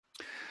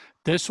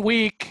This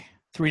week,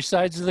 Three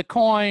Sides of the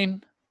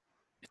Coin.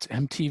 It's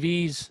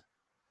MTV's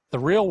The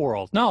Real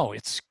World. No,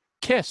 it's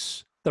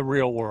Kiss, The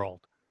Real World.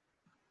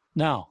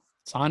 No,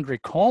 it's Andre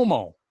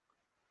Comeau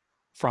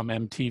from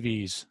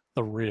MTV's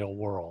The Real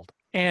World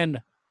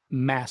and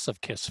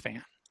massive Kiss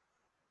fan.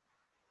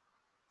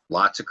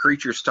 Lots of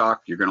Creatures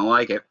talk. You're going to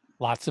like it.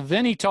 Lots of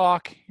Vinnie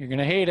talk. You're going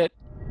to hate it.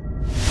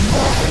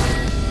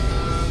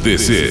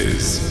 This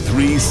is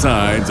Three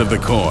Sides of the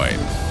Coin,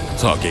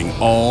 talking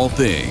all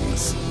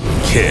things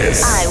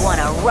Kiss. I want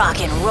to rock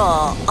and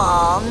roll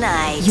all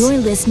night. You're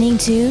listening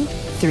to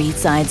Three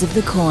Sides of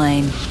the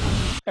Coin.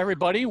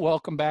 Everybody,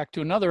 welcome back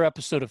to another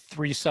episode of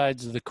Three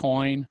Sides of the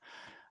Coin.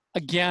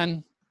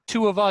 Again,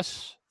 two of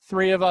us,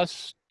 three of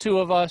us, two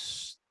of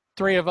us,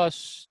 three of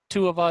us,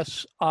 two of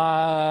us.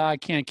 I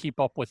can't keep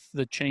up with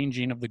the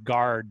changing of the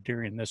guard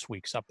during this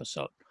week's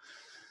episode.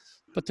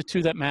 But the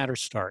two that matter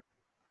start,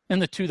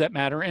 and the two that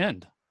matter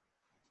end.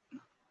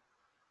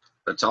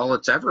 That's all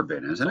it's ever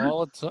been, isn't it?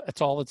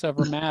 It's all it's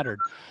ever mattered.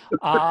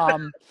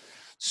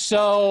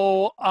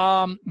 So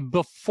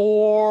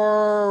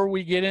before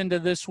we get into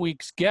this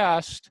week's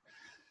guest,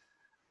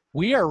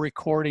 we are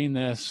recording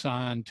this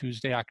on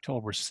Tuesday,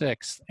 October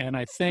 6th. And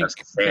I think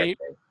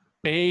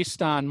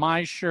based on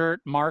my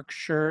shirt, Mark's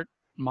shirt,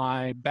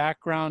 my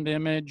background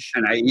image.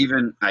 And I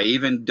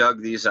even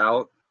dug these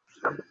out.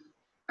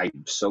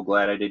 I'm so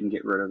glad I didn't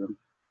get rid of them.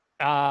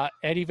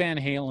 Eddie Van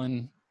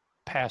Halen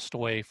passed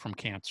away from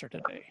cancer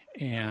today.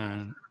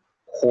 And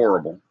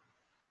horrible.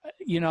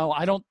 You know,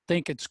 I don't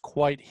think it's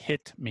quite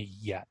hit me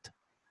yet.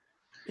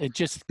 It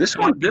just this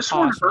one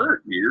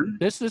hurt, man.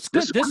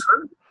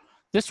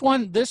 This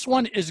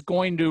one is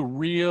going to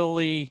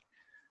really,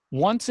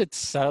 once it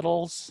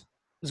settles,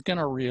 is going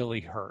to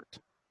really hurt.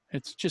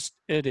 It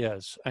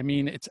is. I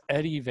mean, it's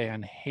Eddie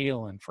Van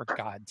Halen, for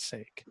God's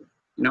sake.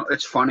 You know,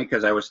 it's funny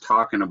because I was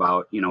talking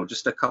about,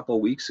 just a couple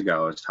of weeks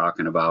ago, I was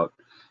talking about,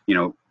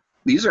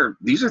 these are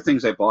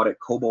things I bought at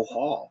Comeau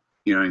Hall.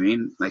 You know what I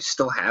mean? I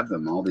still have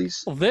them all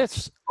these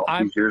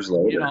years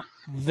later.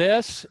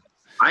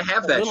 I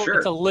have that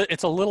shirt.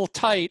 It's a little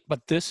tight,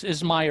 but this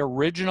is my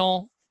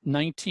original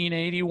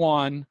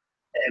 1981.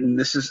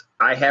 And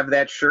I have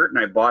that shirt, and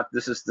I bought,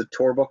 this is the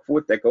tour book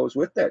that goes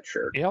with that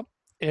shirt. Yep.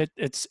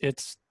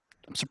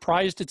 I'm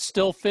surprised it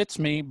still fits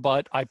me,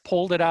 but I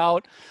pulled it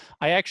out.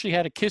 I actually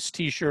had a Kiss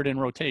t-shirt in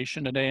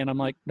rotation today, and I'm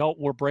like, nope,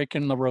 we're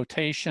breaking the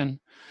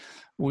rotation.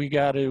 We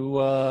got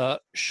to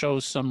show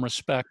some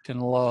respect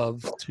and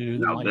love to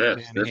the Van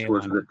Halen. This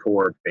was the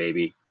tour,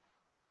 baby.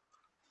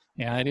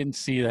 Yeah, I didn't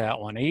see that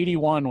one.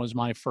 81 was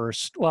my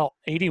first and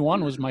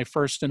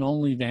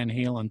only Van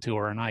Halen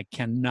tour, and I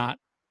cannot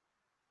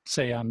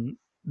say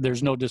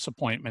there's no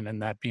disappointment in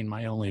that being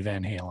my only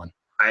Van Halen.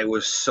 I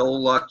was so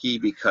lucky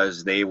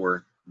because they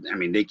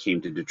came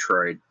to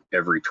Detroit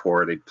every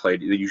tour. They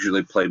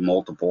usually played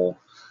multiple.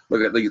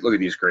 Look at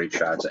these great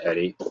shots of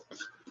Eddie.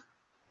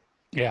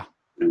 Yeah.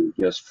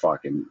 Just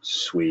fucking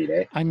sweet,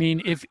 eh? I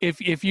mean,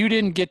 if you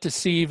didn't get to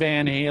see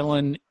Van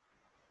Halen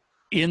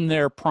in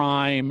their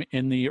prime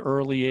in the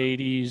early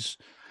 80s,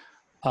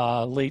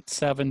 late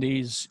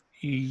 70s,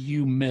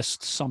 you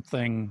missed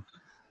something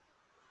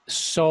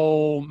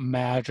so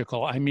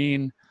magical. I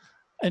mean,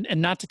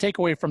 and not to take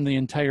away from the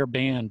entire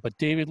band, but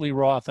David Lee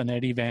Roth and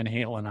Eddie Van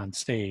Halen on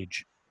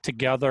stage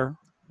together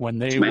when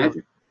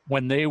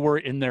they were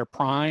in their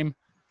prime,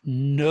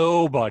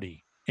 nobody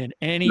in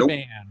any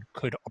band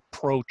could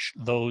approach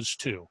those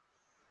two.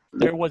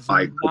 There was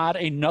not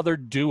another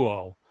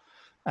duo.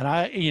 And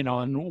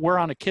and we're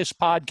on a Kiss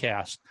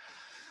podcast.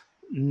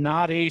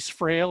 Not Ace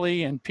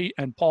Frehley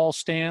and Paul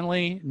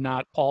Stanley,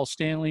 not Paul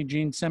Stanley,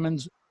 Gene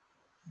Simmons,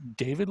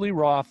 David Lee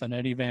Roth and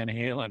Eddie Van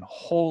Halen.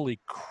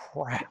 Holy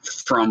crap.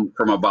 From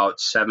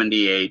about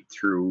 78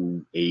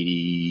 through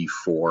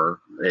 84,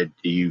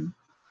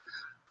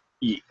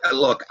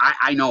 look,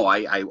 I know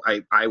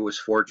I was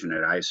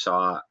fortunate. I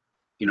saw,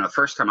 the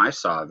first time I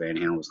saw Van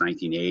Halen was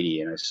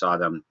 1980, and I saw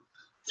them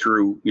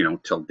through,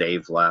 till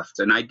Dave left.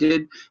 And I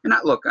did, I'm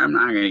not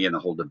going to get in the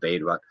whole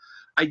debate about,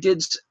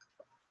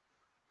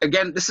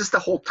 again, this is the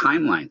whole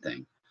timeline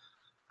thing.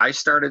 I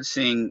started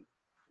seeing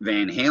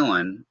Van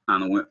Halen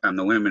on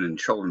the Women and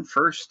Children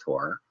First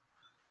tour.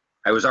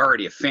 I was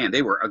already a fan.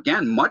 They were,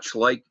 again, much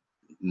like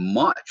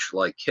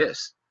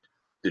Kiss.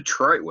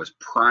 Detroit was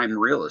prime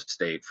real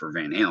estate for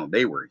Van Halen.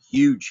 They were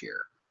huge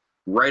here,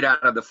 right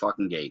out of the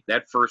fucking gate.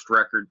 That first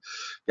record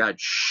got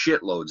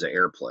shitloads of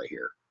airplay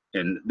here,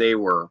 and they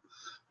were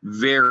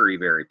very,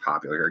 very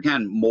popular.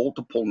 Again,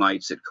 multiple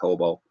nights at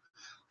Comeau.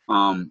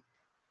 And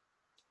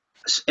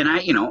Van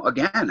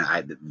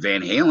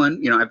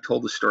Halen, I've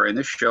told the story in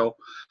this show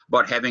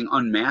about having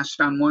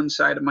Unmasked on one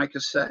side of my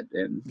cassette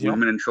and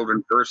Women and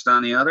Children First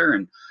on the other.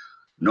 And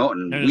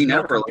we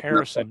never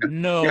comparison.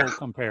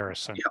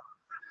 Comparison. Yeah.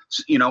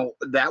 So,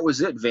 that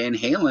was it. Van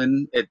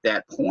Halen at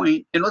that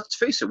point. And let's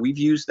face it, we've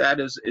used that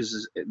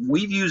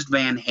we've used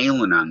Van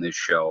Halen on this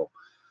show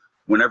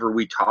whenever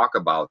we talk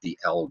about The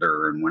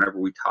Elder and whenever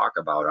we talk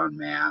about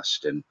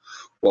Unmasked and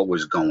what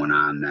was going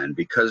on then,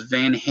 because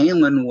Van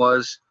Halen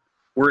was,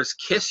 whereas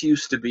Kiss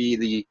used to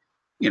be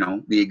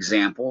the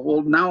example.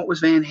 Well, now it was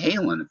Van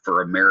Halen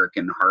for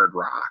American hard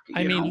rock.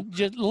 I mean,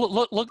 just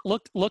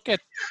look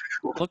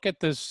at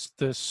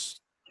this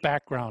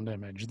background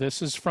image.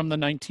 This is from the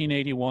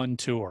 1981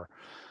 tour.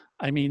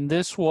 I mean,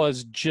 this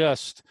was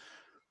just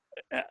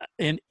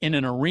in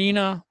an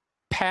arena,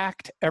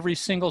 packed, every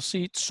single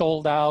seat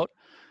sold out.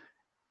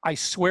 I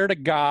swear to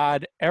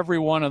God, every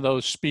one of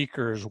those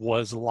speakers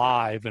was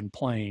live and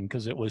playing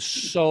because it was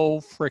so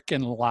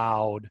freaking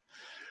loud.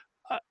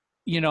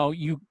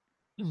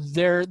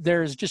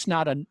 There's just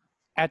not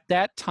at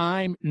that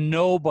time,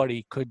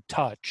 nobody could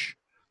touch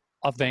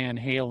a Van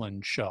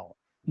Halen show.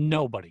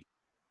 Nobody.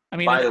 I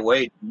mean, by the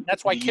way,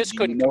 that's why Kiss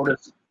couldn't.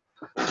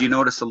 Do you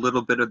notice a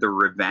little bit of the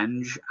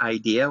Revenge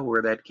idea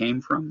where that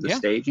came from? The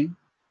staging,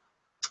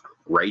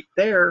 right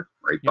there,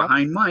 right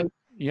behind Mike.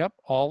 Yep,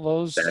 all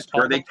those. That's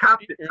where they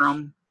copied it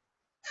from.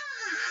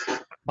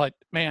 But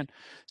man,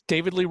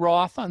 David Lee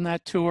Roth on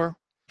that tour,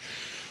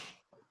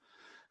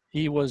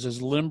 he was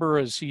as limber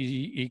as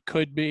he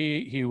could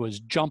be. He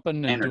was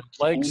jumping and doing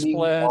leg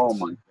splits. Oh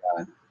my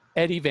God!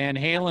 Eddie Van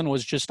Halen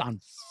was just on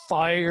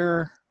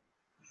fire.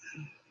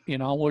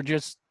 We're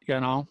just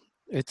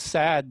it's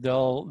sad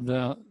though.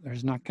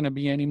 There's not going to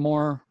be any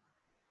more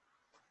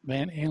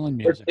Van Halen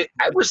music.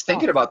 I was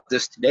thinking about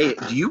this today.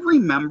 Do you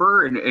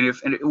remember? And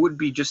it would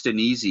be just an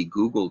easy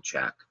Google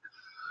check.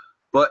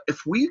 But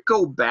if we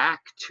go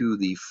back to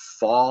the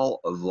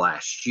fall of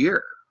last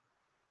year,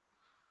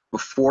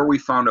 before we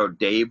found out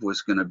Dave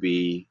was going to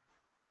be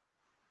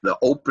the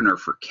opener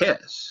for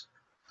Kiss,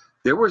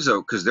 there was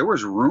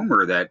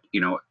rumor that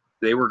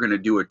they were going to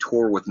do a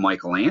tour with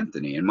Michael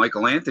Anthony, and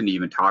Michael Anthony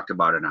even talked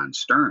about it on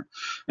Stern.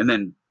 And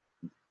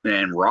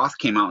then Roth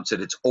came out and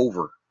said, "It's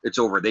over. It's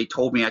over. They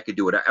told me I could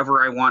do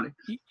whatever I wanted."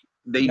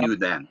 They knew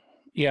then.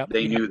 Yeah.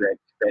 They knew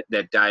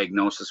that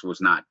diagnosis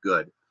was not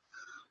good.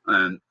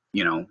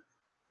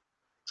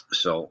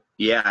 So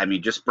yeah, I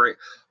mean,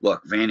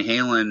 look, Van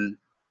Halen.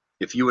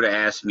 If you would have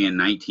asked me in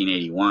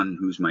 1981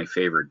 who's my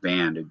favorite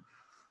band,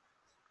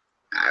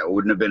 I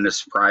wouldn't have been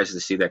surprised to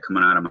see that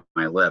coming out of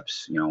my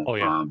lips.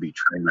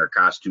 Betraying Our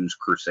Costumes,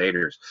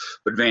 Crusaders.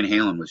 But Van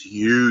Halen was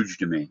huge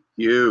to me.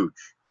 Huge.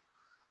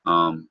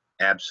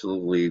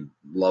 Absolutely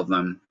love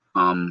them.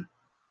 Like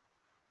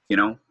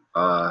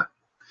I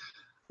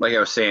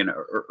was saying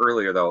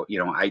earlier, though,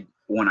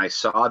 when I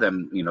saw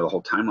them, the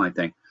whole timeline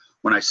thing,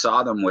 when I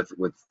saw them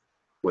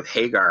with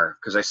Hagar,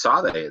 because I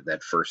saw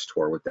that first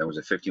tour with them, was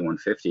a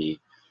 5150,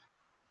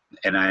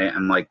 and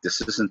I'm like, this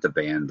isn't the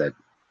band that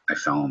I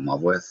fell in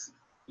love with,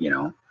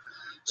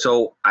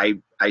 So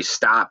I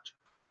stopped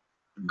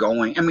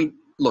going. I mean,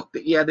 look,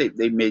 yeah,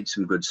 they made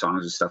some good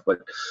songs and stuff, but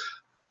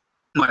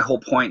my whole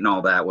point in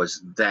all that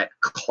was that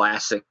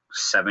classic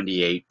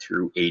 78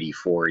 through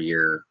 84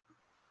 year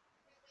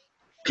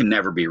can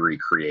never be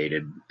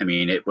recreated. I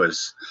mean, it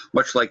was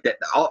much like that.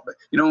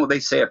 They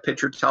say a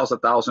picture tells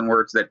 1,000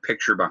 words. That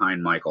picture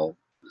behind Michael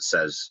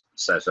says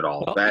it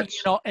all. Well,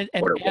 That's what it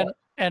was.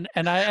 And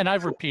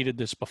I've repeated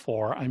this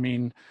before. I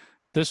mean,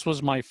 this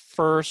was my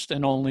first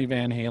and only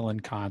Van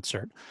Halen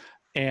concert,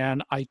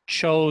 and I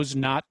chose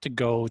not to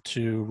go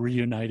to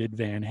Reunited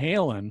Van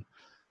Halen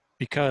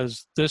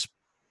because this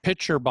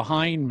picture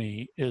behind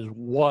me is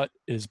what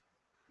is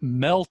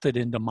melted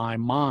into my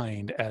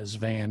mind as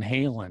Van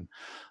Halen.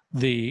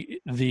 The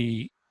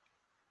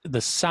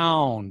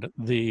sound,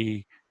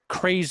 the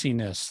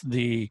craziness,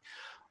 the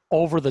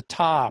over the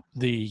top,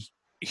 the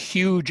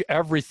huge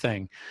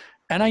everything.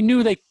 And I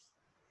knew they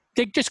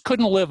just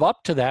couldn't live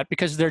up to that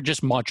because they're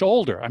just much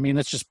older. I mean,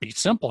 let's just be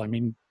simple. I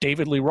mean,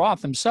 David Lee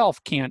Roth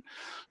himself can't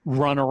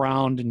run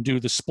around and do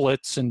the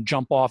splits and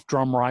jump off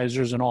drum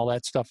risers and all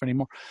that stuff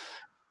anymore.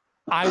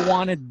 I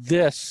wanted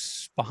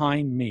this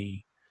behind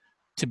me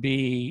to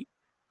be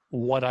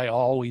what I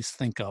always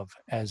think of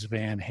as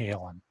Van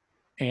Halen.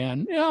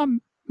 And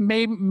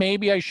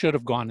maybe I should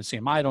have gone to see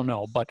him. I don't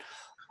know, but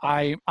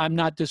I'm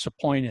not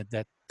disappointed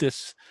that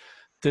this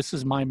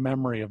is my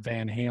memory of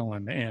Van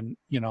Halen, and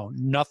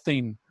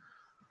nothing.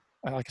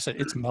 Like I said,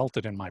 it's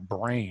melted in my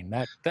brain.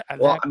 As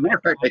a matter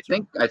of fact,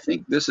 I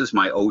think this is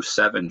my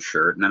 07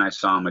 shirt, and then I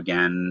saw him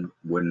again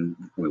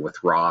with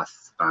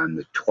Roth on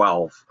the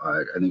 12.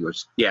 I think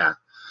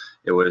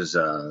it was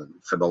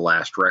for the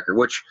last record,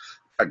 which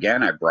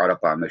again I brought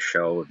up on the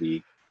show.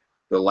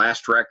 The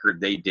last record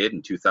they did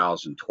in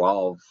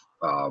 2012,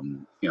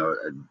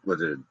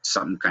 with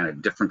some kind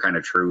of different kind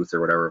of truth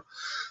or whatever.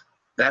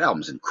 That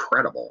album's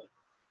incredible,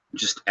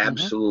 just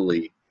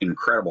absolutely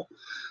incredible.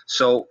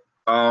 So,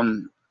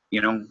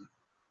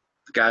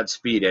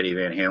 Godspeed, Eddie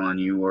Van Halen.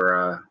 You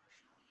were.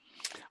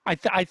 I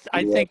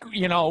think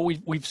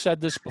we've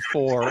said this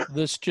before.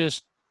 This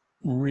just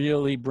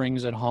really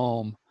brings it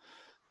home.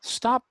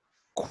 Stop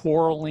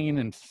quarreling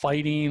and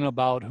fighting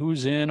about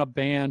who's in a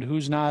band,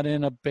 who's not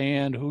in a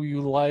band, who you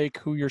like,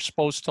 who you're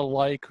supposed to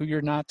like, who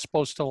you're not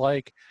supposed to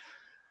like.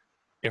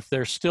 If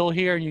they're still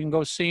here and you can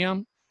go see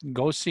them,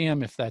 go see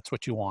them if that's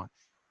what you want.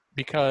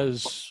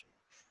 Because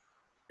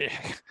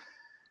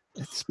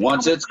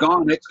once it's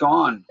gone, it's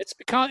gone. It's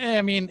become,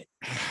 I mean,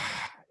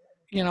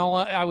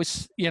 I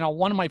was,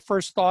 one of my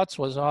first thoughts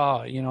was,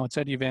 it's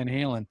Eddie Van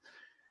Halen.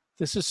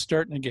 This is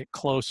starting to get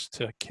close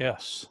to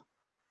Kiss.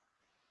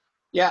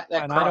 Yeah,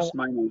 that And crossed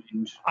my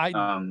mind.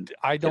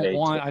 I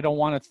don't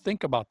want to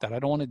think about that. I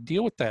don't want to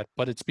deal with that,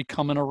 but it's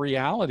becoming a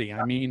reality.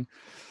 I mean,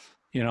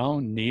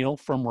 Neil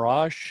from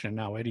Rush, and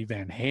now Eddie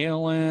Van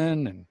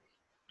Halen, and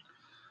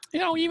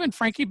even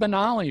Frankie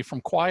Banali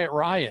from Quiet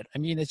Riot. I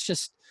mean, it's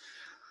just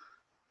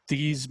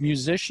these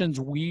musicians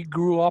we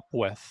grew up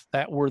with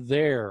that were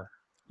there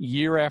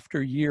year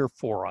after year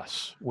for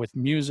us with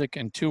music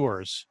and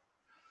tours.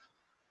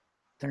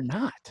 They're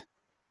not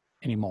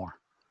anymore.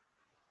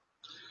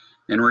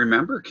 And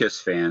remember,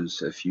 Kiss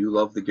fans, if you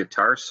love the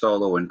guitar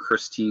solo in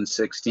Christine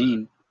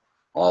 16,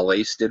 all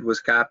Ace did was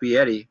copy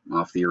Eddie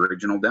off the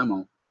original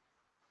demo.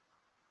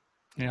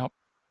 Yep.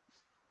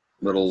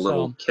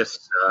 Little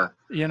Kiss.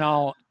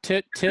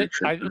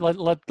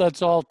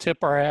 Let's all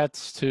tip our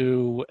hats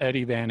to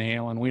Eddie Van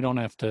Halen. We don't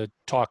have to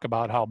talk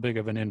about how big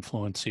of an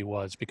influence he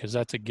was, because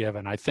that's a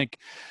given. I think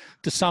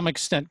to some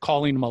extent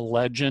calling him a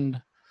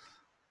legend,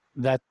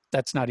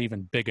 that's not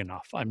even big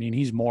enough. I mean,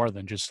 he's more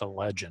than just a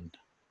legend.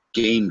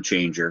 Game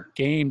changer,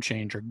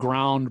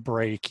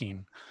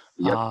 groundbreaking.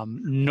 Yep.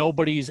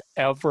 Nobody's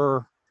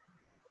ever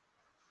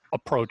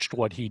approached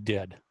what he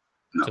did.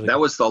 No, that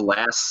was the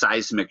last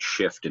seismic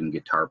shift in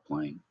guitar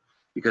playing,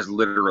 because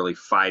literally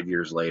 5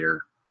 years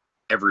later,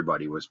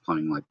 everybody was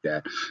playing like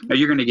that. Now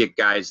you're going to get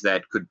guys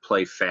that could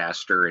play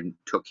faster and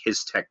took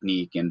his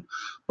technique,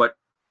 but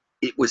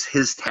it was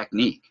his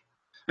technique.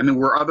 I mean,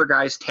 were other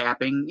guys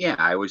tapping? Yeah,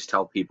 I always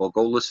tell people,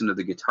 go listen to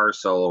the guitar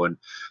solo and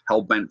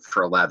Hell Bent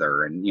for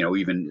Leather, and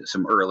even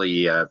some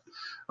early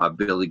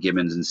Billy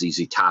Gibbons and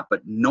ZZ Top,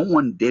 but no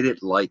one did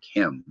it like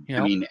him. Yep.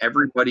 I mean,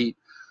 everybody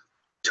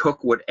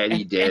took what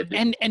Eddie did.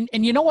 And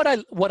you know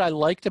what I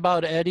liked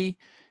about Eddie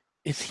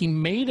is he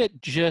made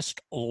it just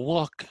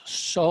look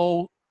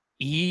so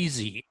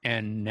easy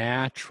and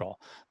natural.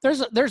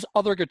 There's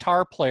other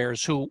guitar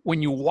players who,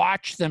 when you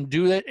watch them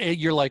do that,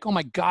 you're like, oh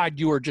my God,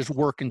 you are just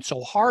working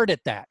so hard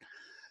at that.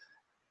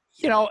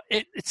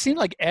 It seemed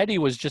like Eddie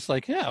was just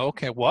like, yeah,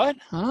 okay, what?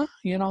 Huh?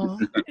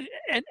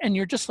 And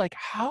you're just like,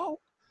 how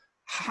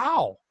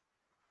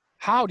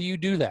do you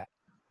do that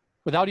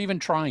without even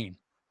trying?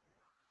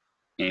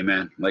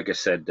 Amen. Like I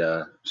said,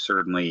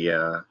 certainly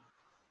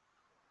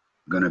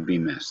going to be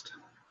missed.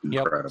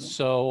 Incredible. Yep.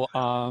 So,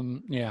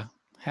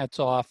 hats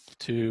off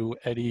to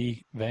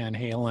Eddie Van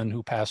Halen,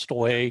 who passed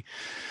away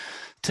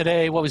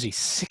today. What was he,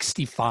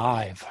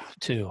 65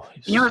 too?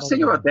 I was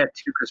thinking about that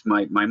too, because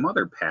my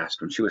mother passed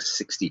when she was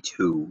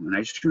 62, and I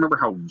just remember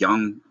how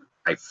young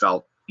I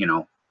felt,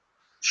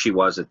 she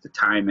was at the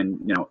time, and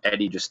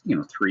Eddie just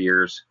 3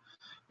 years,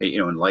 in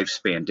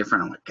lifespan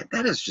different. I'm like,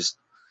 that is just,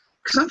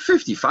 because I'm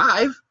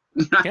 55.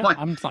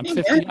 I'm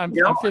 50. I'm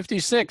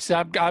 56.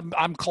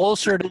 I'm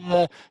closer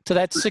to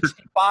that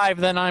 65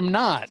 than I'm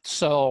not.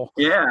 So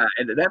yeah,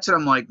 and that's what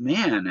I'm like,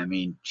 man. I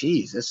mean,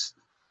 geez, that's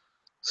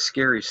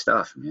scary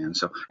stuff, man.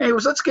 So,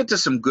 anyways, let's get to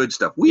some good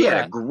stuff. We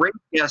had a great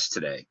guest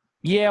today.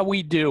 Yeah,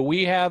 we do.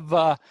 We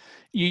have.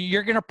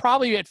 You're gonna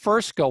probably at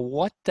first go,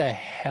 "What the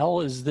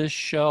hell is this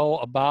show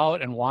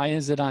about? And why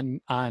is it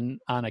on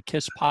a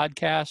Kiss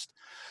podcast?"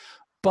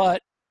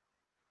 But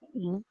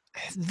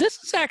this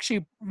is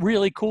actually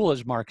really cool,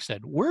 as Mark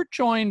said. We're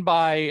joined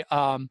by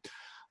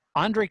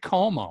Andre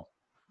Comeau,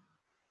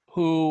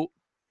 who,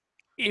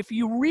 if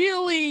you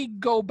really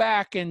go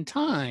back in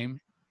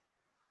time,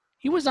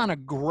 he was on a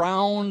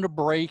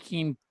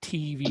groundbreaking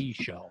TV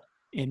show.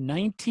 In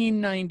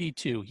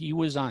 1992, he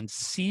was on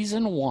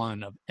season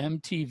 1 of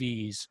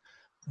MTV's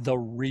The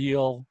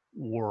Real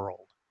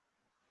World,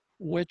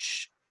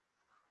 which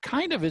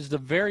kind of is the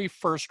very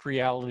first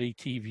reality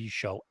TV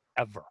show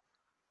ever.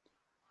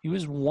 He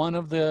was one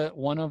of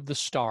the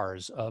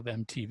stars of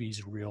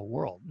MTV's Real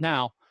World.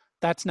 Now,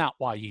 that's not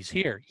why he's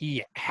here.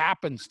 He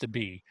happens to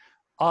be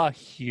a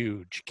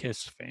huge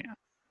Kiss fan.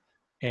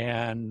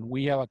 And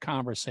we have a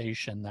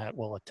conversation that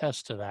will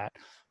attest to that.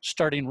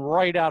 Starting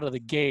right out of the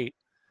gate,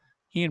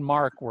 he and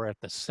Mark were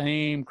at the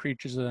same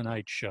Creatures of the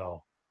Night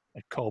show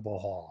at Comeau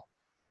Hall.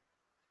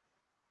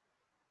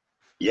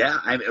 Yeah,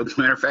 as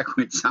a matter of fact,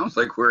 it sounds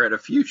like we're at a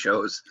few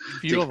shows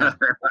together.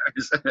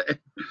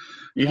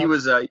 He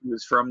was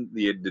from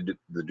the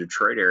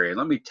Detroit area. And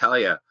let me tell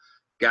you,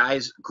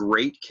 guys,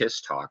 great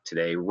Kiss talk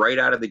today. Right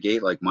out of the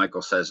gate, like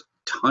Michael says,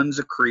 tons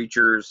of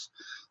Creatures,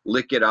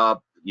 Lick It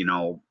Up,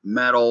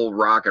 metal,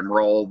 rock and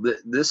roll.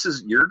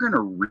 You're going to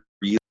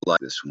really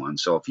like this one.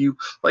 So if you,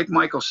 like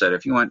Michael said,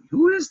 if you went,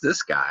 who is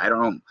this guy? I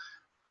don't know.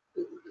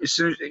 As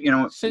soon as,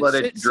 let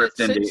it drift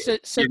into,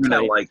 you're going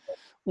to like it.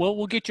 Well,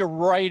 we'll get you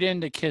right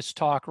into Kiss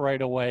talk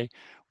right away.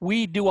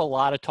 We do a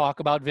lot of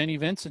talk about Vinnie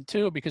Vincent,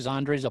 too, because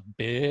Andre's a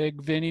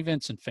big Vinnie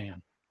Vincent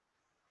fan.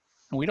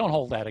 And we don't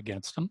hold that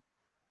against him.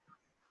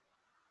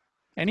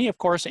 And he, of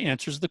course,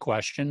 answers the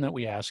question that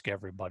we ask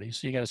everybody.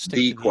 So you got to stick to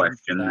the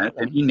question.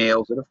 And he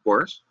nails it, of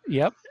course.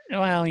 Yep.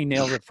 Well, he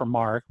nailed it for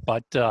Mark.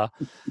 But,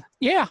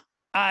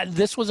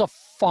 this was a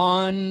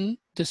fun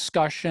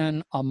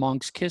discussion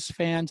amongst Kiss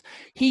fans.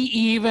 He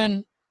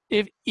even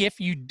if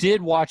you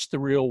did watch The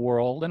Real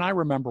World, and I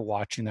remember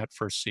watching that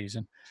first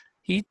season,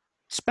 he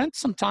spent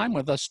some time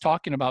with us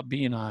talking about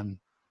being on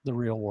The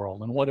Real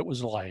World and what it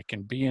was like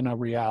and being a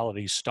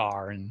reality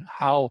star and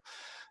how,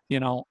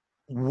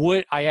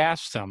 what I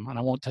asked him, and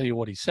I won't tell you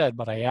what he said,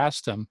 but I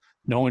asked him,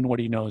 knowing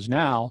what he knows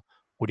now,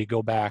 would he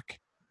go back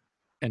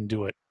and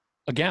do it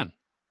again?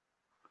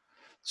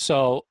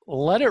 So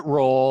let it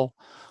roll.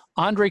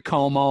 Andre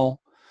Comeau,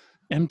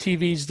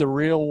 MTV's The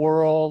Real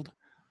World,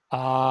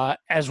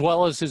 as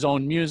well as his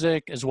own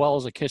music, as well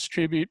as a Kiss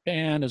tribute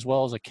band, as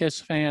well as a Kiss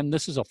fan.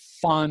 This is a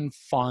fun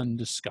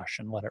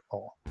discussion. Let it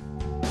roll.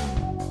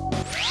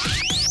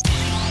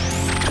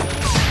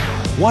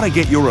 Want to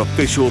get your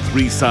official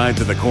 3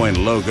 Sides of the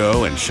Coin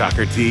logo and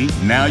shocker tee?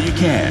 Now you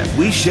can.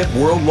 We ship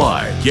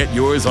worldwide. Get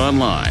yours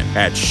online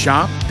at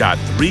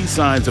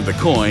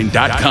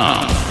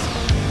shop.threesidesofthecoin.com.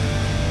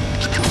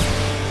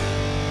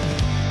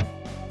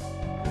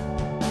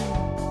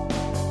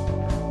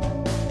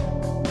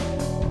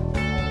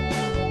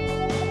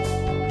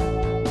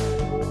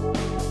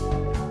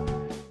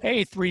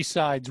 Hey, Three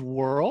Sides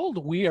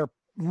world. We are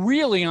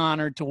really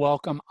honored to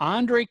welcome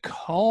Andre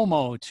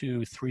Comeau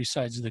to Three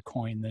Sides of the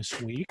Coin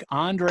this week.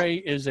 Andre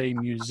is a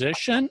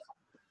musician,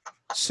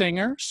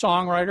 singer,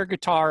 songwriter,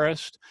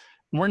 guitarist.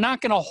 We're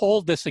not going to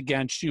hold this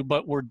against you,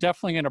 but we're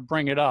definitely going to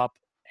bring it up.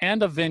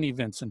 And a Vinnie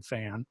Vincent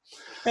fan,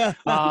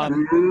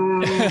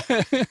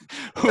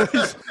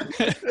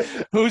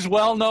 who's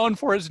well known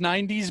for his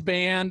 90s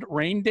band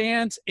Rain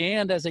Dance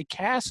and as a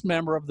cast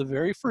member of the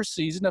very first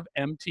season of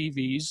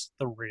MTV's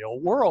The Real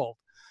World.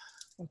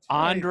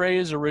 Andre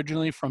is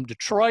originally from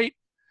Detroit,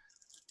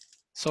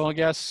 so I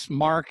guess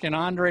Mark and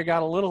Andre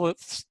got a little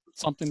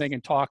something they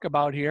can talk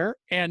about here.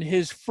 And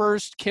his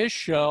first Kiss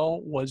show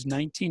was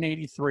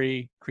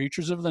 1983,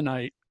 Creatures of the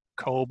Night,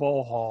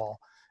 Comeau Hall.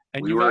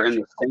 And we were in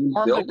the same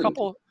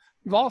building.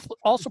 You've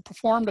also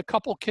performed a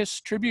couple Kiss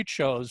tribute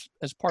shows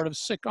as part of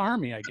Sick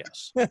Army, I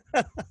guess.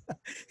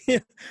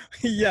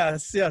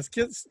 Yes.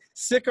 Kiss,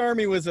 Sick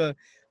Army was a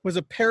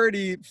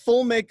parody,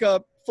 full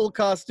makeup, full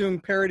costume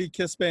parody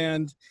Kiss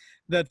band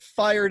that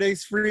fired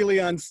Ace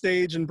Frehley on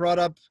stage and brought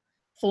up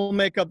full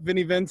makeup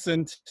Vinnie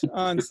Vincent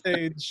on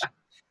stage.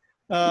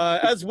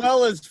 As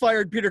well as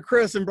fired Peter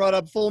Criss and brought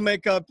up full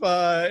makeup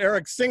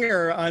Eric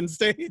Singer on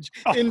stage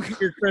in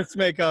Peter Criss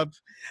makeup.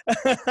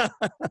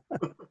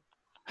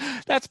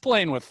 That's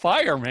playing with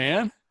fire,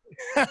 man.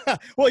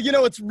 Well,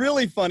 what's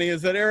really funny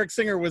is that Eric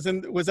Singer was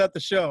at the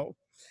show.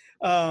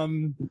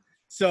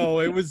 So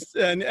it was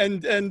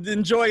and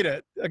enjoyed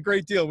it a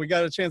great deal. We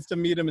got a chance to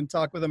meet him and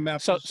talk with him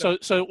after. So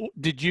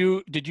did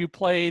you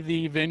play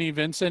the Vinnie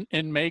Vincent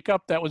in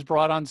makeup that was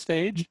brought on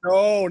stage?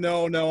 No.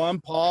 I'm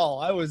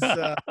Paul.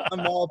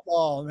 I'm all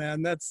Paul,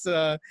 man. That's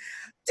Detroit.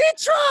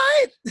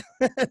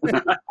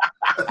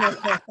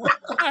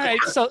 All right.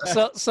 So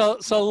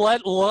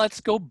let's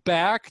go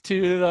back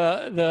to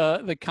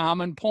the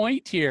common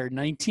point here.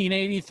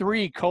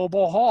 1983,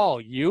 Comeau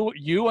Hall.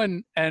 You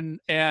and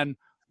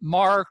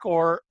Mark,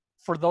 or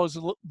for those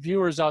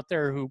viewers out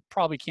there who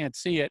probably can't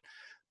see it,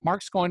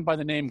 Mark's going by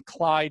the name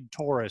Clyde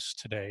Torres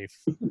today,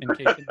 in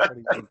case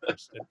anybody's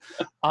interested.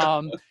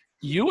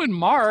 You and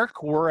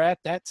Mark were at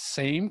that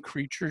same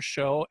Creature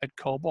show at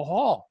Comeau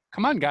Hall.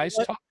 Come on, guys,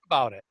 talk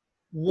about it.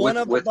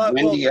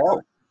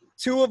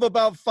 Two of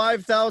about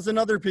 5,000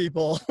 other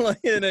people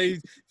in a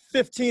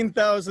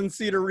 15,000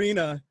 seat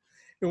arena.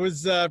 It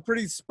was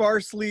pretty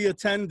sparsely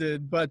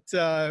attended, but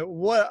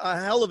what a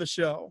hell of a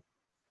show.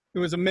 It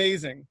was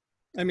amazing.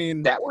 I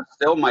mean, that was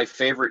still my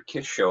favorite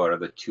Kiss show out of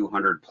the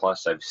 200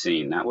 plus I've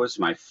seen. That was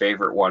my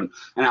favorite one.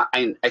 And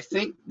I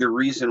think the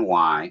reason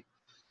why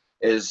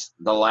is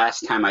the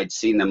last time I'd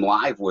seen them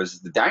live was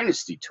the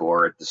Dynasty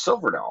tour at the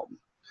Silverdome.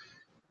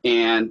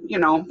 And,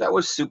 that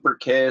was super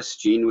Kiss,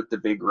 Gene with the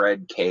big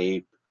red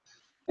cape.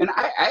 And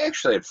I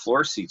actually had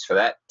floor seats for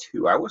that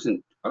too. I was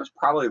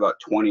probably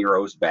about 20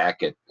 rows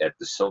back at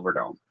the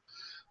Silverdome.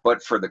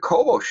 But for the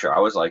Comeau show, I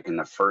was like in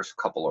the first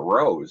couple of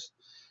rows.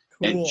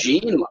 Cool. And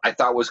Gene, I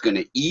thought, was going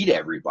to eat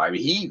everybody. I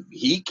mean,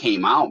 he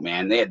came out,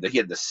 man. He had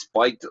the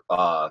spiked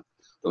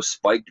those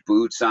spiked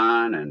boots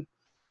on, and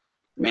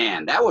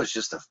man, that was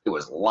just it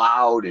was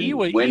loud and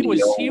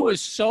windy. He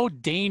was so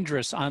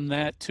dangerous on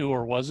that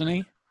tour, wasn't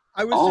he?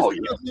 I was just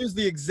going to use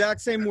the exact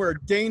same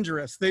word,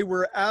 dangerous. They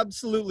were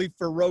absolutely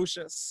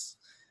ferocious.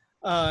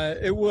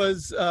 It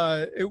was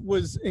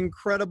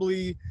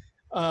incredibly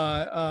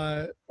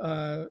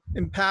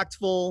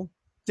impactful,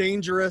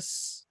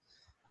 dangerous,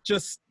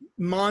 just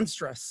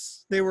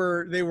monstrous. They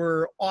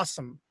were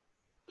awesome.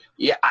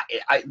 Yeah,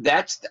 I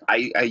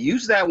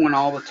use that one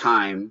all the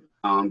time.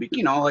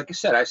 Like I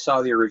said, I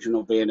saw the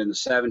original band in the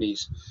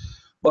 70s,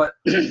 but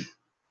when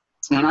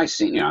I've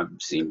seen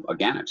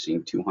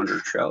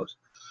 200 shows,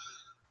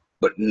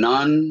 but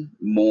none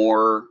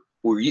more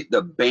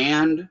the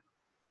band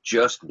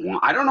just won.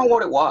 I don't know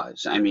what it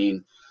was. I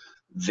mean,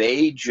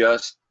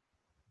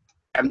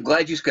 I'm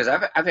glad because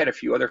I've had a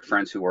few other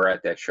friends who were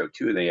at that show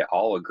too. They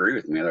all agree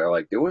with me. They're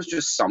like, there was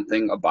just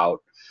something about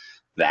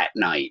that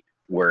night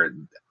where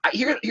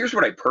here's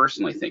what I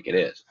personally think it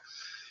is.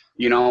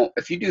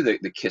 if you do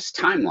the Kiss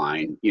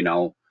timeline,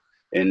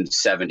 in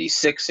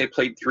 76, they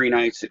played 3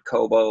 nights at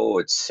Comeau.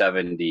 It's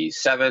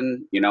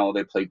 77,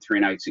 they played 3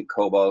 nights in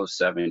Comeau.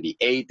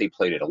 78, they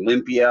played at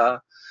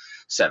Olympia.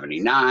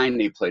 79,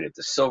 they played at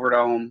the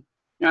Silverdome.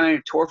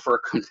 They toured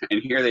for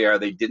and here they are.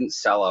 They didn't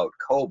sell out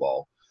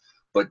Comeau,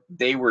 but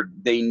they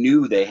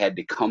knew they had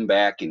to come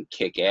back and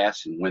kick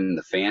ass and win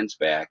the fans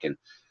back. And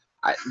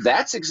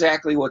that's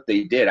exactly what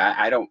they did.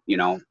 I don't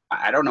know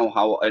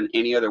how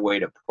any other way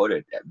to put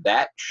it.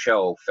 That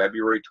show,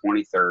 February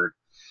 23rd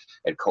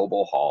at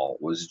Comeau Hall,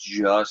 was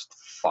just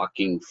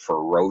fucking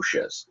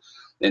ferocious,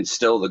 and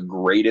still the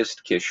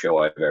greatest Kiss show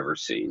I've ever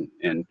seen.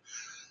 And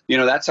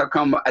that's how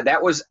come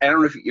that was. I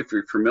don't know if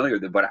you're familiar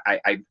with it, but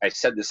I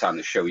said this on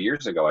the show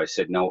years ago. I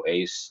said, no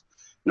Ace,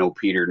 no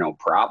Peter, no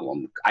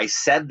problem. I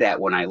said that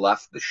when I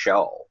left the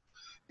show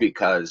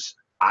because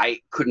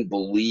I couldn't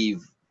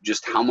believe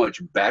just how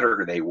much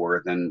better they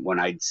were than when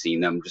I'd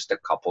seen them just a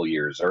couple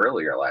years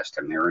earlier, last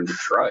time they were in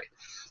Detroit.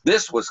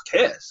 This was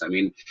Kiss. I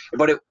mean,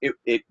 but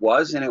it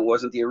was, and it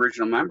wasn't the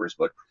original members,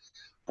 but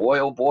boy,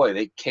 oh boy,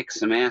 they kicked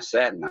some ass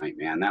that night,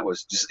 man. That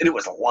was just, and it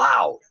was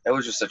loud. That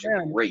was just such a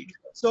great.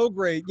 So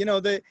great.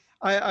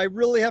 I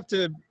really have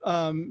to,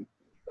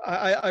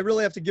 I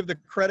really have to give the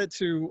credit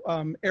to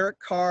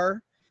Eric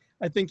Carr.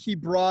 I think he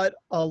brought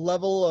a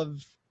level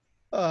of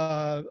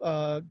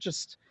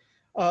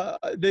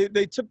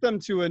they took them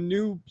to a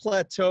new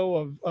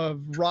plateau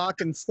of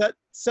rock and set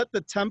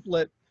the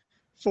template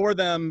for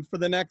them for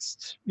the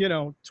next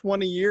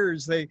 20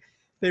 years. They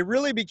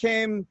really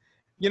became,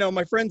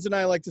 my friends and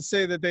I like to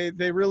say that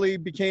they really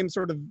became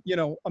sort of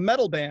a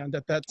metal band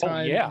at that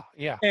time. Oh,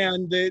 yeah.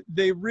 And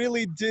they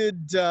really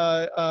did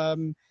set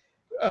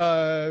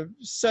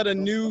a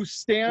new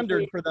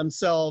standard for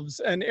themselves.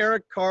 And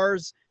Eric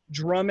Carr's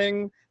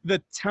drumming,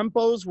 the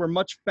tempos were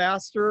much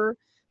faster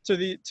to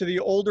the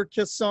older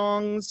Kiss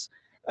songs,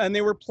 and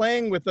they were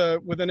playing with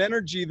an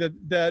energy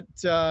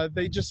that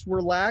they just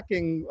were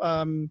lacking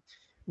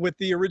with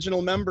the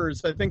original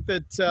members. I think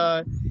that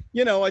I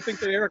think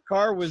that Eric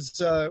Carr was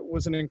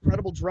an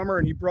incredible drummer,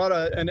 and he brought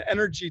an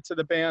energy to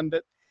the band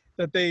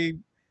that they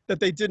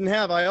didn't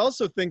have. I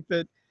also think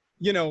that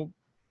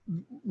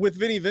with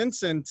Vinnie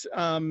Vincent,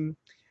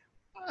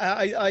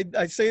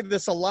 I say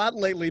this a lot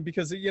lately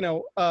because I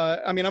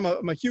mean,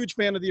 I'm a huge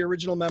fan of the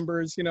original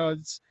members.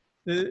 It's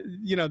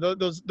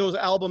those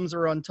albums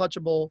are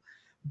untouchable,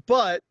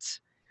 but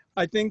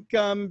I think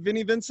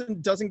Vinnie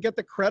Vincent doesn't get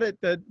the credit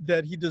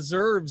that he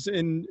deserves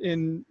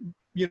in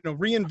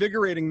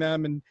reinvigorating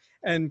them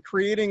and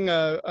creating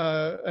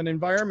an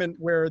environment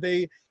where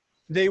they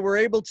were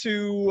able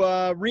to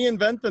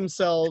reinvent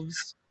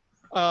themselves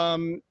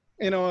in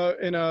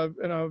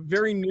a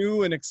very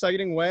new and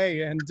exciting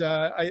way. And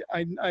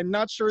I'm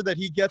not sure that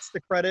he gets the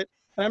credit,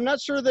 and I'm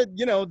not sure that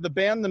the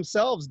band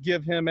themselves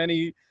give him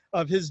any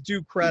of his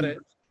due credit,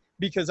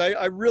 because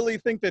I really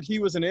think that he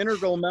was an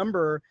integral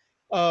member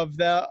of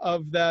the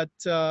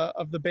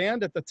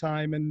band at the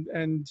time,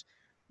 and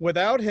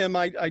without him,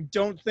 I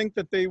don't think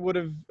that they would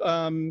have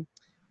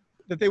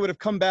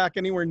come back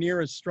anywhere near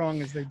as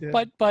strong as they did.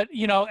 But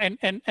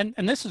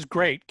and this is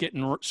great,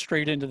 getting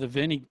straight into the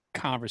Vinnie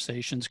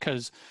conversations,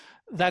 because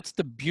that's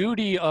the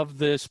beauty of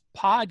this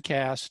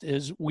podcast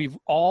is we've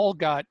all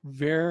got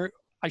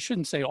I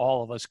shouldn't say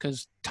all of us,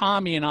 because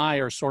Tommy and I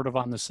are sort of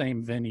on the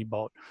same Vinnie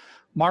boat.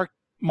 Mark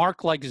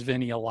likes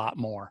Vinnie a lot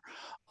more.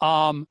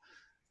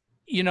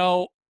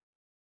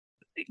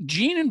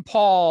 Gene and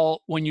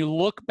Paul, when you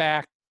look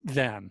back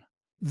then,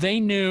 they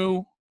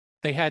knew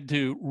they had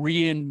to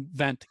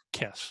reinvent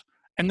Kiss.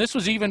 And this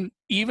was even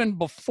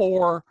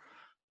before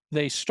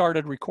they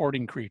started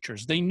recording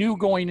Creatures. They knew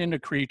going into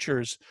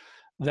Creatures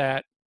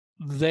that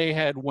they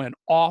had went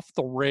off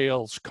the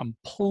rails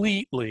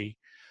completely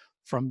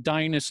from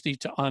Dynasty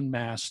to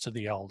Unmasked to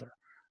The Elder.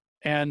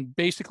 And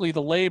basically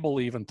the label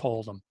even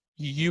told them,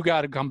 you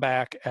got to come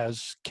back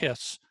as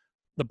Kiss,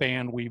 the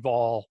band we've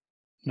all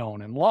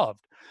known and loved.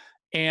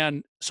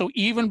 And so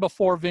even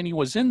before Vinnie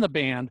was in the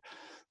band,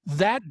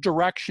 that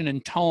direction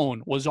and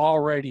tone was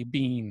already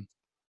being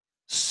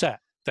set,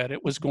 that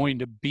it was going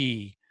to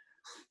be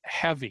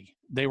heavy.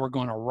 They were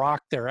going to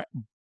rock their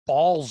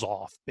balls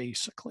off,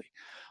 basically.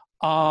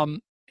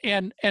 And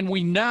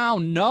we now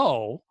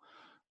know,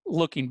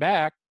 looking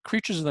back,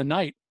 Creatures of the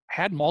Night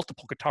had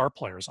multiple guitar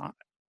players on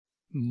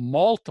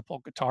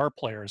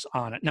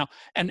it. Now,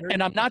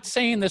 and I'm not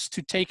saying this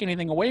to take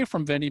anything away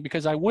from Vinnie,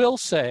 because I will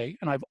say,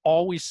 and I've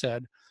always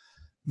said,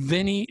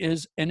 Vinnie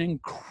is an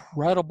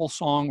incredible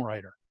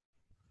songwriter.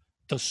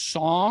 The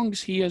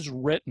songs he has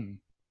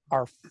written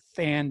are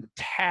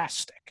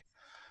fantastic.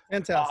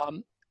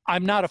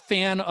 I'm not a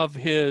fan of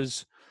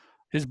his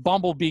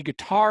Bumblebee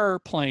guitar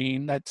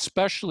playing that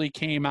especially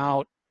came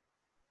out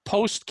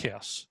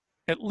post-Kiss.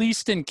 At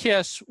least in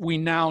Kiss, we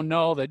now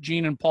know that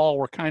Gene and Paul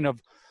were kind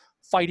of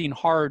fighting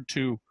hard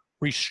to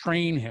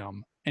restrain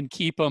him and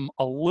keep him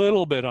a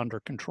little bit under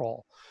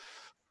control.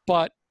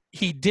 But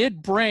he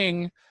did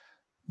bring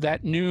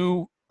that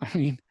new,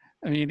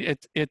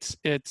 it's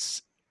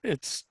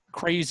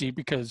crazy,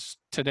 because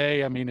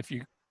today, I mean, if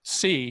you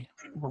see,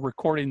 we're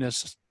recording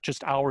this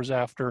just hours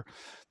after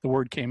the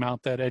word came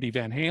out that Eddie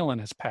Van Halen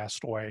has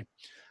passed away.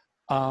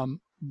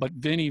 But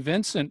Vinnie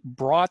Vincent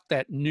brought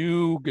that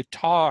new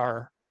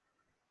guitar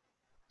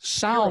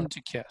sound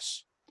to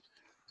Kiss.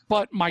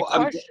 But my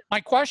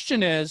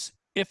question is,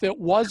 if it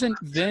wasn't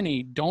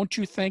Vinnie, don't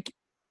you think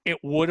it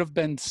would have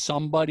been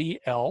somebody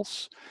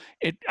else?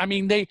 They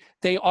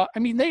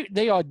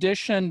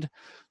auditioned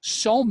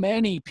so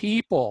many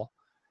people,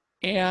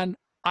 and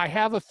I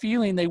have a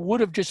feeling they would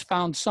have just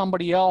found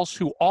somebody else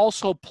who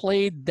also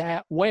played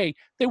that way.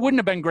 They wouldn't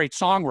have been great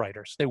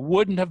songwriters. They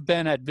wouldn't have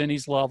been at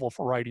Vinnie's level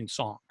for writing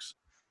songs.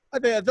 I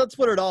mean, that's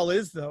what it all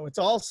is, though. It's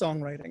all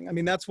songwriting. I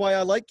mean, that's why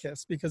I like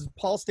Kiss, because of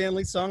Paul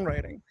Stanley's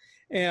songwriting,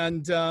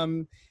 and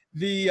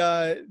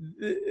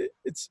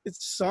it's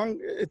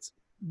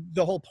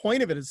the whole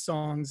point of it is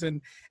songs. And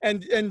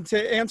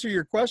to answer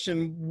your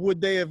question,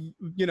 would they have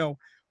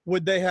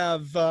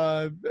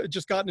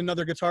just gotten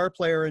another guitar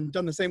player and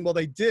done the same? Well,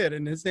 they did,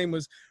 and his name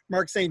was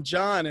Mark St.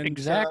 John. And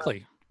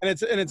exactly. And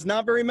it's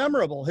not very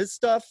memorable. His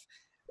stuff,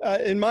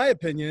 in my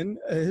opinion,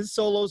 his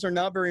solos are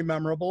not very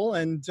memorable,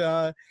 and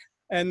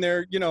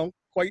they're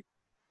quite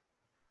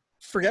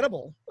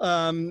forgettable.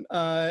 I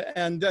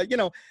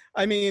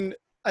mean,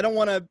 I don't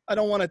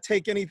want to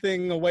take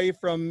anything away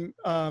from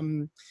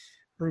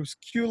Bruce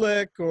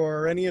Kulick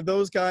or any of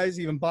those guys,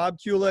 even Bob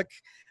Kulick.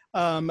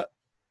 I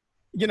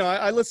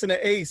listen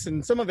to Ace,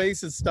 and some of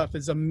Ace's stuff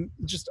is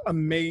just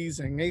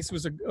amazing. Ace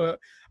was a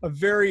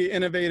very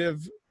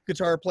innovative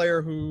guitar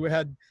player who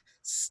had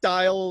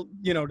style,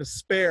 to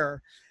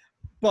spare.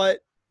 But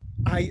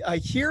I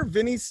hear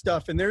Vinnie's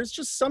stuff, and there's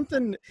just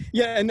something.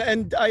 Yeah,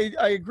 and I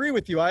agree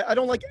with you. I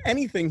don't like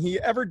anything he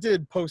ever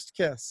did post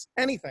Kiss.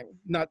 Anything,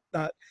 not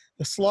the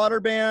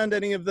Slaughter Band,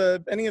 any of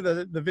the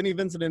Vinnie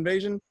Vincent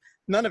Invasion.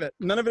 None of it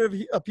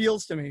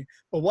appeals to me.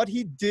 But what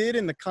he did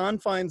in the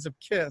confines of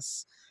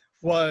Kiss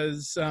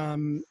was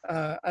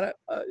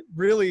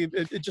really,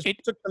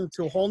 it took them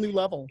to a whole new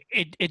level.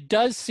 It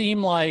does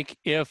seem like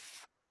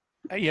if,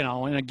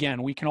 and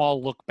again, we can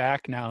all look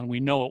back now and we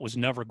know it was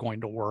never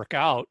going to work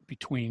out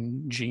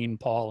between Gene,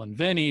 Paul, and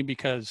Vinnie,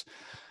 because,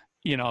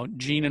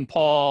 Gene and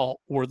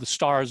Paul were the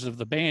stars of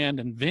the band,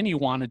 and Vinnie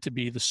wanted to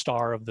be the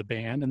star of the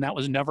band, and that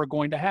was never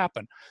going to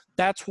happen.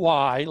 That's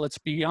why, let's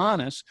be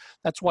honest,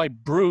 that's why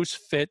Bruce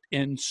fit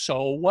in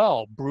so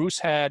well. Bruce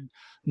had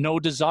no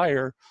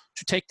desire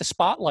to take the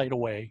spotlight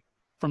away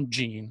from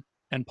Gene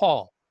and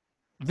Paul.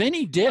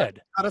 Vinnie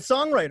did. Not a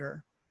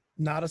songwriter.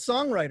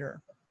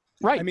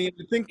 Right. I mean,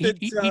 I think that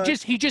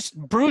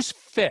Bruce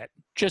fit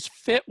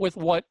with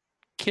what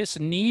Kiss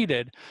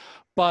needed.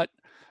 But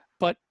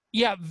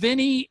yeah,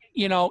 Vinnie,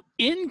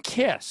 in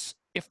Kiss,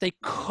 if they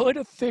could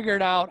have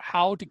figured out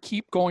how to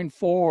keep going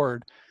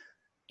forward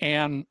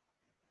and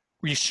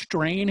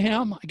restrain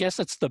him, I guess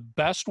that's the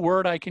best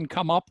word I can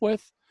come up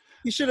with.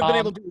 He should have been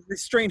able to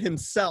restrain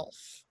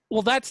himself.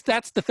 Well, that's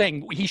the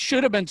thing. He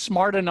should have been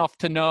smart enough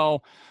to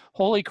know,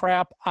 holy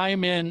crap,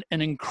 I'm in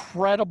an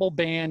incredible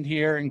band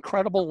here,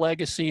 incredible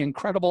legacy,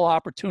 incredible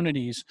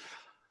opportunities.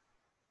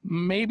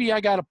 Maybe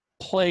I got to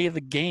play the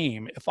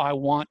game if I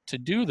want to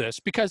do this.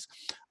 Because,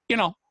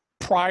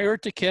 prior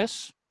to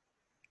Kiss,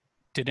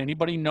 did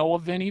anybody know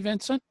of Vinnie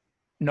Vincent?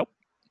 Nope.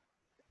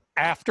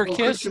 After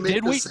Kiss,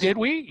 did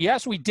we?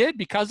 Yes, we did,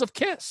 because of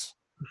Kiss.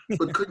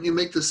 But couldn't you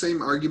make the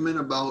same argument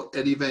about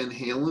Eddie Van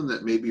Halen,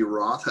 that maybe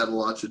Roth had a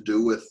lot to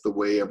do with the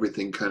way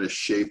everything kind of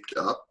shaped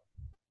up?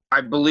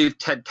 I believe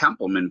Ted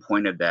Templeman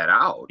pointed that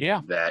out.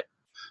 Yeah. That,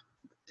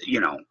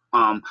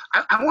 I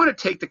want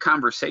to take the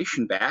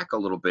conversation back a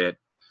little bit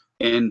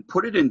and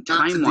put it in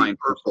timeline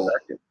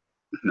perspective.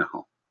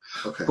 No.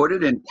 Okay. Put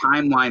it in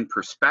timeline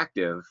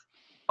perspective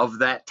of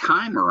that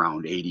time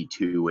around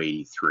 82,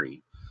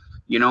 83.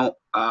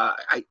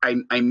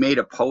 I made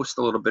a post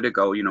a little bit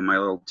ago, my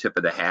little tip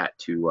of the hat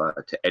to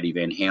Eddie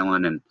Van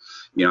Halen, and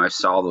I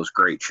saw those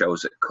great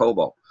shows at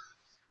Comeau.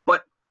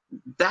 But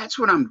that's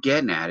what I'm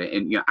getting at.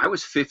 And I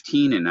was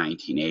 15 in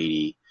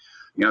 1980,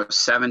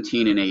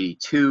 17 in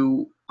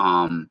 82.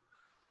 I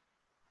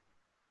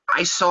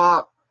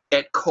saw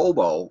at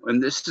Comeau,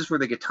 and this is where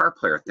the guitar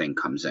player thing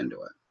comes into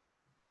it.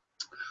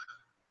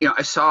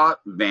 I saw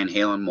Van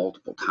Halen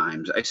multiple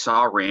times. I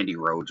saw Randy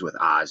Rhoads with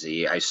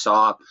Ozzy. I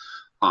saw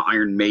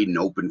Iron Maiden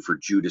open for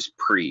Judas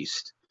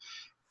Priest,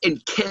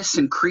 and Kiss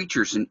and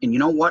Creatures, and you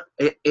know what?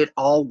 It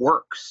all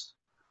works.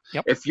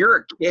 Yep. If you're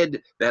a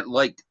kid that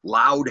liked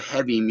loud,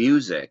 heavy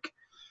music,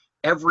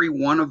 every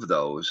one of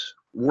those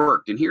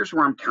worked. And here's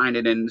where I'm kind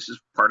of in. This is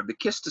part of the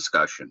Kiss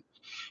discussion.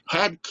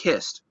 Had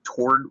Kiss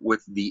toured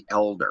with The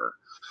Elder,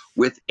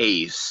 with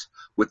Ace,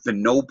 with the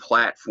no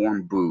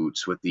platform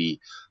boots, with the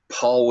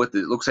Paul with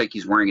it looks like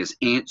he's wearing his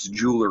aunt's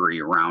jewelry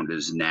around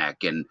his neck,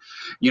 and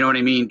you know what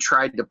I mean,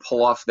 tried to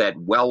pull off that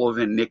well of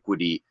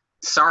iniquity.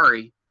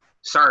 Sorry,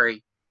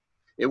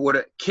 it would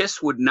have, Kiss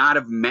would not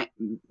have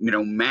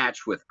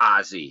matched with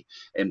Ozzy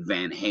and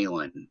Van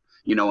Halen,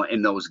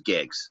 in those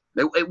gigs.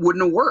 It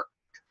wouldn't have worked.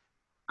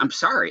 I'm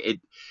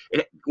sorry.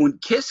 When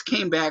Kiss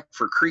came back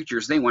for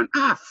Creatures, they went,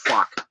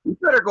 fuck, we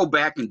better go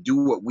back and do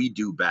what we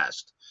do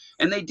best.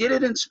 and they did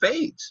it in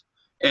spades.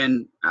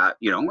 And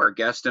our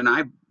guest and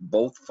I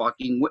both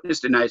fucking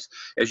witnessed it,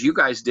 as you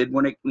guys did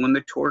when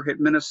the tour hit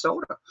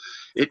Minnesota.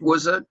 It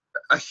was the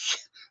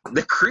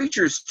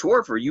Creatures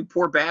tour. For you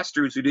poor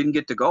bastards who didn't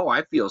get to go,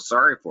 I feel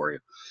sorry for you,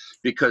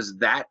 because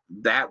that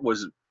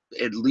was,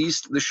 at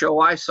least the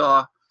show I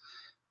saw,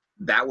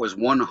 that was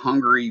one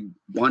hungry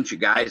bunch of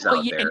guys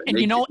out there.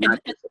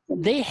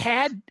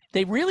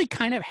 They really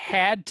kind of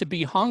had to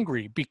be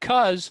hungry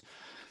because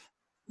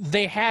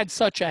they had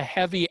such a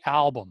heavy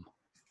album.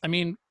 I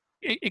mean,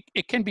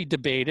 it can be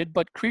debated,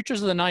 but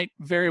Creatures of the Night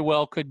very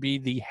well could be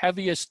the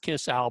heaviest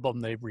Kiss album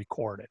they've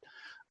recorded.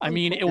 I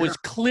mean, it was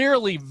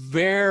clearly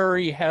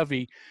very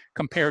heavy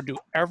compared to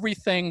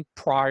everything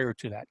prior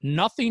to that.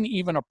 Nothing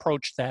even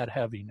approached that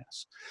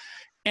heaviness.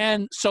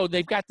 And so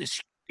they've got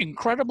this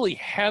incredibly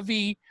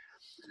heavy,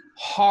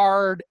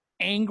 hard,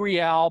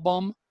 angry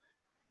album.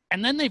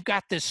 And then they've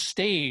got this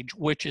stage,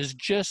 which is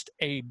just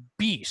a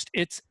beast.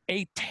 It's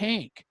a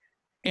tank.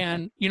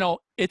 And,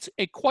 it's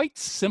a quite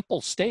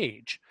simple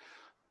stage,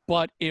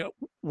 but it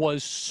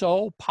was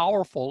so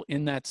powerful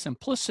in that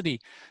simplicity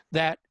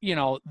that,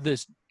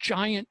 this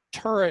giant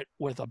turret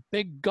with a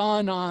big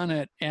gun on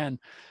it, and,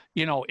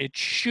 it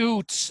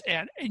shoots,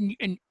 and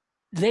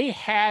they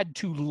had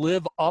to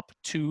live up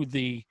to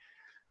the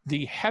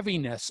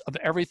heaviness of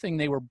everything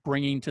they were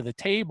bringing to the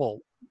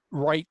table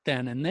right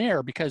then and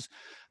there, because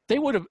they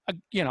would have,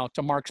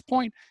 to Mark's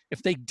point,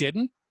 if they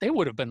didn't, they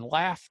would have been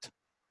laughed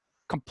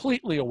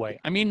completely away.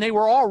 I mean, they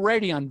were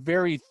already on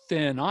very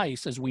thin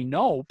ice, as we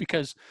know,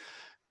 because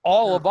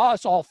all of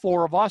us, all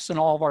four of us, and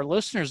all of our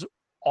listeners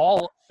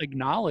all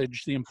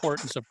acknowledge the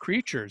importance of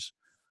Creatures.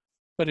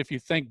 But if you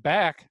think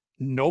back,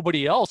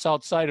 nobody else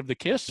outside of the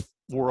Kiss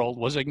world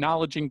was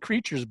acknowledging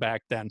Creatures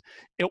back then.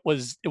 It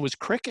was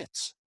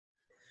crickets.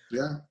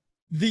 Yeah.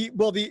 The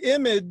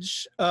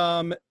image,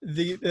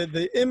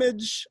 the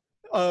image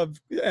of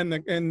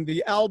and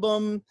the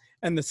album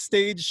and the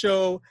stage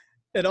show,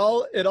 it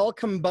all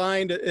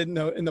combined in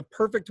the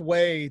perfect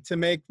way to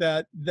make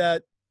that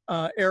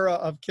era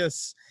of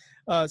Kiss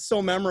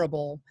so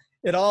memorable.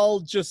 It all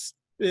just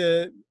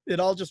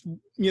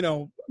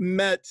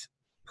met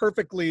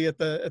perfectly at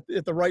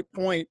the right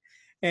point,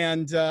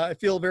 and I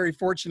feel very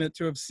fortunate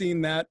to have seen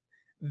that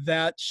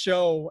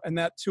show and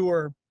that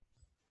tour.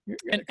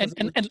 And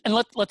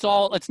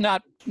let's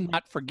not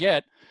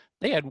forget,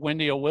 they had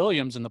Wendy O.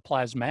 Williams and the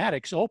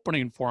Plasmatics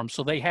opening for them,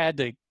 so they had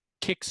to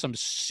kick some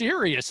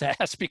serious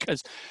ass,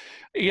 because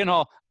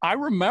I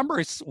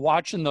remember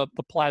watching the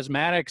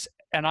Plasmatics,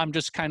 and I'm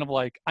just kind of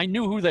like, I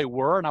knew who they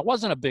were, and I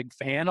wasn't a big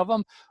fan of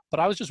them, but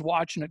I was just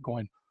watching it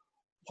going,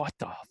 what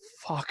the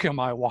fuck am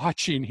I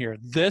watching here?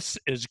 This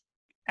is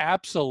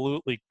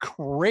absolutely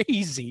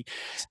crazy.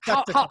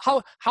 How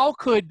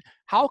could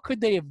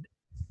they have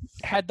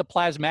had the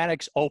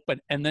Plasmatics open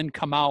and then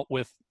come out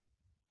with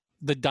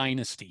the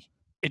Dynasty?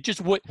 It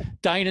just would,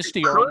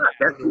 Dynasty, or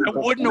it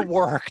wouldn't have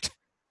worked.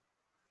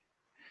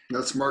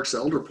 That's Mark's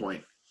elder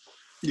point.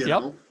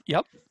 Yep.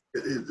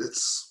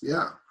 It's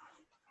yeah.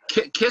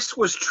 Kiss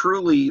was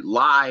truly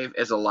live,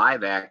 as a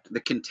live act, the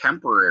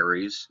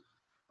contemporaries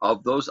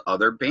of those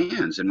other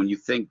bands. And when you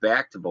think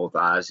back to both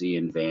Ozzy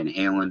and Van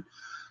Halen,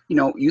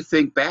 you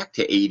think back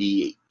to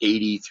 80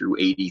 through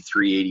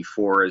 83,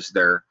 84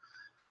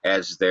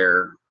 as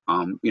their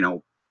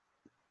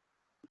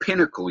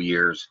pinnacle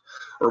years,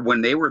 or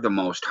when they were the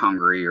most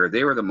hungry, or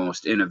they were the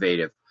most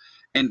innovative.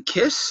 And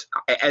Kiss,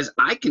 as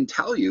I can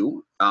tell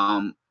you,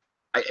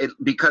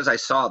 because I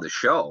saw the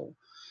show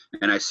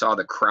and I saw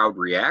the crowd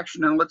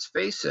reaction, and let's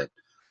face it,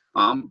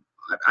 I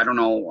don't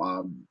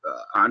know,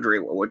 Andre,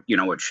 what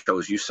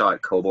shows you saw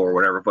at Comeau or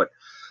whatever, but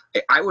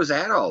I was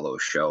at all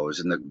those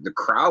shows, and the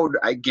crowd,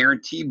 I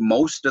guarantee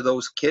most of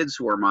those kids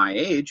who are my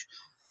age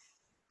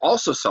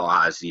also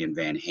saw Ozzy and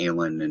Van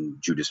Halen and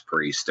Judas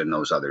Priest and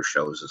those other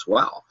shows as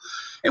well.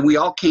 And we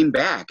all came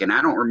back, and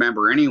I don't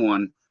remember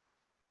anyone,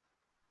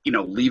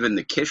 leaving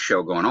the Kiss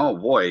show going, oh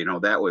boy,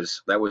 that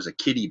was a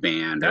kiddie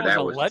band. That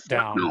was a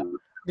letdown. No.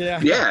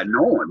 Yeah,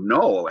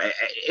 no.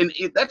 And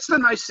that's the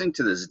nice thing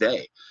to this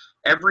day.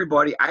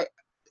 Everybody,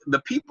 the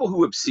people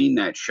who have seen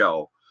that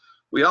show,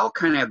 we all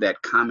kind of have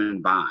that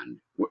common bond,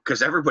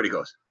 because everybody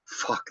goes,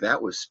 fuck,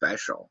 that was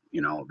special.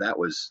 That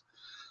was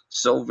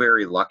so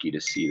very lucky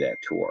to see that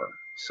tour.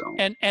 So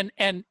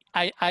and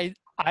I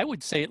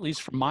would say, at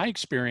least from my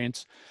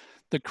experience,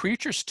 the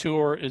Creatures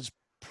tour is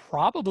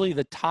probably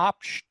the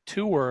top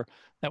tour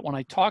that, when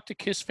I talk to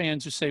Kiss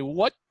fans who say,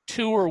 what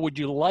tour would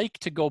you like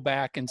to go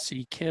back and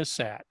see Kiss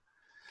at?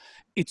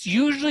 It's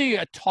usually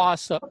a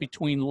toss-up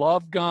between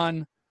Love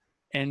Gun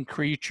and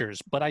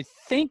Creatures, but I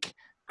think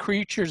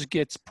Creatures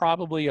gets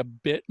probably a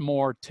bit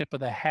more tip of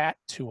the hat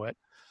to it,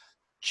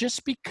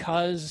 just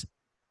because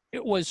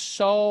it was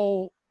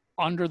so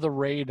under the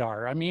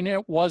radar. I mean,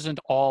 it wasn't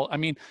all,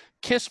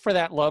 Kiss for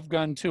that Love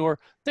Gun tour,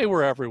 they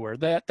were everywhere.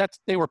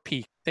 They were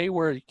peak. They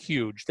were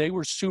huge. They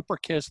were super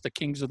Kiss, the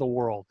kings of the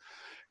world.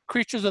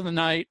 Creatures of the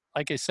Night,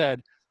 like I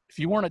said, if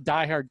you weren't a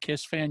diehard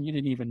Kiss fan, you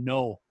didn't even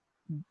know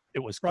it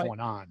was going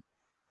on.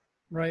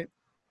 Right.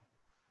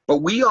 But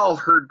we all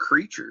heard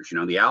Creatures. You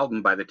know, the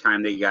album, by the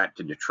time they got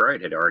to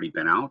Detroit, had already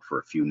been out for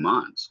a few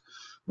months.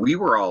 We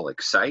were all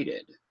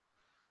excited.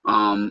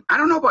 I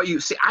don't know about you.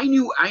 See,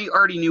 I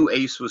already knew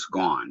Ace was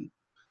gone.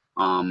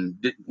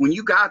 When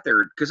you got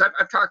there, because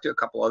I've talked to a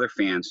couple other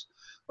fans,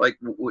 like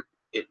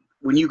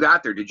when you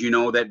got there, did you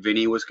know that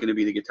Vinnie was going to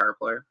be the guitar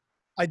player?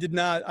 I did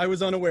not. I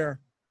was unaware.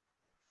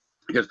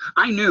 Because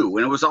I knew,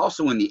 and it was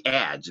also in the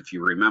ads, if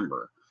you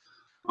remember.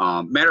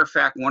 Matter of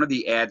fact, one of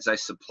the ads I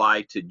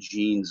supplied to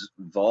Gene's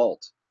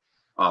Vault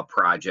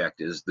project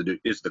is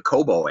the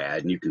Comeau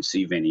ad, and you can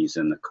see Vinnie's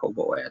in the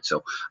Comeau ad.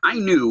 So I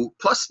knew.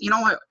 Plus, you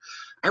know,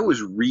 I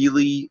was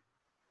really,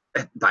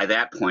 by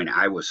that point,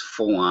 I was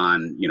full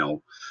on. You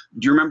know,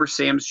 do you remember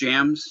Sam's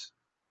Jams?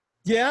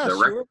 Yeah,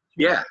 sure.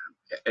 Yeah,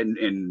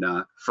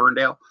 in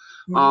Ferndale.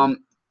 Mhm.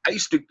 I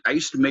used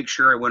to make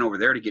sure I went over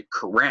there to get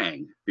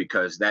Kerrang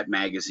because that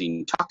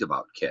magazine talked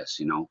about Kiss,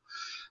 you know.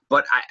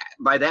 But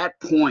by that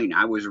point,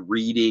 I was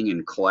reading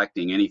and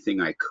collecting anything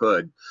I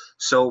could.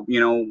 So, you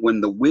know, when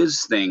the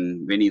Whiz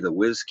thing, Vinnie the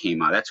Whiz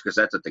came out, that's because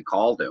that's what they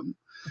called him.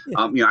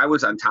 Yeah. You know, I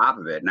was on top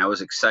of it and I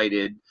was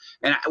excited.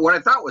 And what I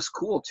thought was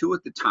cool too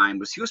at the time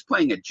was he was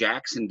playing a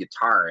Jackson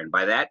guitar. And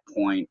by that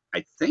point,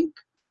 I think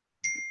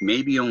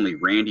maybe only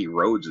Randy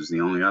Rhoads was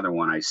the only other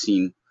one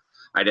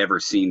I'd ever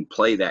seen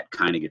play that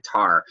kind of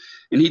guitar.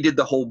 And he did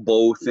the whole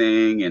bow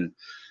thing, and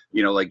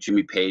you know, like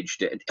Jimmy Page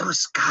did. It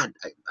was, God,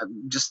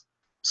 I'm just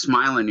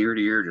smiling ear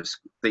to ear, just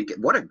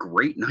thinking, what a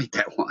great night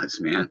that was,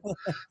 man.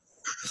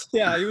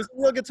 Yeah, he was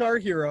a real guitar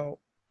hero,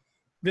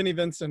 Vinnie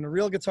Vincent, a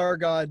real guitar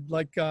god,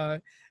 like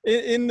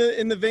in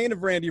the vein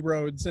of Randy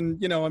Rhoads.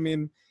 And you know, I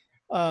mean,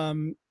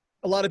 a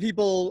lot of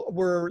people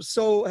were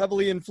so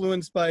heavily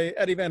influenced by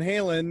Eddie Van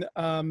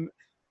Halen,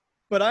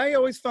 but I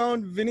always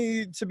found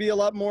Vinnie to be a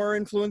lot more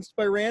influenced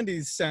by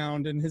Randy's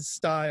sound and his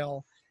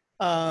style.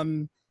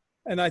 And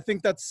I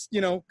think that's, you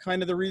know,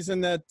 kind of the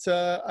reason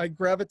that I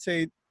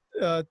gravitate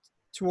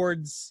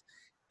towards,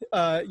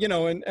 you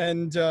know,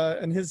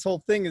 and his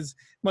whole thing is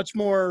much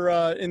more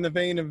in the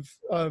vein of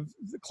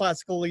the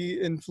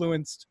classically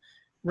influenced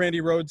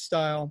Randy Rhoads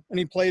style. And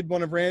he played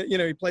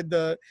he played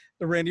the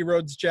Randy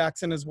Rhoads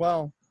Jackson as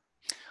well.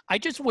 I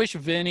just wish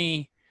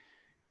Vinnie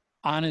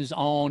on his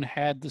own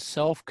had the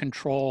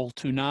self-control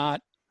to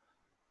not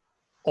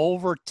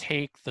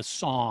overtake the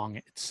song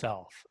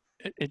itself.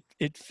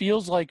 It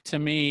feels like to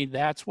me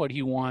that's what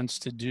he wants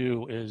to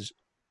do, is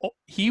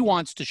he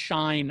wants to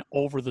shine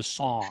over the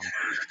song.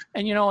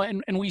 And you know,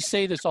 and we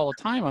say this all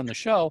the time on the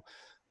show,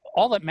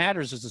 all that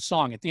matters is the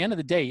song. At the end of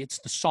the day, it's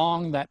the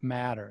song that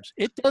matters.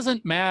 It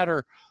doesn't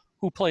matter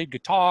who played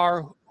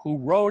guitar, who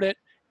wrote it.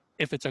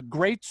 If it's a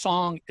great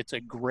song, it's a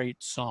great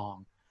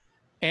song.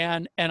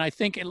 And I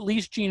think at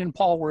least Gene and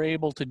Paul were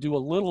able to do a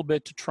little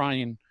bit to try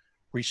and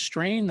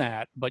restrain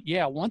that. But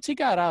yeah, once he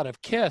got out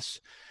of Kiss,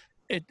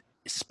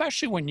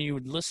 especially when you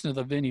would listen to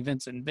the Vinnie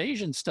Vincent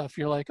Invasion stuff,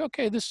 you're like,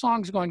 okay, this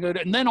song's going good.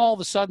 And then all of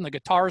a sudden the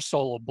guitar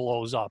solo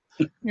blows up.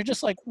 You're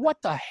just like,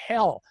 what the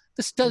hell?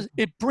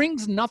 It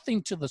brings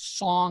nothing to the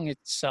song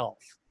itself.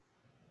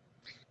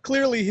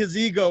 Clearly his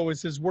ego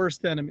was his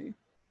worst enemy.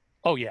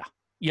 Oh yeah.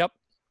 Yep.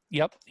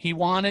 He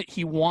wanted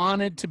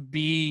to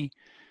be,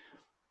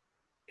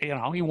 you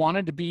know, he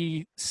wanted to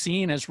be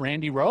seen as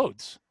Randy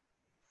Rhoads.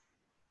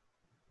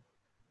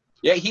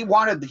 Yeah, he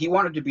wanted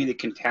to be the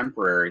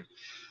contemporary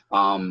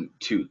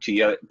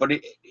to but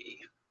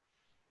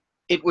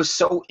it was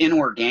so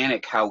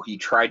inorganic how he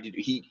tried to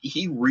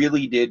he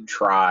really did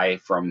try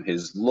from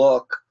his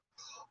look.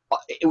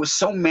 It was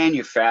so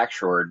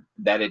manufactured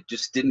that it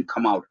just didn't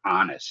come out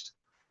honest,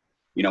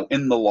 you know,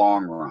 in the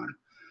long run.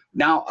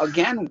 Now,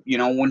 again, you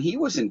know, when he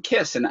was in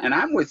Kiss, and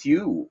I'm with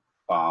you,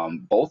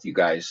 both you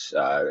guys,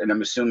 and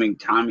I'm assuming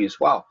Tommy as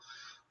well.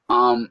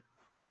 I've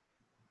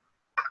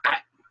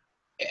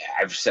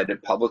said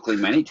it publicly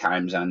many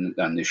times on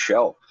this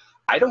show.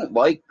 I don't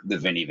like the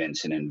Vinnie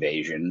Vincent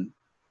Invasion.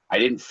 I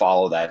didn't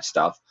follow that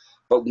stuff.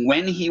 But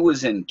when he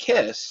was in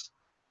Kiss,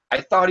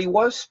 I thought he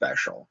was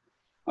special.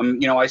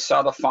 You know, I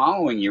saw the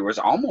following year was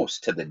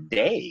almost to the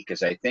day,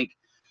 because I think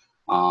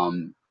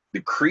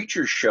the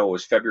Creatures show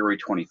was February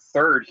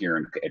 23rd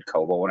here at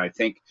Comeau, and I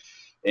think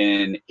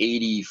in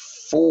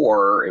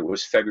 '84 it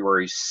was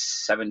February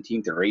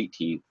 17th or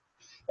 18th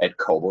at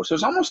Comeau. So it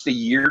was almost a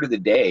year to the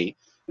day,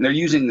 and they're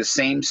using the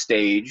same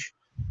stage,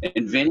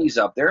 and Vinnie's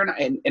up there,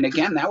 and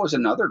again, that was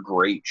another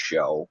great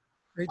show.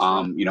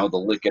 You know, the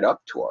Lick It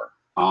Up tour.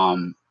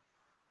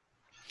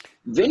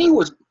 Vinnie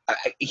was,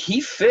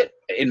 he fit,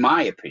 in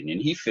my opinion,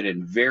 he fit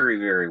in very,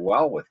 very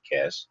well with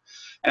Kiss.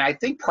 And I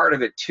think part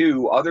of it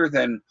too, other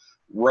than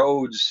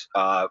Rhoads,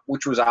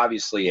 which was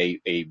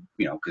obviously a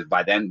you know, because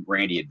by then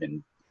Randy had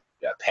been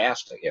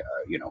passed,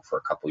 you know, for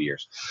a couple of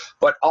years.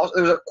 But also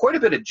there was quite a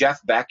bit of Jeff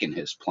Beck in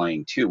his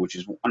playing too, which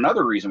is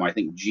another reason why I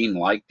think Gene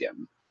liked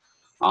him.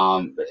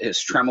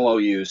 His tremolo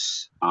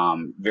use,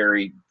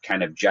 very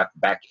kind of Jeff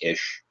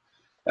Beck-ish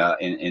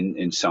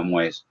in some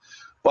ways.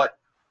 But,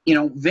 you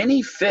know,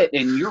 Vinnie fit,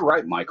 and you're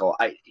right, Michael.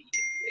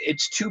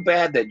 It's too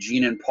bad that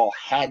Gene and Paul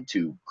had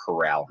to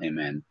corral him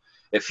in.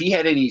 If he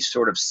had any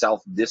sort of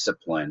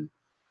self-discipline,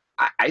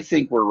 I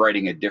think we're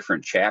writing a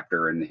different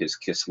chapter in his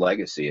Kiss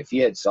legacy. If he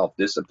had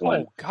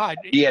self-discipline, Oh God,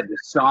 he had the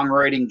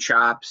songwriting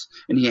chops,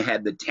 and he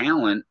had the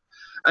talent.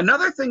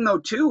 Another thing, though,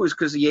 too, is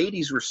because the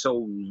 '80s were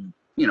so,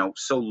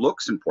 so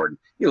looks important.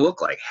 You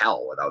look like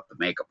hell without the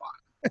makeup on.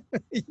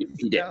 He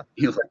did. Yeah.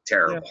 He looked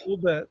terrible.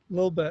 Yeah, a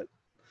little bit.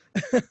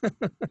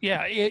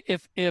 yeah.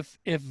 If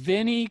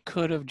Vinnie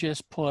could have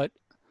just put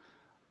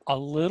a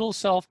little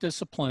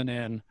self-discipline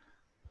in,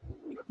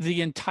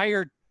 the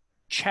entire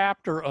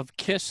chapter of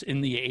Kiss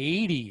in the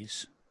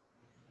 '80s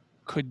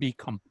could be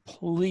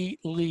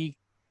completely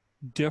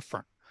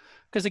different.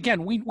 Because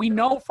again, we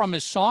know from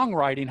his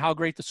songwriting how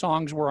great the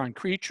songs were on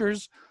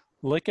Creatures,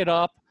 Lick It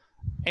Up,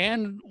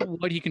 and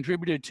what he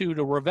contributed to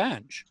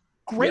Revenge.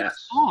 Great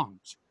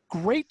songs.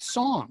 Great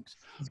songs.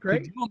 It's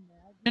great. Could you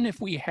imagine if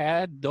we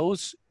had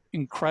those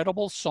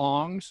incredible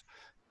songs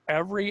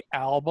every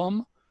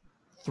album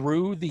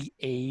through the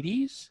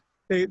 '80s?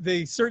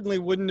 They certainly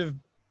wouldn't have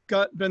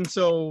been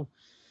so,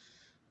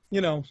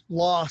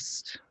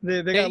 lost.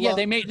 They got lost.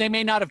 They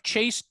may not have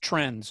chased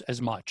trends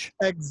as much.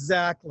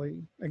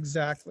 Exactly.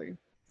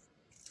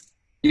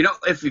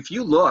 If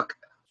you look,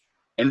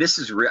 and this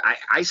is real,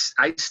 I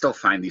still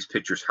find these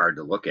pictures hard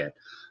to look at.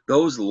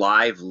 Those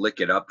live Lick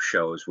It Up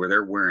shows where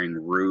they're wearing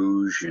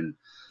rouge and,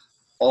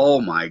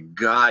 oh my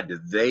God, do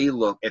they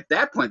look, at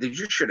that point, they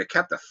just should have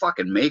kept the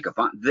fucking makeup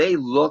on. They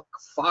look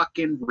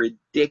fucking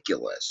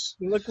ridiculous.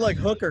 They look like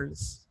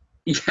hookers.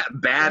 Yeah,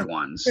 bad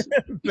ones.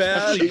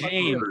 Bad Especially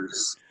Gene.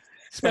 Hookers.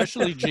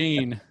 Especially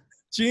Gene.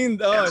 Gene,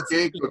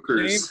 Gay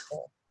hookers.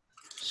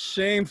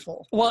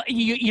 Shameful. Well,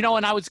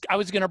 and I was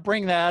going to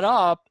bring that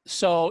up.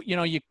 So,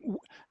 you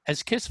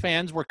as Kiss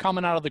fans, we're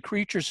coming out of the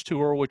Creatures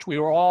tour, which we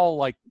were all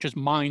like just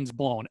minds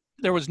blown.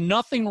 There was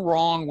nothing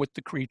wrong with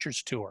the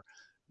Creatures tour.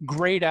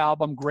 Great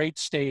album, great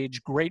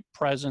stage, great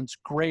presence,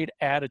 great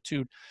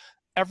attitude.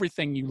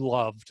 Everything you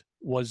loved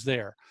was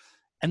there.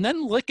 And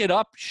then Lick It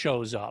Up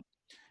shows up.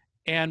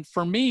 And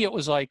for me, it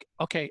was like,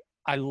 okay,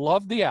 I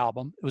loved the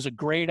album. It was a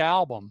great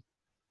album.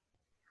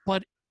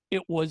 But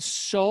it was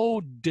so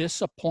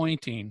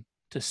disappointing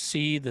to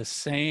see the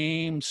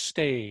same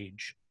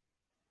stage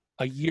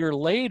a year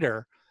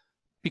later,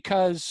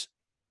 because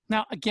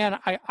now again,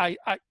 I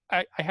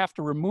have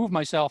to remove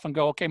myself and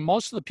go, okay,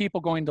 most of the people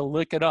going to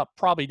Lick It Up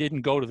probably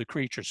didn't go to the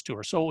Creatures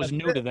tour, so it was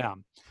new to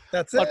them.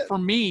 But for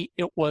me,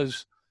 it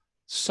was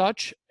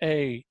such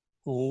a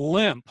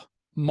limp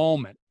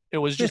moment. It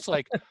was just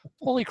like,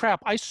 holy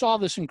crap, I saw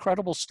this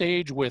incredible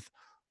stage with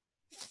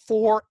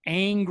 4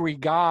 angry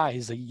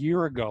guys a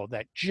year ago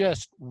that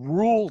just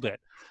ruled it.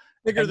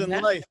 Bigger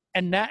than life.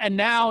 And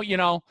now,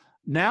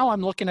 now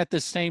I'm looking at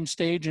this same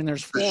stage and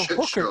there's 4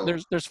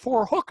 hookers. There's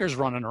 4 hookers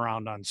running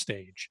around on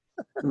stage.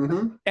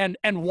 Mm-hmm.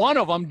 And one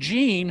of them,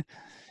 Gene,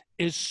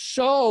 is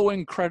so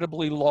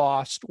incredibly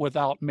lost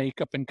without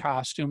makeup and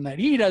costume that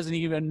he doesn't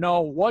even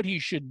know what he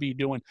should be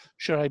doing.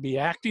 Should I be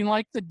acting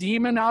like the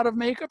demon out of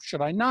makeup?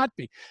 Should I not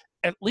be?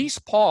 At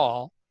least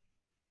Paul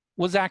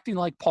was acting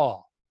like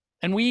Paul.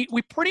 And we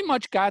pretty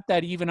much got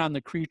that even on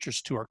the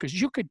Creatures tour, because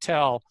you could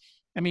tell,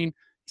 he's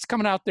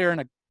coming out there in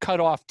a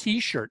cut-off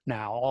T-shirt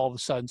now all of a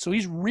sudden. So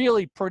he's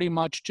really pretty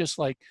much just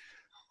like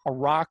a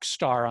rock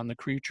star on the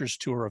Creatures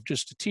tour of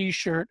just a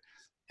T-shirt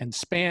and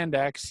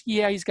spandex.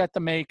 Yeah, he's got the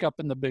makeup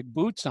and the big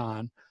boots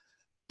on.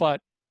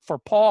 But for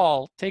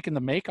Paul, taking the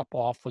makeup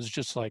off was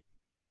just like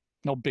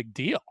no big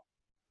deal.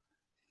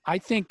 I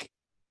think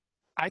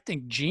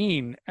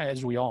Gene,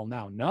 as we all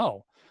now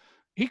know,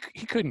 he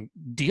couldn't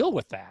deal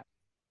with that.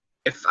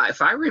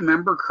 If I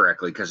remember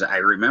correctly, because I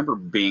remember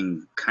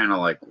being kind of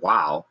like,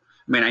 wow.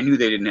 I knew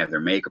they didn't have their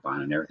makeup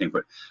on and everything,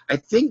 but I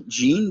think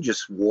Gene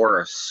just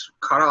wore a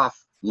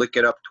cut-off Lick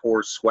It Up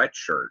tour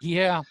sweatshirt.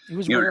 Yeah, he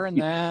was wearing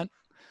that.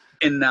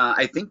 And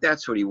I think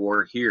that's what he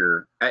wore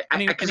here.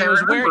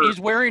 He's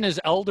wearing his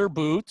elder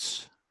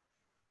boots.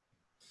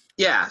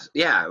 Yeah,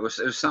 it was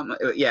something.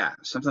 Yeah,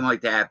 something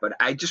like that. But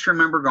I just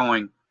remember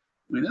going,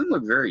 he doesn't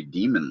look very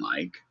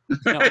demon-like.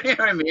 No. You know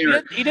what I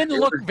mean? He didn't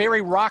look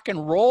very rock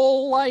and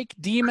roll-like,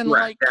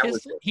 demon-like.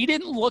 He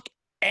didn't look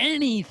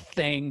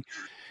anything.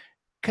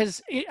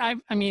 Because, I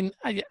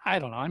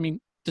don't know.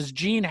 Does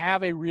Gene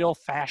have a real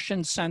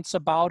fashion sense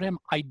about him?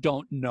 I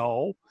don't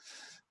know.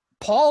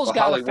 Paul's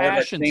got a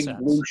fashion sense.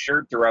 Blue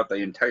shirt throughout the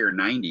entire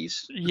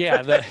 '90s.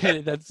 Yeah,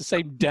 that's the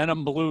same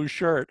denim blue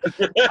shirt.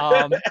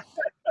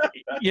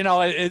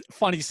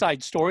 Funny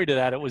side story to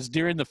that. It was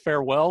during the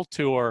farewell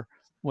tour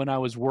when I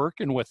was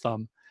working with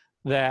them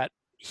that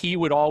he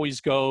would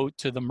always go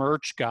to the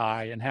merch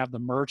guy and have the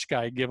merch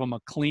guy give him a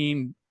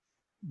clean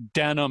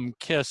denim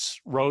Kiss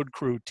Road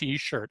Crew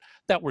T-shirt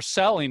that we're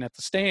selling at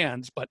the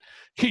stands, but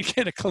he'd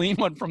get a clean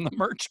one from the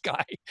merch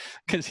guy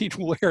because he'd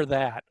wear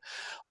that.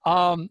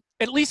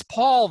 At least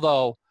Paul,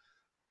 though,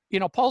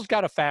 Paul's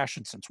got a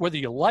fashion sense. Whether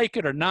you like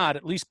it or not,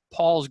 at least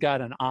Paul's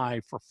got an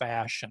eye for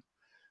fashion.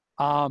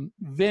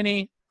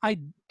 Vinnie, I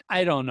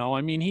don't know.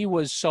 He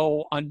was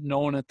so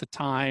unknown at the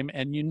time,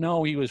 and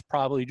he was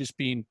probably just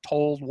being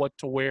told what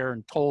to wear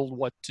and told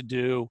what to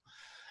do.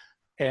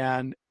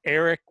 And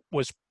Eric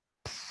was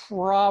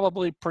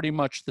probably pretty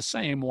much the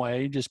same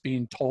way, just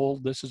being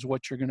told this is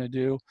what you're going to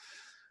do.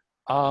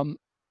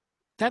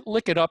 That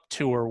Lick It Up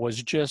tour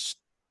was just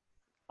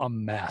a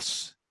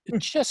mess.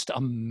 It's just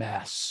a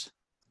mess.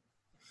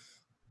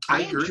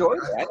 I enjoyed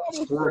that. That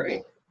was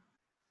great.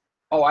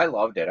 Oh, I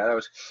loved it.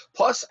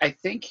 Plus, I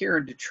think here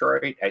in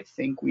Detroit, I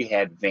think we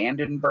had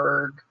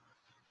Vandenberg,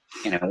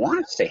 and I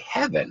want to say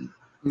Heaven.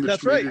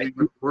 That's right.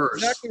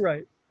 Exactly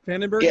right.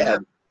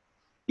 Vandenberg.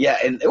 Yeah,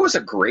 and it was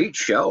a great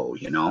show,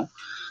 you know.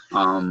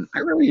 I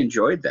really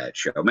enjoyed that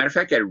show. Matter of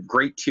fact, I had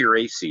great Tier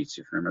A seats.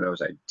 If you remember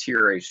those, I had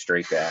Tier A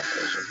straight back.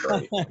 Those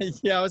were great.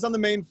 Yeah, I was on the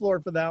main floor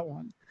for that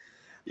one.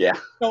 Yeah.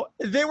 So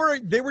they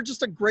were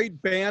just a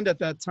great band at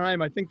that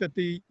time. I think that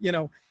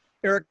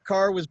Eric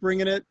Carr was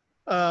bringing it.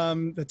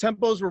 The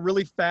tempos were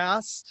really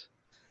fast,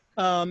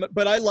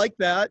 but I like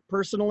that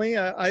personally.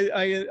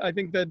 I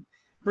think that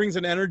brings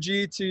an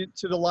energy to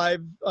the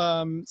live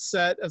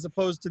set as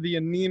opposed to the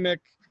anemic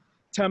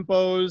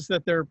tempos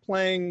that they're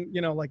playing.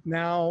 Like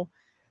now,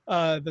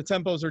 the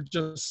tempos are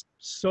just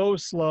so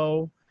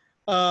slow.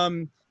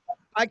 I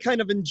kind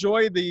of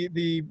enjoy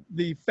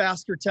the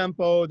faster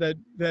tempo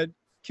that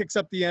kicks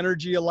up the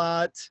energy a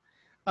lot,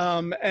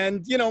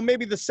 and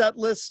maybe the set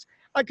list.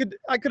 I could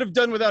have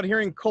done without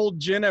hearing Cold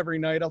Gin every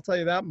night. I'll tell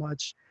you that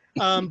much.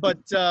 But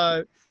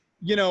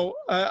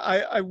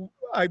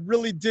I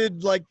really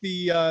did like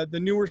the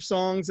newer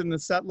songs in the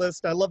set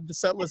list. I love the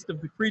set list of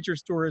the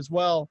Creatures tour as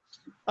well.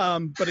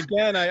 But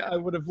again, I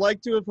would have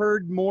liked to have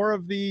heard more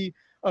of the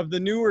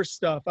newer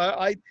stuff.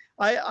 I'm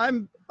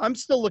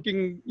still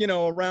looking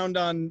around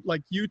on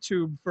like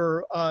YouTube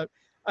for.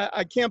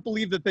 I can't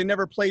believe that they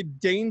never played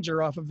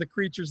Danger off of the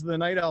Creatures of the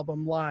Night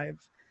album live.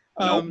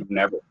 Nope,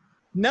 never.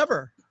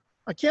 Never.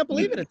 I can't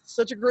believe it. It's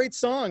such a great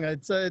song.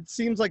 It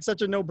seems like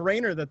such a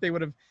no-brainer that they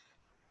would have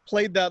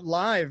played that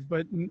live,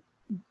 but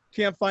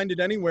can't find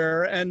it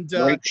anywhere. And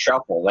great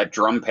shuffle. That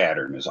drum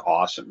pattern is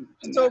awesome.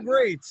 So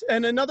great.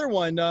 And another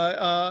one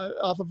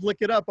off of Lick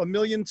It Up,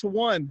 1,000,000 to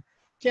 1.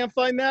 Can't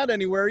find that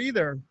anywhere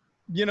either.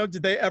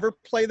 Did they ever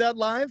play that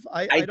live?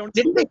 I don't.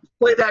 Didn't they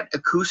play that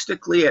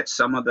acoustically at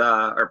some of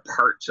or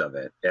parts of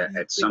it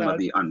at some of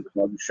the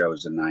Unplugged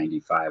shows in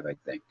 '95? I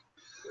think.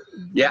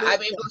 Yeah, I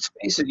mean, let's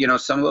face it.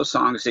 Some of those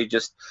songs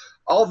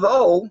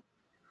although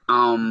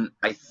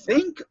I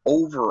think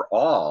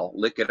overall,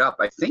 Lick It Up,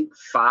 I think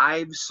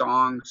 5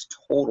 songs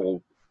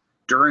total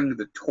during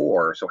the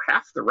tour, so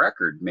half the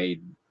record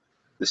made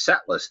the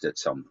set list at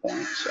some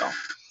point. So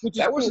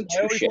that wasn't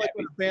too shabby. Like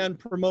when a band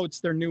promotes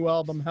their new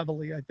album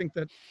heavily. I think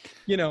that,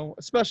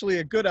 especially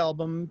a good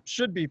album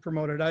should be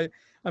promoted.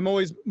 I'm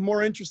always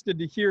more interested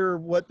to hear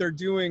what they're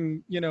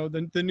doing,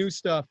 the new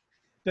stuff,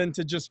 than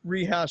to just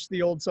rehash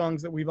the old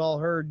songs that we've all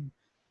heard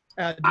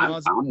ad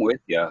nauseam. I'm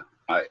with you.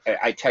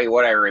 I tell you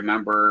what, I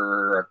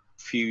remember a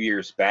few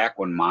years back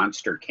when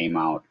Monster came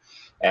out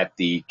at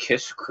the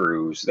Kiss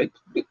cruise, they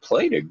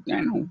played at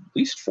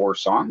least 4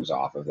 songs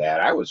off of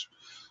that. I was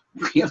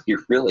really,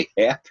 really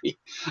happy.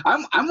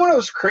 I'm one of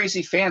those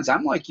crazy fans.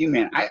 I'm like you,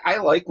 man. I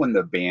like when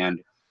the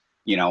band,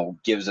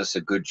 gives us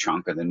a good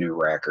chunk of the new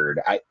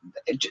record.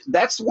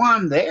 That's why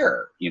I'm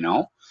there,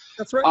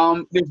 That's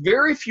right. There's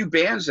very few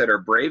bands that are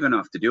brave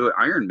enough to do it.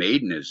 Iron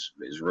Maiden is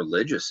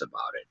religious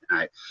about it.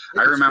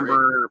 I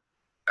remember,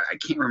 I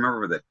can't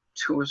remember the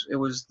tour. It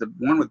was the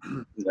one with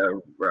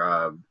the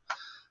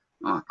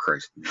oh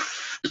Christ,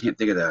 can't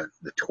think of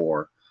the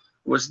tour.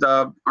 It was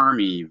the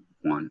Army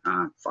one.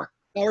 Fuck.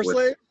 Power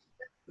Slave?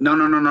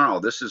 No.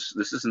 This is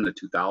in the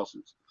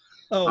 2000s.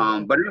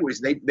 Oh. But anyways,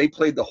 they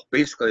played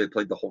basically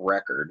the whole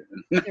record.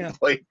 Yeah.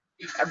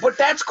 But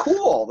that's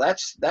cool.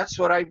 That's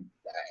what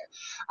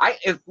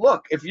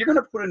if you're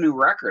gonna put a new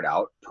record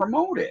out,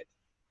 promote it.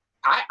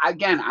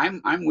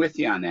 I'm with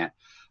you on that.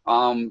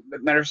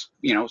 It matters,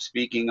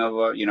 speaking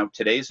of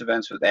today's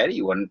events with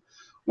Eddie, when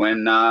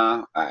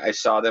I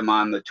saw them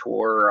on the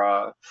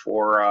tour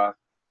for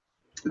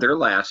their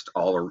last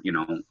they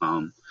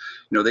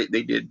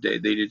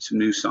did some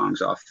new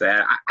songs off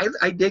that.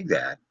 I dig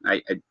that.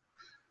 I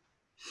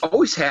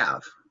always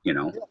have,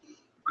 That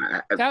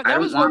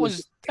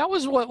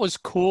was what was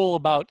cool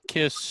about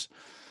Kiss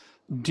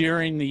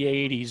during the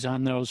 80s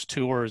on those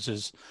tours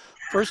is,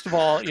 first of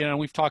all,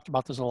 we've talked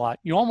about this a lot.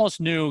 You almost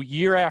knew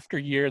year after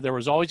year there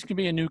was always going to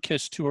be a new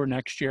Kiss tour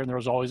next year, and there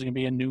was always going to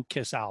be a new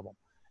Kiss album.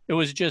 It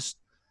was just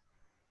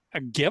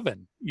a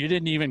given. You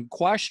didn't even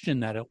question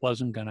that it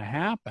wasn't going to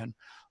happen.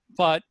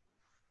 But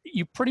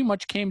you pretty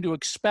much came to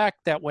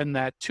expect that when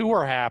that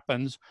tour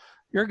happens,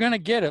 you're going to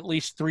get at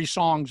least 3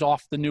 songs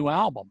off the new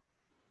album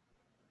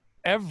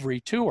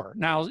every tour.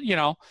 Now,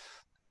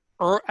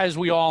 as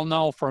we all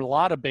know, for a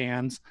lot of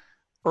bands,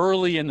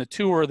 early in the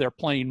tour, they're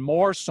playing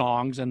more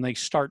songs and they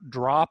start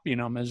dropping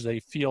them as they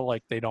feel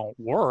like they don't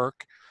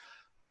work.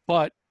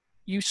 But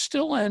you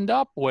still end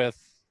up with,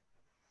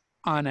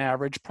 on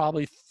average,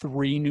 probably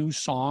 3 new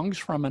songs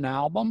from an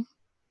album.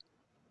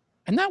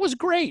 And that was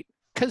great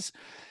because,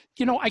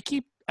 I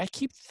keep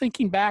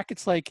thinking back.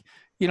 It's like,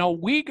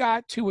 we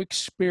got to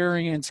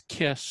experience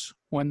Kiss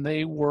when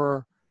they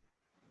were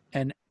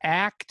an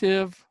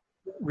active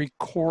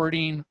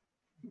recording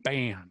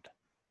band.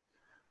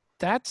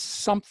 That's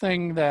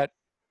something that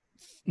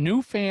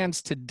new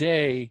fans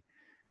today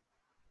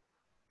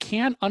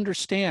can't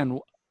understand,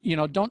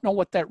 don't know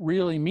what that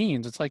really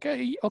means. It's like,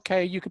 hey,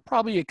 okay, you could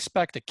probably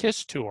expect a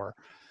Kiss tour,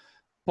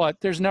 but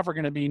there's never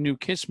going to be new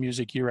Kiss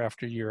music year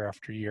after year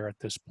after year at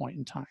this point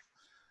in time.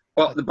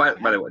 Well, by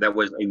the way, that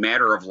was A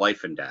Matter of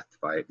Life and Death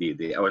by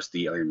that was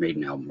the Iron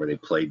Maiden album where they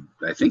played.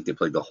 I think they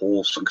played the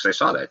whole song because I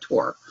saw that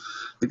tour.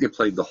 I think they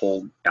played the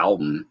whole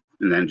album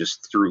and then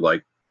just threw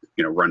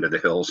Run to the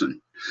Hills and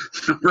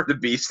Number the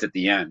Beast at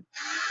the end.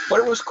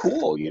 But it was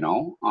cool,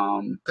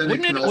 Wouldn't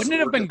it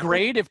have been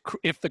great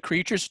if the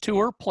Creatures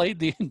tour played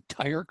the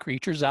entire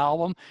Creatures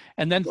album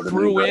and then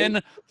threw in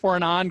for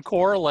an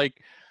encore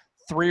like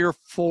 3 or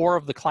 4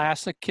 of the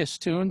classic Kiss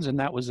tunes and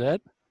that was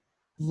it?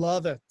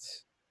 Love it.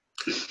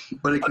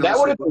 But that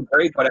would have been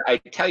great. But I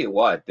tell you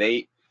what,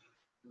 they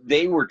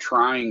were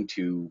trying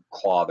to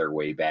claw their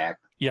way back.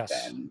 Yes.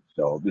 Then,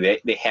 so they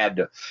had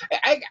to.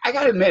 I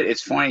got to admit,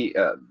 it's funny.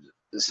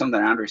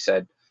 Something Andre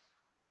said.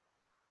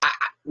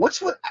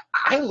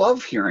 I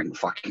love hearing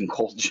fucking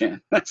Cold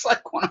Gin. That's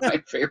like one of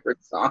my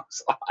favorite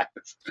songs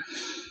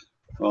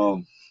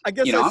live. I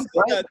guess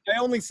I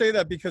only say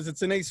that because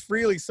it's an Ace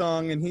Frehley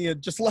song and he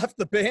had just left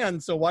the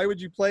band. So why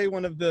would you play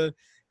one of the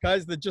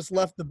guys that just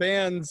left the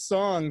band's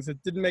songs?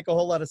 It didn't make a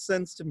whole lot of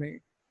sense to me.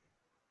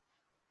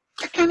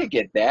 I kind of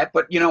get that,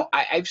 but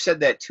I've said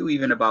that too,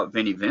 even about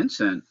Vinnie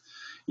Vincent.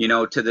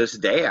 To this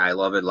day, I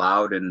Love It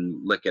Loud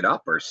and Lick It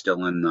Up are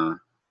still in the,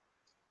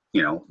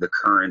 the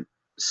current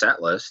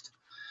set list,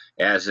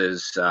 as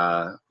is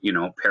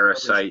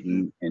Parasite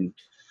and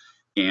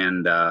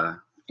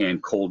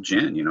Cold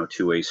Gin,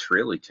 2 Ace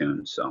Frehley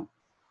tunes. So,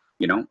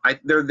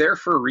 they're there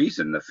for a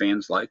reason. The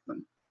fans like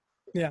them.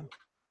 Yeah.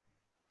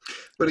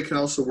 But it can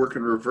also work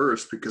in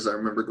reverse because I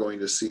remember going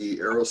to see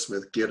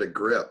Aerosmith Get a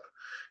Grip,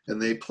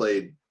 and they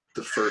played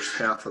the first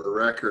half of the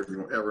record,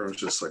 and everyone was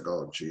just like,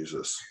 "Oh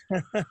Jesus,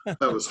 that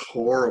was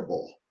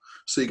horrible."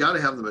 So you got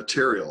to have the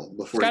material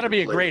before. It's got to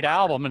be a great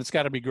album, and it's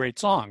got to be great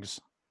songs.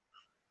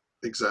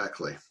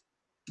 Exactly.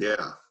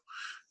 Yeah.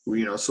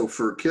 So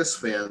for Kiss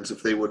fans,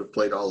 if they would have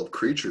played all of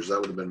Creatures, that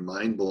would have been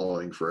mind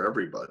blowing for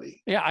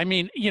everybody. Yeah, I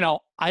mean,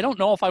 I don't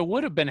know if I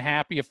would have been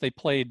happy if they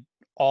played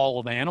all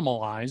of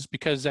Animalize,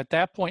 because at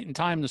that point in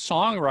time the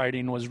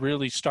songwriting was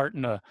really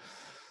starting to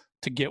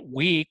get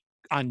weak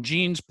on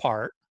Gene's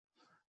part.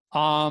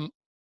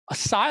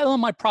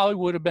 Asylum I probably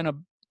would have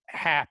been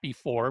happy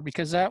for,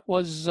 because that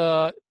was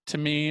to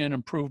me an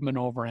improvement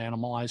over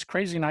Animalize.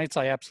 Crazy Nights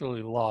I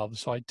absolutely love,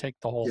 so I'd take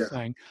the whole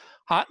thing.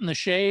 Hot in the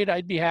Shade,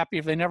 I'd be happy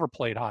if they never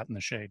played Hot in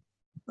the Shade.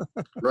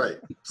 Right.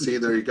 See,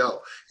 there you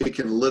go. It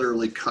can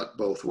literally cut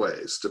both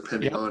ways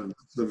depending on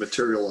the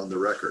material on the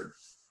record.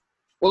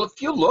 Well,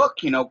 if you look,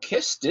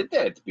 Kiss did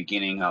that at the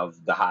beginning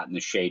of the Hot in the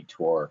Shade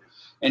tour.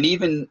 And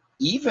even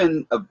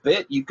a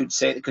bit, you could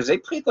say, because they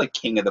played like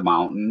King of the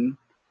Mountain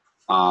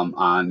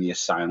on the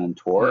Asylum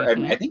tour.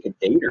 Mm-hmm. I think a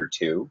date or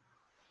two.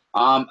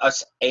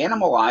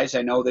 Animalize,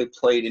 I know they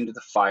played Into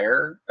the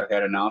Fire. I've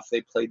Had Enough.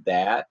 They played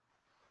that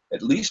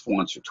at least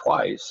once or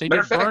twice. They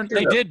did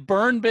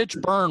Burn Bitch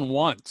Burn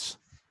once.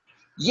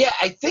 Yeah,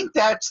 I think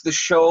that's the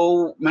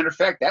show. Matter of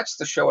fact, that's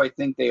the show I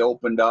think they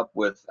opened up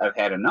with I've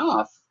Had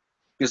Enough,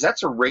 because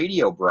that's a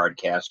radio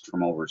broadcast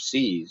from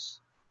overseas.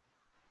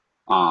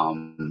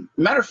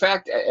 Matter of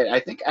fact, I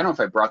think, I don't know if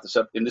I brought this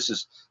up, and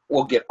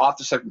we'll get off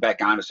the subject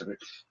back on the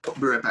subject. I'll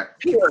be right back.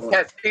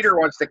 Peter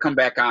wants to come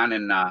back on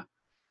and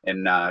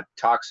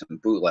talk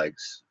some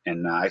bootlegs.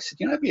 And I said,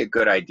 that'd be a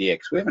good idea,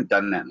 because we haven't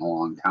done that in a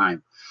long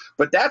time.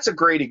 But that's a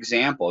great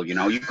example.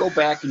 You go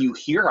back and you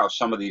hear how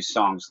some of these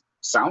songs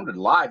sounded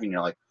live, and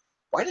you're like,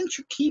 why didn't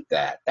you keep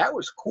that? That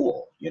was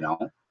cool,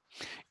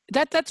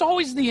 That's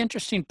always the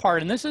interesting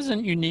part, and this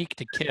isn't unique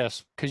to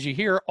Kiss, because you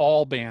hear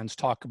all bands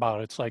talk about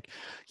it. It's like,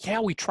 yeah,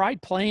 we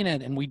tried playing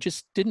it and we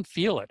just didn't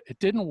feel it. It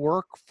didn't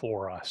work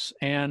for us.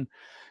 And,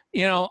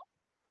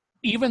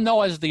 even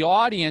though as the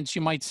audience,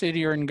 you might sit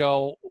here and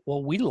go,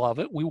 well, we love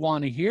it, we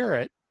want to hear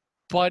it,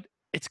 but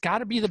it's got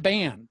to be the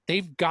band.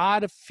 They've got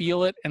to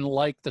feel it and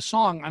like the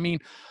song. I mean,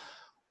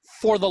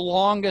 for the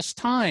longest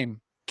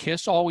time,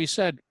 Kiss always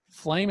said,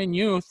 Flamin'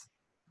 Youth,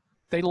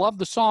 they love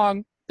the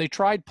song. They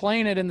tried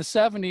playing it in the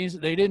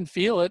 70s. They didn't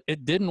feel it.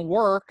 It didn't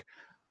work.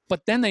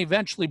 But then they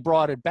eventually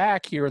brought it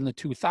back here in the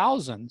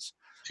 2000s.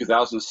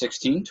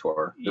 2016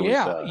 tour.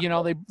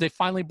 They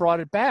finally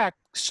brought it back.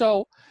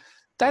 So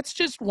that's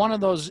just one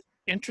of those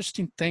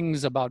interesting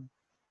things about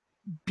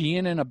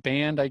being in a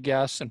band, I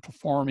guess, and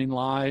performing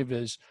live,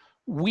 is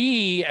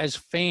we as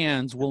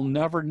fans will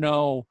never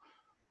know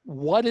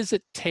what does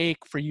it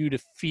take for you to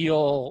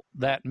feel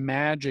that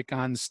magic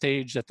on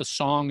stage, that the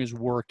song is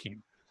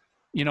working.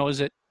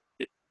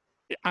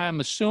 I'm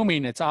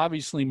assuming it's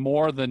obviously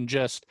more than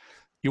just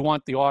you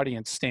want the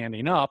audience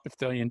standing up. If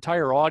the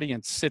entire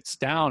audience sits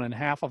down and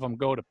half of them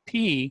go to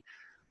pee,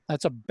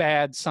 that's a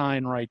bad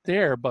sign right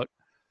there. But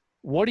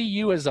what do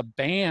you as a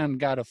band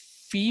got to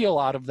feel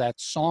out of that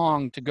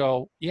song to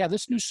go, yeah,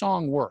 this new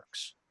song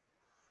works?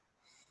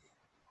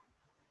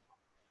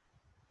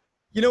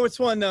 You know, which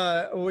one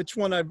I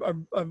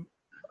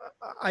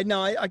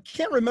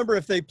can't remember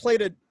if they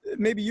played it.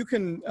 Maybe you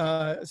can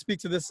speak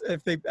to this,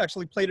 if they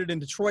actually played it in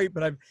Detroit,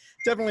 but I've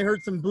definitely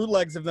heard some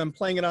bootlegs of them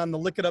playing it on the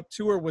Lick It Up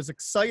tour. Was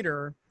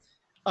Exciter.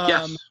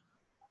 Yes.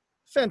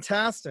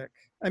 Fantastic.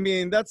 I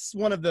mean, that's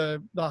one of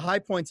the high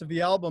points of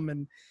the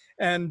album,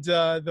 and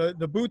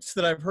the boots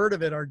that I've heard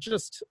of it are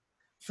just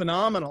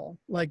phenomenal.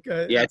 Like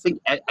Yeah, I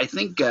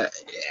think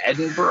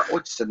Edinburgh.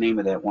 What's the name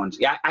of that one?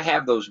 Yeah, I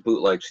have those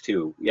bootlegs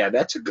too. Yeah,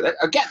 that's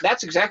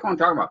that's exactly what I'm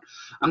talking about.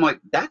 I'm like,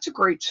 that's a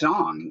great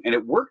song, and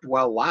it worked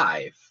well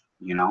live.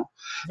 You know.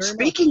 Very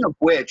Speaking of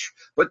which,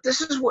 but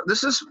this is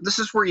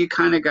where you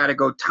kind of got to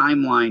go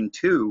timeline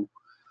too.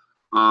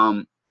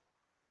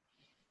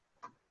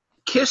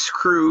 Kiss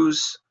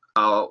Cruise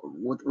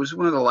was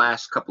one of the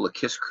last couple of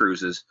Kiss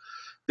cruises.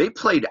 They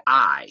played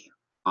 "I"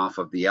 off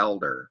of The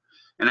Elder.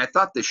 And I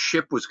thought the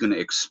ship was going to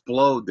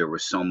explode. There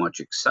was so much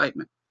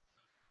excitement.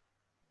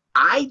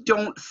 I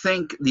don't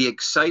think the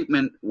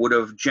excitement would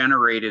have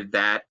generated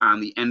that on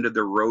the End of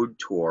the Road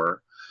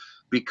tour,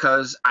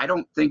 because I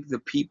don't think the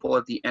people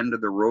at the End of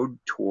the Road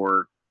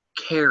tour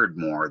cared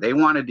more. They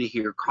wanted to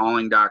hear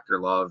Calling Dr.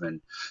 Love and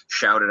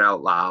Shout It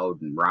Out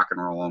Loud and Rock and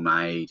Roll All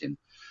Night. And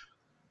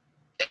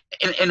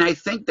I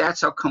think that's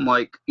how come,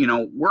 like, you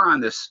know, we're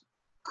on this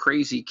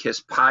crazy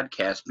Kiss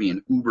podcast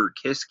being uber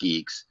Kiss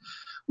geeks.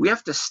 We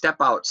have to step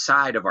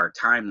outside of our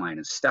timeline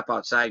and step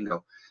outside and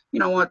go, you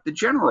know what? The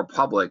general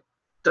public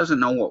doesn't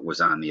know what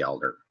was on The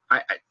Elder.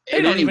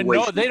 They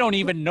don't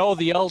even know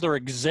The Elder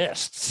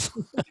exists.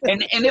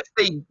 and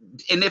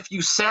if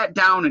you sat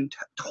down and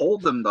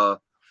told them the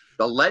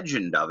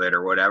legend of it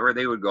or whatever,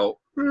 they would go,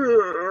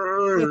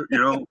 you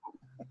know,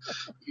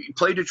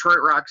 play Detroit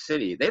Rock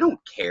City. They don't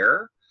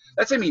care.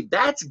 That's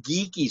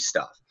geeky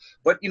stuff.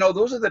 But, you know,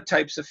 those are the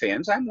types of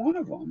fans. I'm one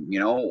of them. You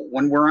know,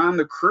 when we're on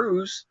the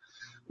cruise,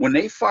 when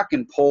they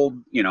fucking pulled,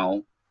 you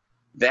know,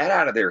 that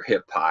out of their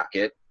hip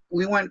pocket,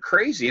 we went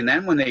crazy. And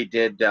then when they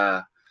did,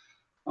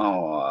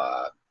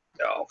 what's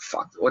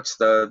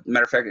the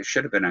matter of fact? It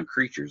should have been on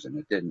Creatures, and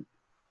it didn't.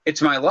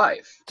 It's My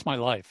Life. It's My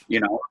Life. You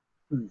know,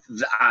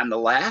 on the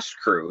last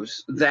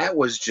cruise, that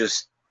was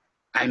just,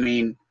 I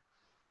mean,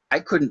 I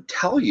couldn't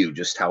tell you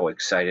just how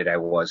excited I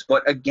was.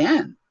 But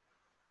again,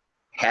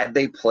 had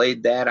they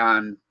played that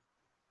on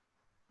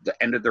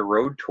the End of the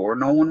Road tour,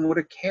 no one would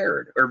have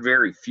cared, or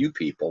very few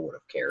people would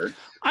have cared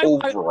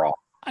overall.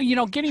 You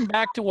know, getting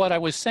back to what I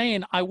was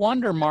saying, I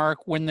wonder,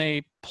 Mark, when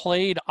they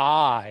played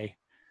 "I"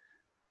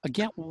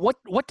 again,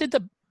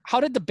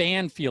 how did the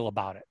band feel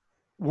about it?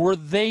 Were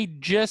they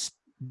just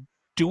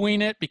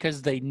doing it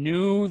because they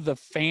knew the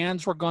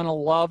fans were going to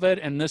love it,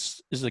 and this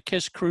is a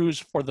Kiss cruise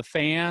for the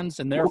fans,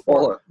 and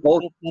therefore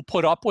we'll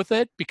put up with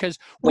it? Because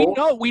we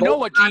know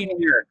what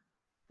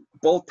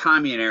both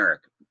Tommy and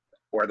Eric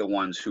are the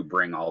ones who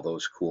bring all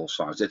those cool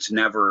songs. It's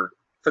never,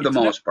 for the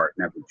most part,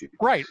 never Judy.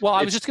 Right. Well,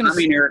 I was just going to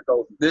say, Tommy and Eric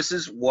go, this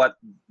is what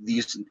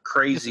these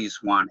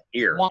crazies want to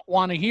hear.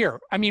 Want to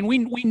hear. I mean,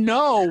 we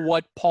know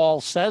what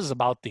Paul says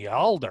about The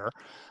Elder.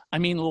 I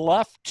mean,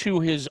 left to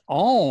his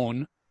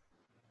own,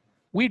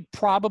 we'd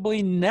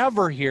probably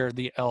never hear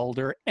The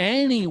Elder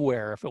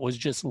anywhere if it was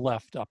just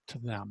left up to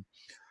them.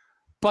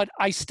 But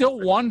I still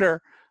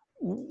wonder,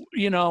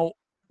 you know,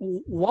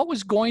 what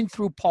was going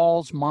through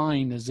Paul's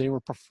mind as they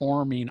were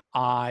performing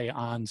 "I"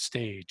 on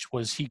stage?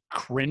 Was he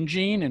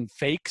cringing and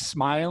fake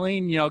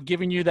smiling, you know,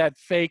 giving you that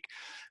fake,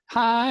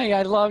 "Hi,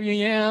 I love you.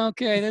 Yeah,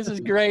 okay, this is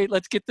great.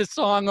 Let's get this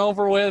song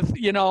over with."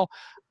 You know,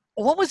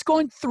 what was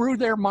going through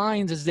their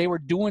minds as they were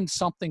doing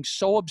something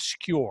so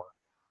obscure?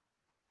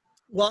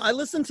 Well, I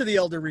listened to The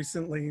Elder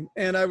recently,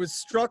 and I was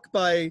struck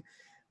by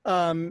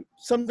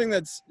something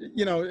that's,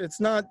 you know, it's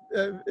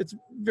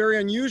very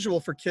unusual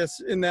for Kiss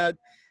in that,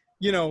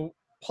 you know,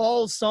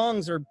 Paul's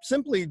songs are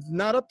simply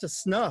not up to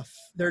snuff.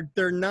 They're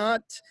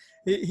not.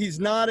 He's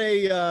not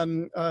as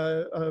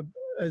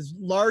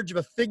large of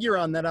a figure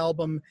on that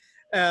album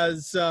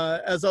as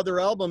other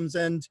albums,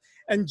 and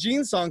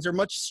Gene's songs are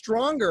much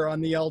stronger on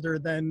The Elder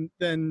than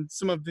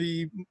some of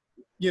the,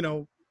 you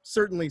know,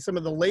 certainly some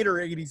of the later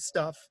 '80s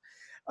stuff.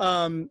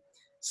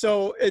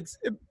 So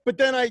but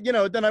then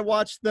I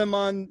watched them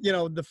on, you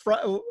know,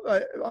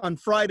 on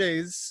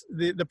Fridays,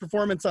 the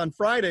performance on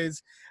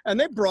Fridays, and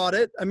they brought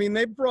it. I mean,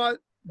 they brought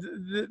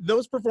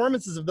those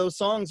performances of those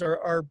songs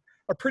are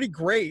pretty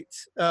great.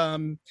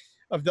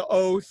 Of The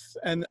Oath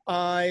and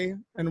 "I"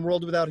 and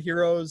 "World Without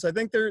Heroes. I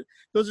think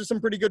those are some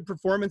pretty good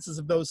performances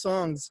of those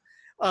songs.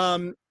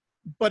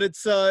 But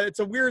it's a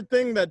weird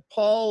thing that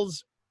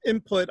Paul's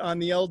input on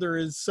The Elder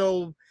is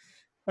so,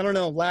 I don't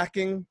know,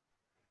 lacking.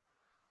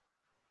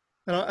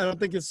 I don't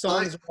think his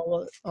songs are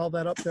all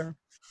that up there.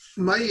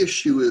 My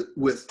issue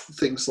with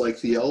things like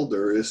The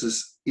Elder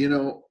is, you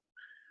know,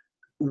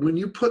 when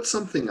you put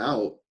something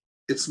out,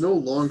 it's no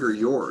longer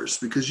yours,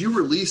 because you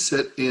release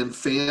it and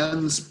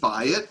fans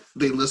buy it,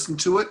 they listen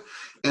to it,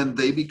 and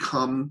they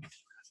become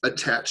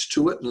attached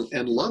to it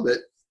and love it,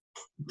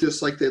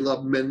 just like they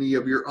love many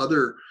of your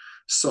other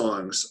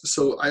songs.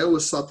 So I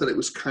always thought that it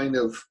was kind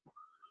of,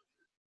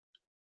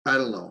 I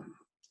don't know,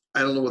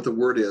 I don't know what the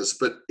word is,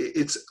 but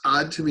it's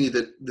odd to me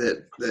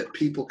that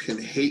people can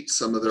hate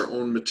some of their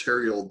own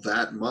material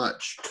that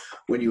much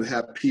when you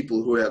have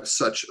people who have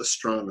such a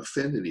strong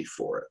affinity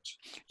for it.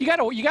 You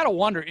gotta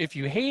wonder, if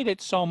you hate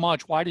it so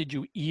much, why did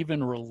you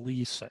even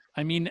release it?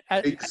 I mean,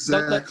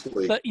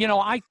 Exactly.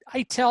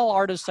 I tell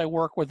artists I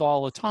work with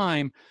all the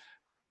time,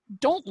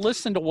 don't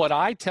listen to what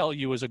I tell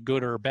you is a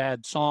good or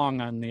bad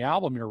song on the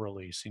album you're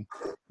releasing.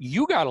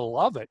 You gotta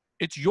love it.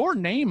 It's your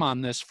name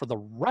on this for the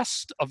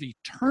rest of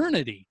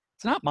eternity.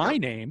 It's not my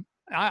name.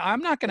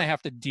 I'm not going to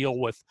have to deal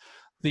with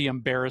the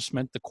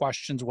embarrassment, the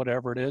questions,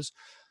 whatever it is.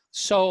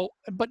 So,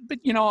 but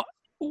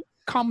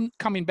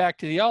coming back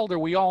to the Elder,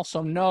 we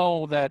also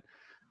know that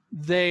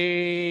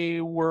they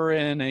were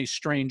in a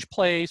strange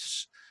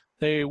place.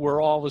 They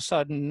were all of a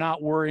sudden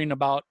not worrying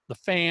about the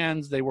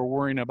fans. They were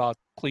worrying about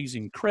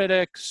pleasing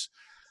critics.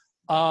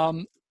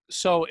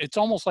 So it's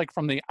almost like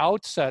from the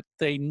outset,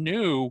 they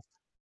knew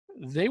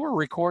they were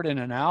recording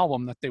an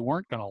album that they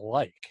weren't going to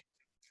like.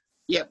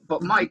 Yeah,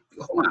 but Mike,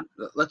 hold on.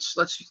 Let's.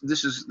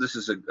 This is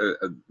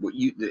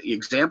the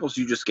examples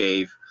you just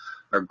gave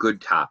are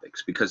good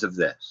topics because of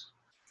this.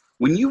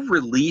 When you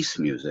release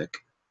music,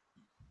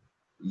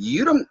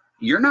 you're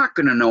not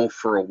going to know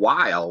for a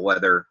while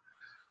whether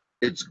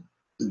it's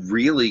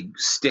really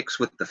sticks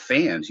with the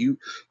fans. You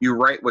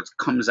write what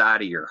comes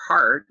out of your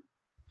heart,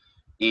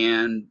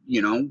 and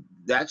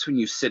that's when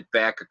you sit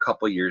back a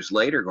couple years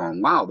later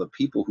going, wow, the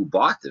people who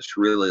bought this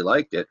really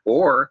liked it,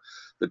 or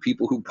the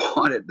people who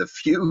bought it,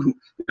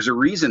 there's a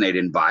reason they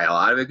didn't buy a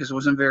lot of it because it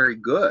wasn't very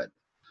good.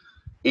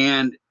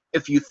 And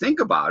if you think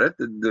about it,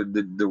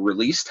 the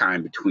release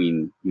time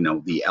between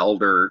the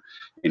Elder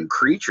and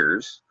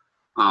Creatures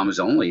is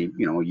only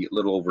a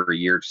little over a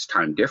year's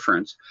time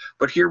difference.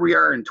 But here we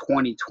are in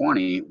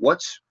 2020.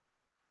 What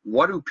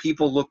do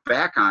people look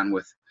back on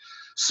with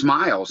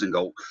smiles and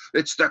go,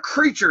 it's the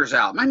Creatures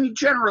album? I mean,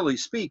 generally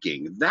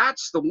speaking,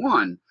 that's the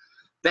one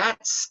that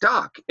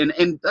stuck.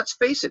 And let's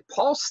face it,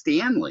 Paul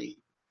Stanley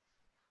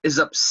is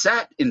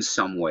upset in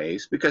some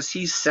ways because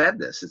he said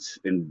this. It's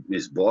in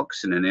his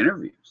books and in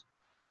interviews.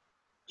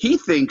 He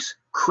thinks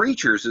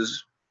Creatures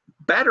is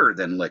better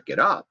than Lick It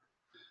Up,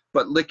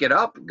 but Lick It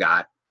Up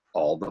got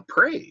all the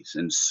praise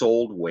and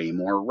sold way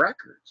more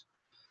records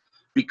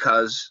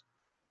because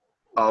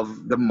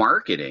of the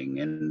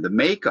marketing and the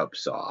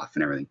makeup's off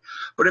and everything.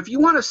 But if you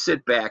want to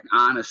sit back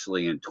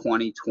honestly in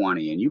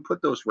 2020 and you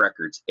put those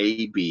records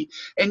A, B,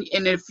 and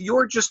if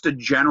you're just a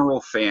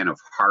general fan of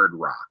hard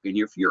rock, and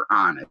if you're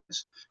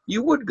honest,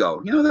 you would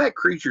go, that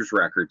Creatures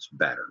record's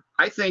better.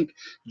 I think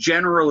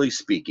generally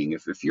speaking,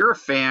 if you're a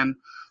fan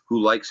who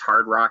likes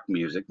hard rock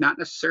music, not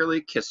necessarily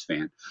a Kiss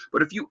fan,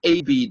 but if you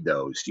A-B'd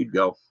those, you'd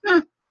go,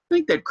 I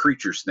think that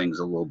Creatures thing's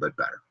a little bit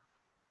better.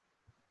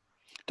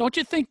 Don't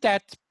you think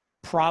that's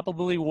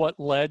probably what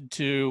led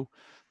to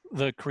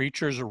the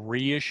Creatures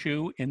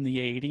reissue in the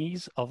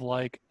 80s of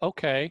like,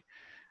 okay,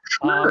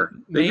 sure,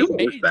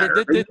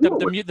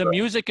 the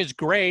music is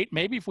great.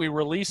 Maybe if we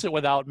release it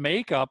without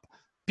makeup,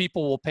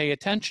 people will pay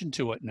attention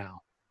to it now.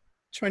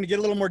 Trying to get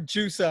a little more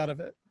juice out of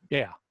it.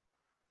 Yeah.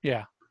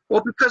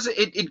 Well, because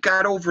it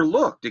got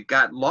overlooked. It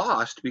got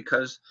lost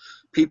because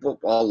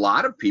a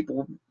lot of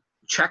people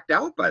checked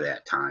out by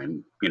that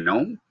time,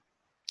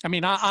 I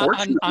mean,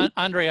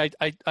 Andre,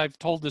 I've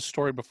told this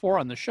story before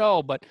on the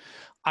show, but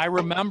I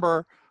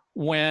remember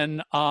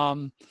when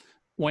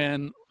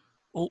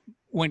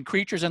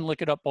Creatures and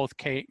Lick It Up both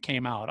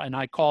came out, and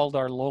I called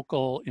our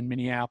local in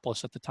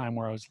Minneapolis at the time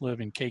where I was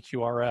living,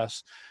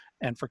 KQRS,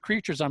 and for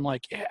Creatures, I'm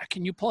like, yeah,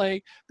 can you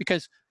play?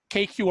 Because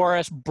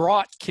KQRS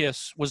brought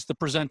Kiss, was the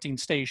presenting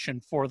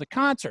station for the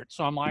concert.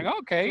 So I'm like,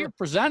 okay, you're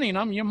presenting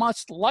them, you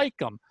must like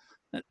them.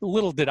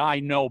 Little did I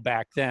know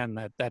back then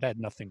that had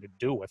nothing to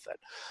do with it.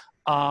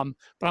 But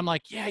I'm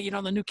like, yeah,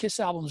 the new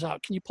Kiss album's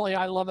out. Can you play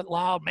I Love It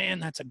Loud? Man,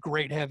 that's a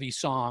great heavy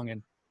song.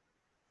 And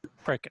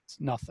crickets,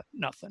 nothing.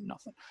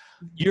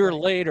 Year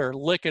later,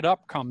 Lick It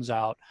Up comes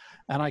out,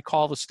 and I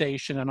call the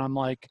station, and I'm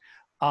like,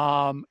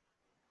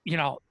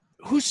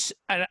 who's,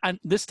 and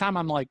this time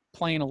I'm like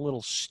playing a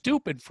little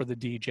stupid for the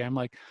DJ. I'm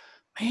like,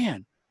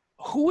 man,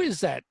 who is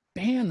that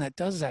band that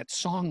does that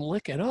song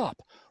Lick It Up?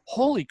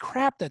 Holy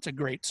crap, that's a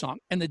great song.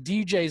 And the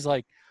DJ's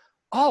like,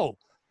 oh,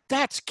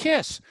 that's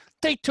Kiss.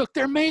 They took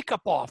their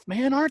makeup off,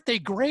 man. Aren't they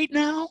great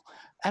now?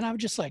 And I'm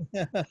just like,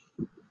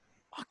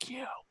 fuck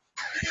you.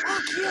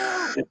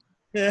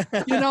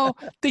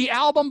 The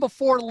album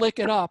before Lick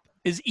It Up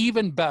is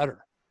even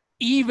better.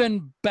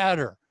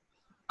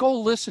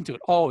 Go listen to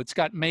it. Oh, it's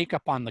got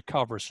makeup on the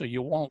cover, so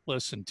you won't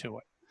listen to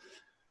it.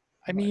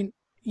 I mean,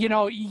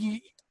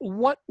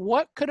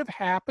 what could have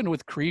happened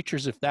with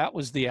Creatures if that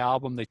was the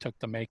album they took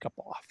the makeup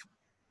off?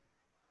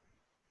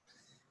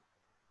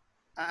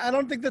 I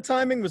don't think the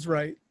timing was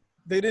right.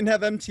 They didn't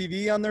have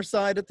MTV on their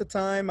side at the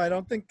time. I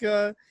don't think,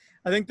 I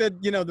think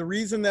that, the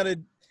reason that I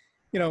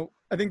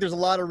think there's a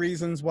lot of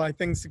reasons why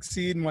things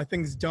succeed and why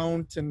things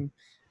don't. And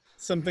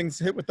Something's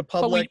hit with the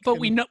public. But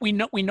we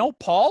know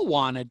Paul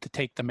wanted to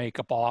take the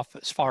makeup off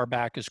as far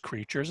back as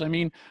Creatures. I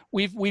mean,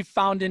 we've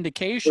found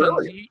indications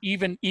Really?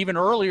 even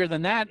earlier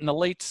than that, in the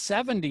late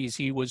 70s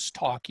he was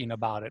talking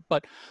about it.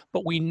 But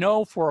we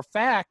know for a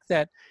fact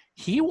that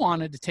he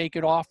wanted to take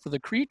it off for the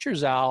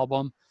Creatures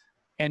album,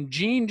 and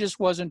Gene just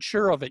wasn't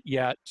sure of it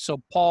yet.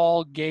 So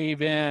Paul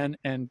gave in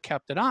and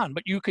kept it on.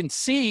 But you can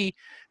see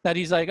that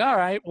he's like, all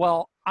right,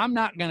 well, I'm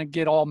not going to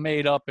get all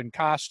made up in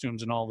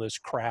costumes and all this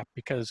crap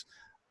because,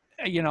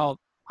 you know,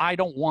 I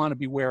don't want to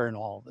be wearing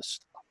all this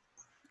stuff.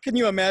 Can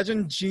you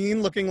imagine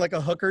Gene looking like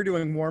a hooker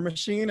doing War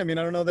Machine? I mean,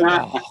 I don't know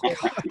that. Oh,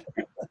 God.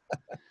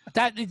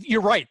 That,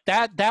 you're right.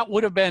 That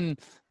would have been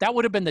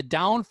the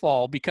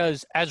downfall,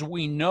 because as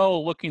we know,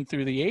 looking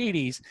through the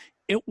 80s,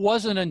 it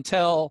wasn't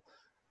until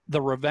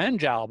the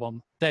Revenge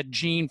album that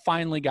Gene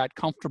finally got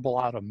comfortable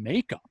out of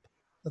makeup.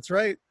 That's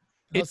right.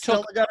 It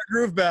Stella got her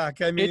groove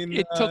back. I mean,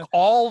 it took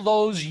all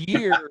those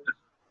years,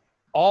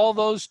 all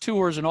those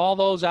tours and all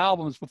those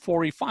albums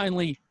before he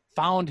finally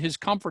found his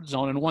comfort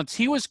zone. And once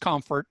he was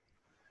comfort,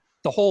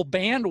 the whole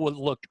band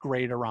looked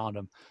great around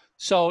him.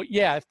 So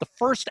yeah, if the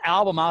first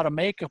album out of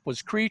makeup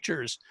was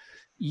Creatures,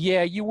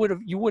 yeah, you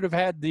would have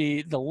had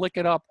the lick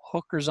it up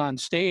hookers on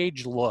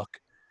stage look,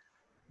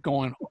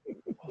 going,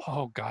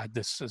 oh God,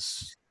 this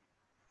is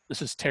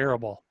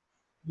terrible.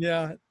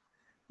 Yeah.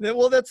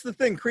 Well, that's the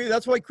thing.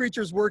 That's why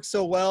Creatures work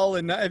so well.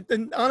 And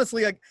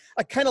honestly,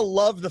 I kind of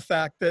love the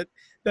fact that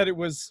it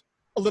was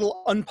a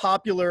little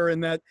unpopular,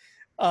 and that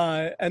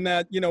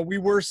you know, we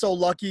were so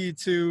lucky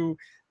to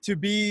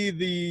be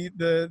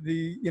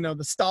the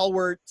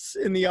stalwarts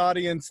in the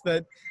audience,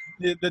 that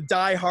the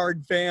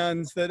diehard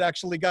fans that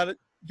actually got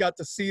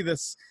to see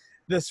this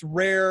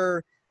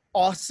rare,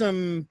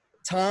 awesome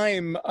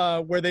time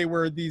where they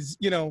were these,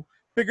 you know,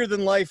 bigger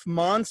than life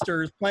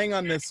monsters playing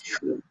on this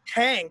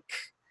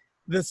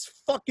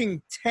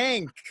fucking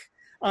tank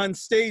on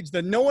stage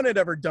that no one had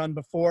ever done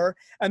before.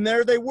 And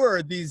there they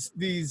were, these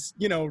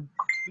you know,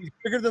 these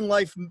bigger than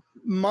life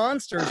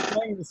monsters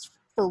playing this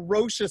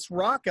ferocious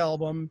rock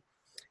album.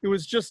 It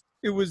was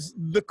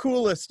the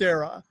coolest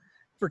era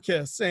for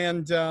Kiss.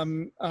 And you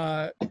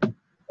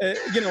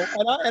know,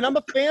 and I'm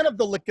a fan of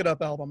the Lick It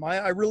Up album.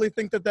 I really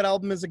think that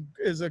album is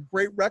a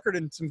great record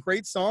and some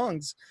great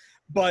songs.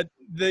 But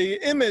the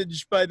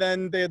image, by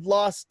then they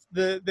lost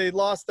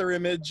their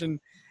image, and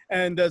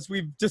as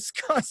we've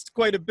discussed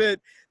quite a bit,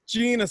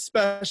 Gene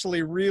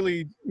especially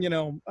really, you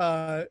know,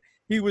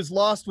 he was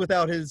lost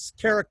without his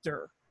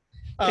character.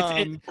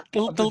 The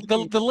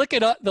Lick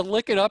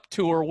It Up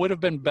tour would have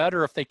been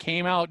better if they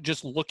came out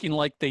just looking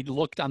like they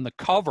looked on the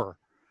cover,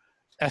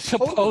 as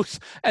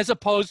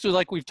opposed to,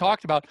 like we've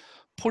talked about,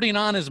 putting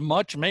on as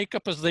much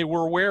makeup as they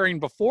were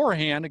wearing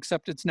beforehand,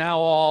 except it's now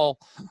all,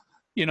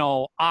 you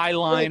know,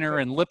 eyeliner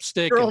and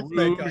lipstick and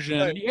rouge,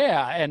 and right.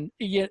 Yeah, and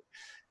you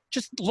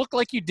just look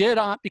like you did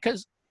on,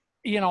 because,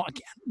 you know,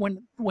 again,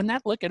 when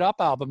that Lick It Up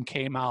album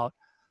came out,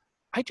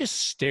 I just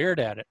stared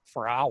at it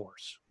for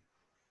hours,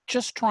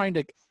 just trying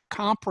to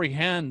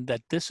comprehend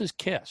that this is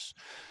Kiss.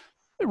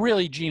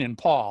 Really, Gene and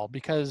Paul,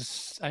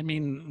 because, I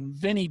mean,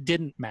 Vinnie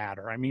didn't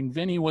matter. I mean,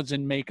 Vinnie was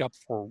in makeup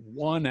for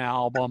one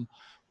album,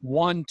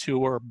 one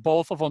tour,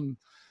 both of them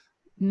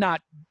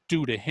not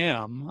due to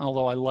him,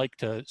 although I like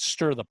to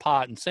stir the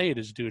pot and say it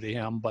is due to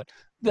him, but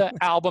the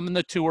album and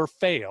the tour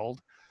failed.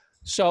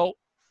 So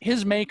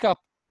his makeup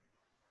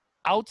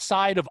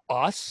outside of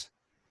us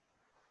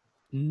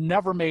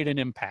never made an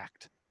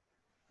impact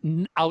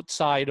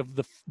outside of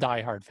the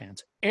diehard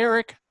fans.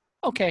 Eric,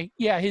 okay,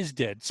 yeah, his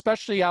did,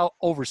 especially out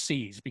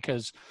overseas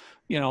because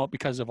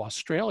of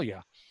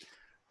Australia.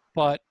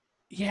 But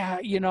yeah,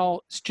 you know,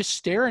 just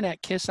staring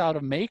at Kiss out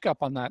of makeup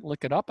on that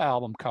Lick It Up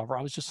album cover,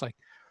 I was just like,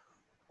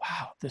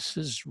 wow, this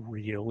is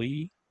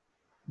really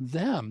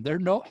them.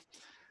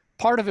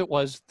 Part of it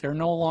was they're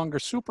no longer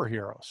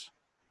superheroes.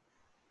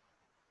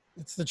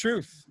 It's the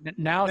truth.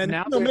 Now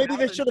maybe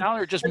they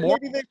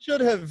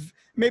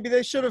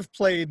should have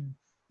played,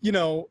 you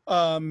know,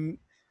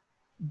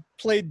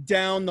 played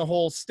down the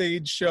whole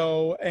stage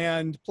show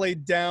and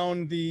played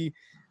down the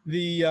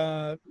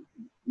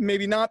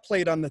maybe not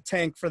played on the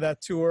tank for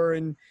that tour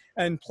and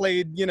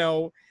played, you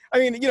know, I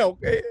mean, you know,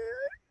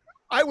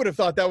 I would have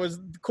thought that was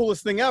the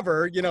coolest thing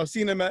ever, you know,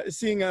 seeing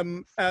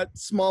them at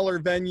smaller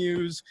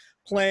venues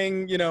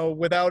playing, you know,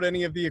 without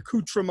any of the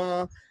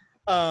accoutrement.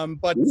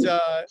 But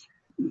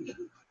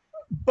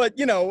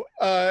you know,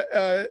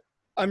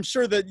 I'm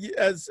sure that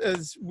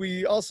as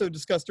we also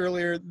discussed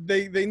earlier,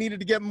 they needed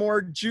to get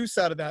more juice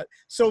out of that.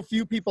 So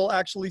few people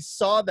actually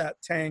saw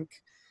that tank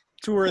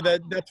tour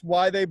that's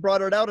why they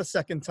brought it out a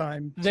second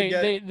time.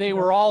 They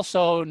were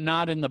also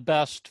not in the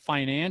best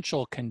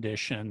financial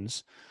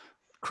conditions,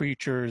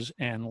 Creatures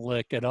and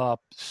Lick It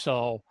Up.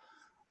 So,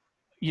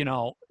 you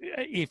know,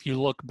 if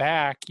you look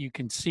back, you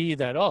can see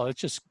that, oh,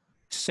 it's just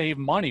save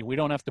money. We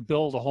don't have to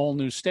build a whole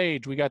new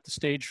stage. We got the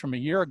stage from a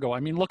year ago. I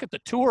mean, look at the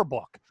tour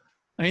book.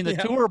 I mean, the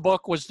tour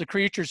book was the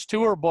Creatures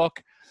tour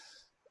book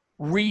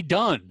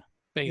redone,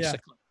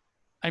 basically.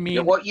 Yeah. I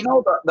mean, well, you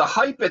know, the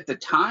hype at the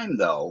time,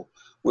 though,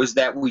 was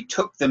that we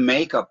took the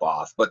makeup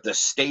off, but the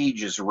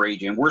stage is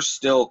raging. We're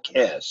still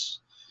Kiss.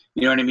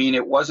 You know what I mean?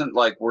 It wasn't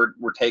like we're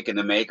taking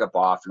the makeup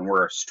off and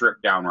we're a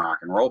stripped down rock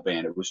and roll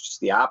band. It was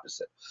just the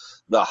opposite.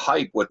 The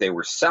hype, what they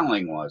were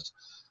selling was,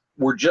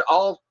 we're just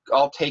all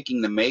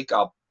taking the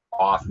makeup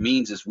off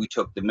means is we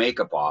took the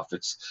makeup off.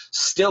 It's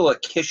still a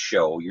Kiss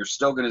show. You're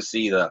still going to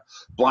see the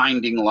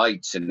blinding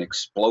lights and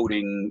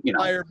exploding,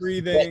 fire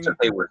breathing. That's what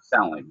they were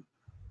selling.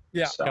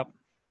 Yeah. So.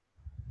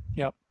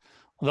 Yep.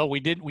 Although we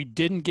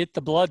didn't get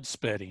the blood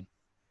spitting.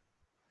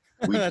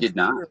 We did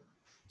not.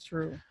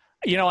 True.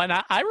 And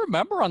I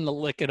remember on the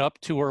Lick It Up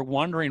tour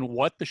wondering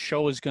what the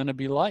show is going to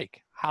be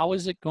like. How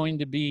is it going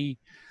to be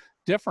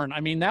different?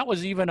 I mean, that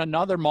was even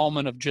another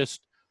moment of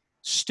just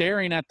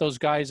staring at those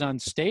guys on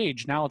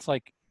stage. Now it's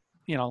like,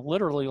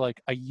 literally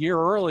like a year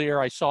earlier,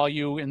 I saw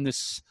you in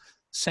this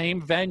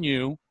same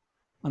venue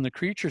on the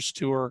Creatures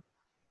tour,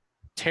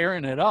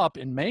 tearing it up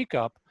in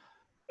makeup.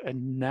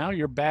 And now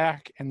you're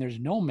back and there's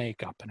no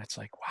makeup. And it's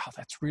like, wow,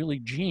 that's really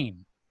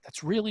Gene.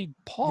 That's really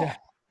Paul.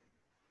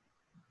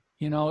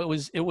 Yeah.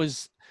 It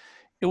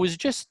was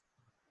just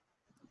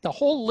the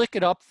whole Lick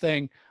It Up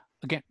thing.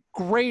 Again,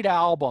 great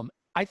album.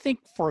 I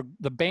think for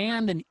the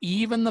band and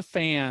even the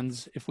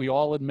fans, if we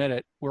all admit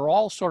it, we're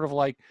all sort of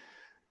like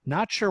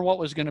not sure what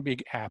was going to be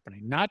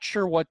happening, not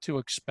sure what to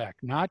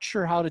expect, not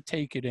sure how to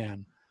take it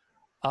in.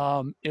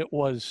 It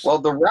was, well,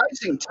 the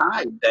rising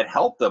tide that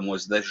helped them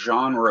was the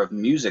genre of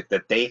music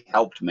that they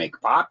helped make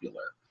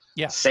popular.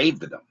 Yeah,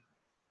 saved them.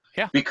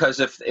 Yeah, because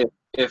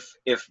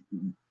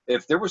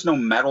if there was no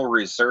metal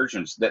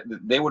resurgence, that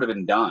they would have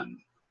been done.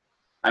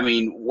 I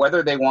mean,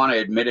 whether they want to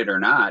admit it or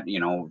not,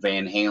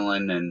 Van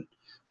Halen and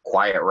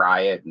Quiet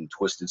Riot and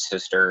Twisted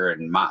Sister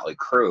and Motley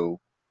Crue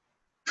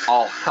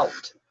all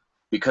helped,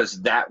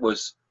 because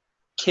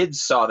kids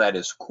saw that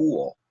as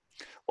cool.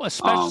 Well,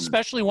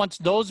 especially once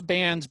those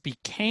bands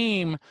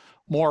became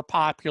more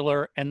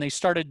popular and they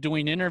started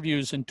doing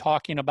interviews and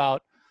talking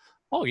about,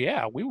 oh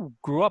yeah, we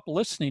grew up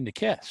listening to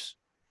Kiss.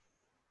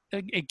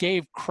 It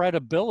gave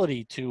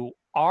credibility to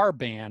our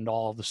band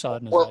all of a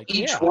sudden. Well,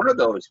 each one of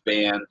those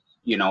bands,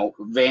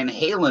 Van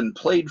Halen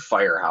played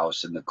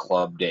Firehouse in the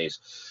club days.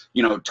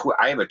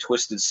 I have a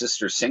Twisted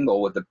Sister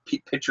single with a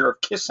picture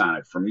of Kiss on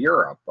it from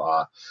Europe,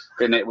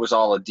 and it was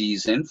all of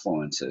Dee's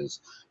influences.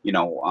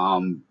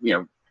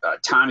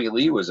 Tommy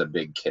Lee was a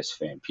big Kiss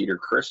fan. Peter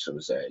Criss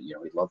was he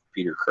loved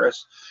Peter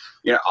Criss.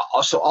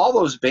 So all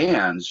those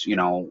bands,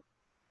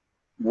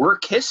 we're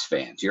Kiss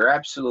fans. You're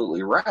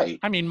absolutely right.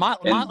 I mean,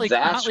 Motley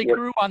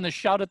Crue on the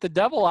Shout at the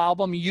Devil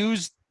album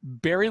used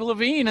Barry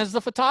Levine as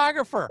the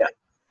photographer. Yeah.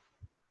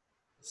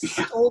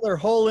 Stole their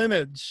whole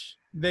image.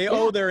 They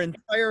owe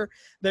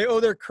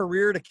their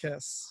career to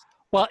Kiss.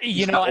 Well,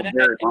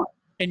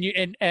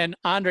 and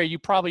Andre, you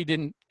probably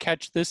didn't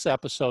catch this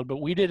episode, but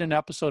we did an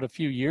episode a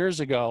few years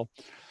ago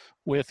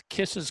with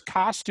Kiss's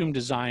costume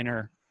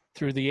designer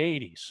through the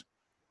 80s.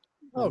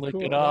 Lick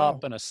It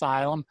Up and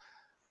Asylum.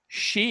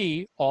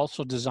 She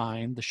also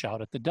designed the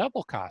Shout at the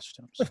Devil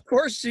costumes. Of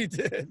course she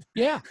did.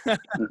 Yeah.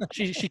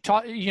 she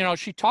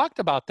talked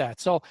about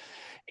that. So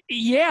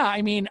yeah,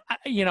 I mean,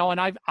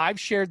 and I've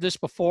shared this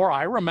before.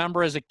 I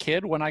remember as a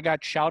kid when I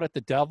got Shout at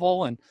the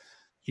Devil and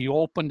he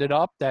opened it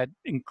up, that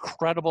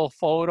incredible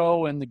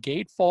photo in the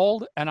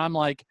gatefold, and I'm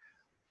like,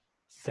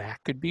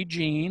 that could be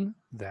Gene,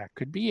 that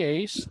could be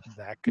Ace,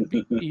 that could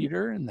be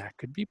Peter, and that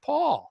could be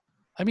Paul.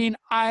 I mean,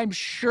 I'm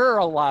sure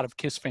a lot of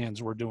Kiss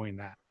fans were doing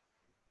that.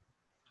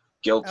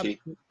 Guilty.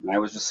 I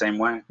was the same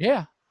way.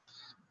 Yeah.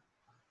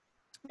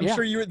 I'm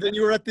sure you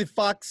were at the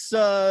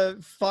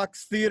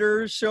Fox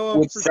Theater show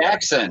with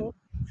Saxon.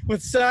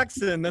 With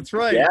Saxon, that's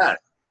right. Yeah.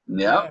 Yep.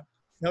 Yeah.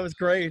 That was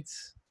great.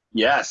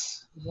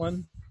 Yes.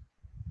 One.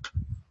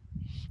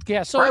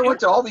 Yeah. So I went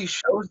to all these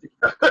shows.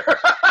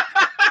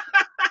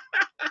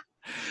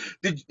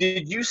 Did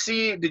you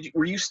see?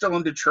 Were you still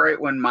in Detroit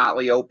when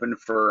Motley opened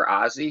for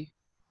Ozzy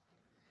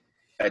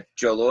at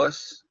Joe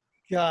Louis?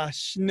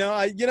 Gosh, no.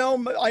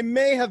 I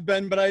may have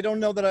been, but I don't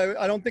know that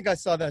I don't think I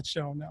saw that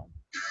show. No.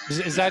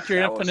 Is that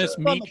your infamous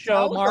Meat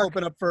show, Mark?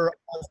 Open up for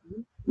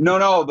Ozzy.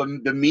 No.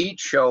 The Meat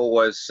show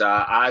was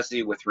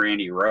Ozzy with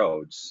Randy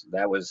Rhoads.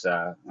 That was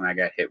when I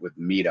got hit with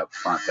meat up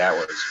front. That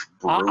was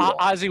brutal.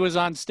 Ozzy was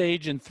on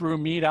stage and threw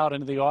meat out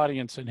into the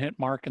audience and hit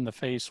Mark in the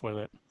face with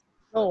it.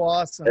 Oh,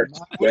 awesome!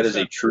 That is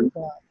a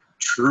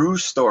true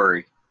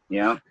story.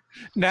 Yeah.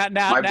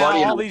 Now,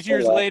 all these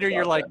years later,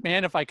 you're like,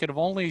 man, if I could have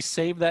only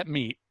saved that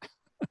meat.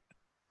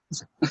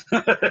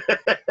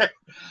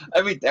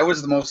 I mean, that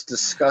was the most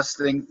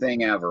disgusting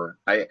thing ever.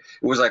 It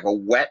was like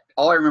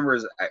all I remember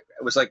is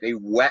it was like a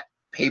wet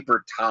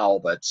paper towel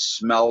that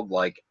smelled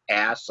like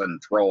ass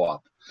and throw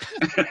up.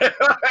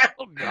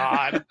 Oh,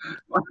 God.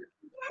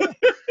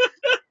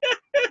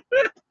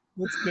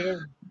 That's good.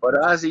 But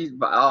Ozzy,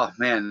 oh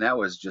man, that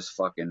was just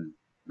fucking,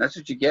 that's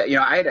what you get.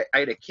 I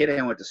had a kid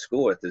I went to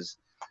school with.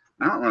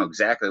 I don't know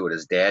exactly what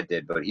his dad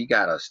did, but he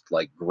got us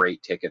like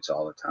great tickets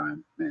all the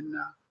time. And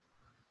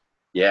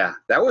yeah,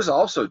 that was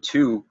also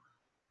too,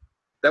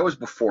 that was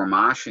before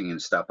moshing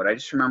and stuff. But I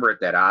just remember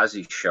at that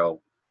Ozzy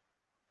show,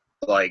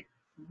 like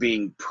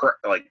being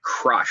like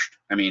crushed.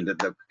 I mean,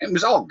 it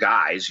was all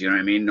guys, you know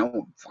what I mean?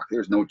 No, fuck,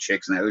 there's no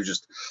chicks in that. It was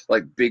just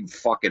like big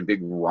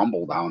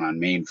rumble down on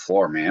main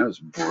floor, man. It was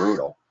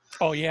brutal.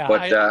 Oh yeah,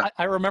 but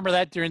I remember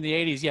that during the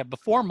 80s. Yeah,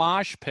 before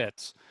mosh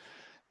pits,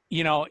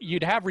 you know,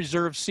 you'd have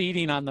reserved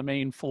seating on the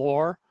main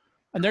floor,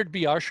 and there'd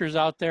be ushers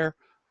out there,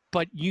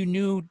 but you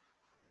knew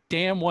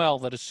damn well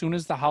that as soon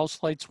as the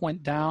house lights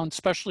went down,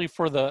 especially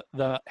for the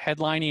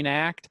headlining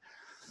act,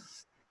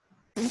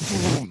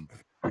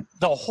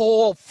 the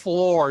whole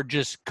floor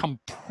just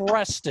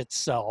compressed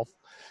itself,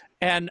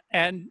 and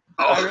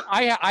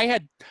I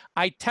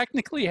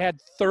technically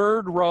had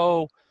third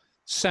row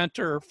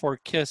center for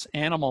Kiss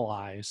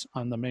Animalize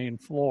on the main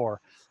floor,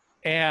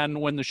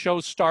 and when the show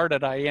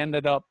started, I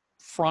ended up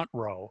front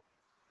row,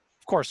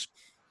 of course,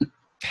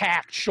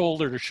 packed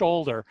shoulder to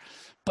shoulder.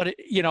 But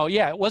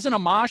it wasn't a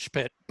mosh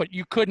pit, but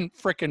you couldn't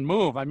frickin'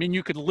 move. I mean,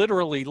 you could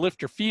literally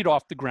lift your feet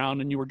off the ground,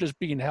 and you were just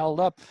being held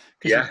up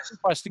because you were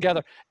pressed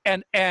together.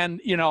 And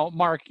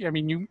Mark, I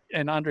mean, you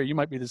and Andre, you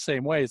might be the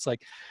same way. It's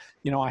like,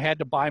 I had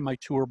to buy my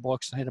tour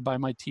books, I had to buy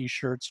my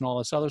T-shirts and all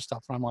this other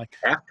stuff. And I'm like,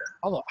 I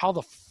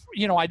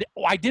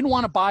didn't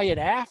want to buy it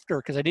after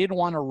because I didn't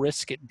want to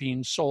risk it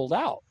being sold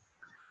out.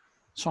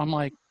 So I'm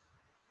like,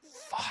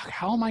 fuck,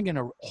 how am I going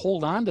to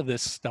hold on to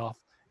this stuff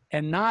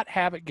and not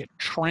have it get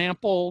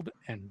trampled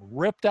and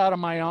ripped out of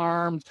my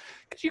arms?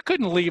 Because you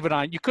couldn't leave it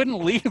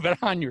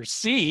on your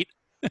seat,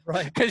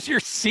 right? Because your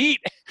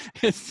seat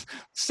is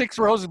 6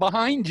 rows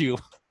behind you.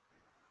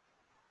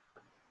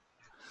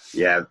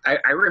 Yeah,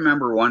 I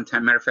remember one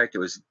time, matter of fact, it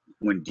was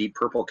when Deep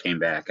Purple came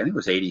back. I think it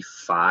was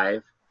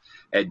 85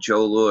 at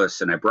Joe Louis,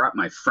 and I brought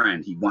my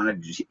friend. He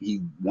wanted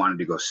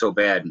to go so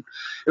bad. And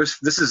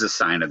this is a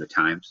sign of the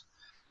times.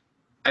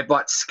 I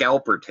bought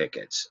scalper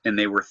tickets, and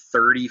they were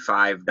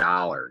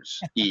 $35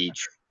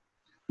 each,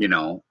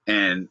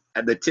 and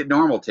the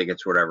normal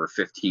tickets, whatever,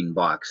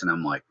 $15. And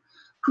I'm like,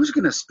 who's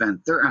going to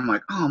spend I'm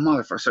like, oh,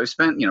 motherfucker. So I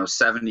spent,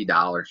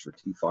 $70 for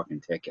 2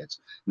 fucking tickets.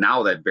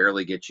 Now that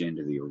barely gets you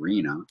into the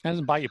arena.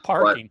 Doesn't buy you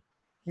parking.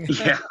 But,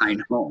 yeah, I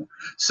know.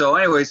 So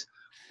anyways,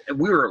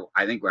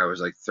 I think I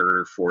was like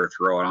 3rd or 4th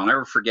row. And I'll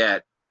never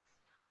forget,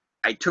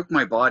 I took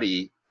my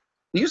buddy,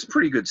 he was a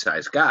pretty good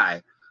sized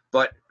guy.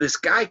 But this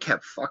guy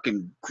kept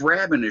fucking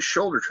grabbing his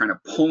shoulder, trying to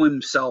pull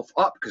himself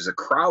up because the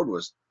crowd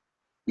was,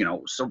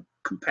 so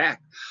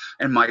compact.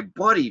 And my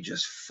buddy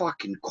just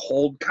fucking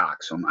cold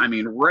cocks him. I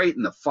mean, right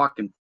in the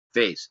fucking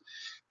face.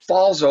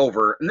 Falls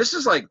over. And this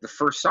is like the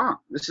first song.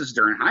 This is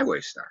during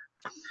Highway Star.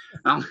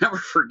 I'll never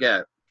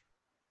forget.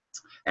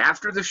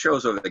 After the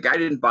show's over, the guy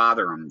didn't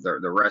bother him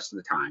the rest of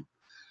the time.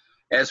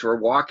 As we're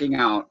walking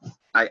out,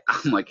 I'm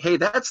like, hey,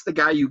 that's the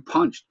guy you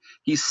punched.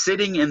 He's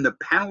sitting in the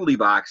penalty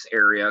box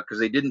area because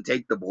they didn't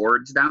take the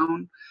boards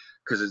down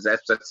because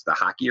that's the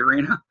hockey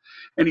arena.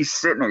 And he's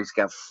sitting there. He's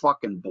got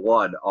fucking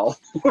blood all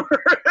over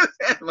his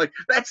head. I'm like,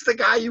 that's the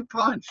guy you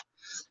punched.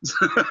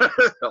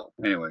 So,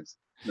 anyways,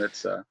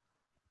 that's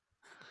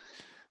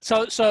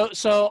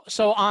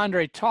So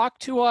Andre, talk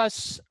to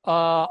us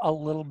a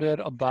little bit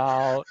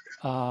about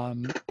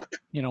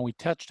we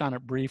touched on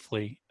it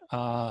briefly.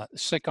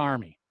 Sick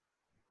Army.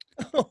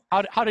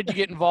 How did you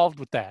get involved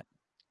with that?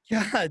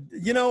 Yeah,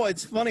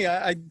 it's funny.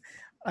 I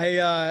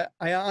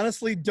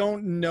honestly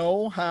don't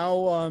know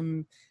how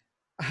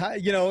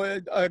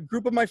a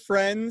group of my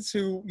friends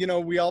who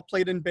we all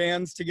played in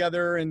bands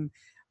together, and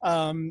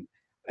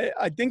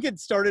I think it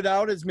started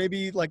out as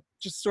maybe like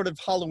just sort of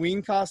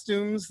Halloween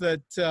costumes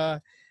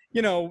that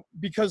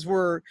because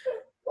we're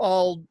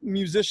all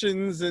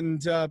musicians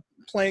and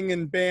playing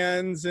in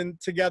bands and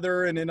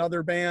together and in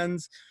other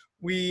bands,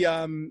 we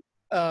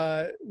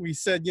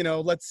said,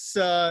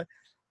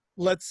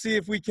 let's see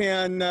if we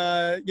can,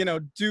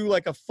 do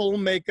like a full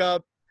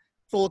makeup,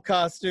 full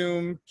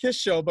costume Kiss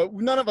show. But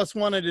none of us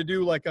wanted to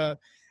do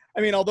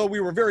although we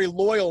were very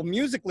loyal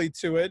musically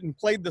to it and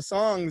played the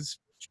songs,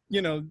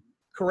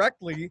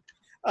 correctly,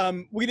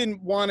 we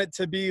didn't want it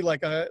to be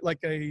like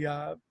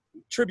a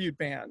tribute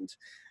band.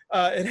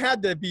 It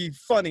had to be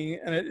funny,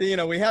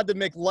 and we had to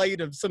make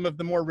light of some of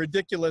the more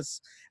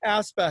ridiculous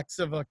aspects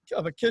of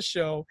a Kiss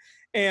show.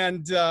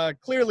 And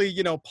clearly,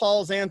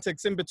 Paul's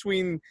antics in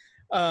between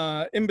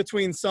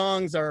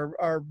songs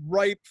are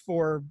ripe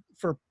for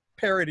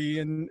parody,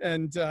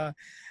 and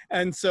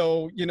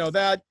so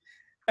that,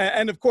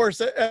 and of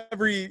course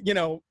every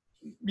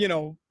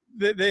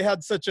they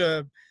had such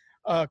a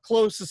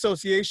close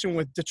association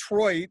with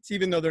Detroit,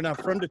 even though they're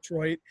not from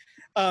Detroit.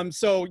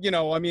 So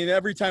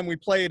every time we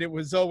played, it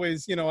was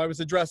always I was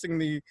addressing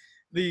the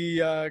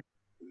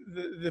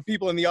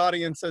people in the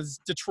audience as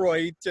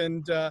Detroit,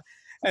 and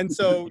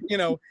so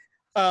and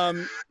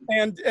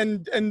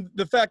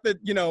the fact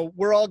that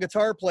we're all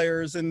guitar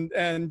players, and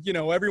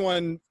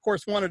everyone of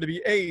course wanted to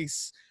be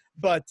Ace,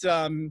 but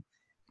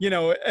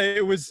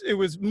it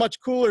was much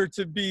cooler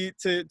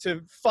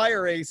to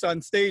fire Ace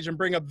on stage and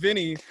bring up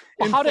Vinnie.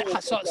 Well,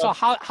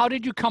 how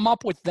did you come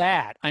up with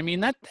that? I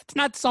mean, that's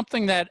not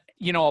something that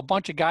a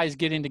bunch of guys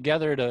getting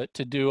together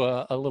to do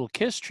a little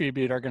Kiss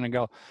tribute are going to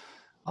go,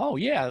 Oh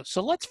yeah,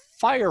 so let's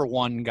fire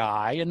one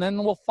guy and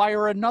then we'll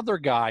fire another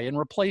guy and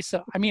replace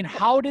it. I mean,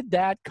 how did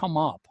that come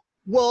up?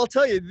 Well, I'll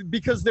tell you,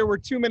 because there were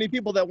too many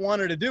people that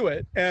wanted to do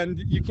it, and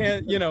you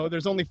can't,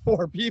 there's only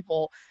 4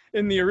 people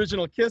in the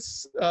original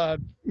Kiss,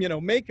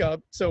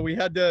 makeup. So we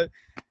had to,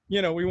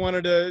 we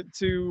wanted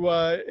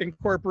to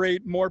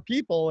incorporate more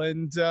people,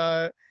 and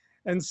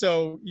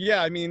so,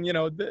 yeah, I mean,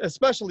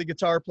 especially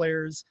guitar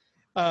players,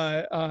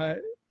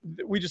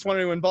 we just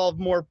wanted to involve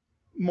more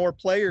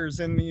players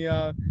in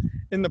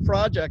the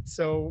project.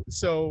 So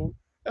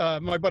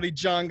my buddy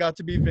John got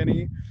to be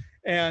Vinnie.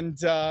 And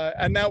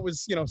that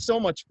was, so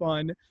much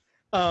fun.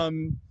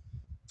 It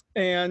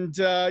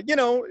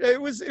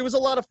was a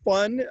lot of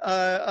fun.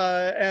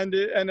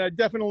 And I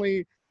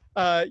definitely,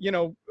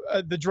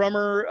 the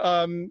drummer,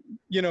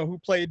 who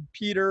played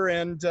Peter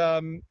and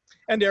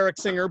Eric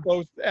Singer,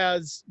 both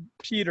as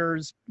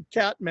Peter's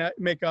cat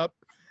makeup.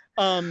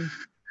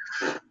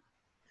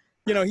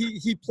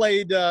 He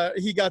played,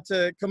 he got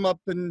to come up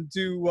and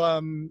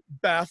do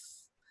Beth.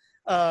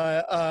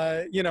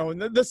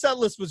 The set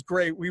list was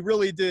great. We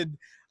really did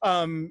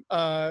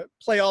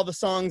play all the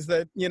songs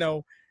that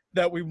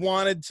that we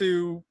wanted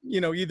to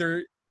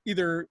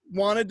either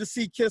wanted to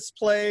see Kiss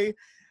play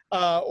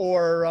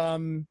or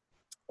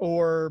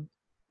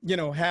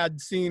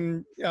had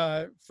seen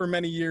for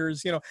many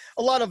years. A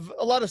lot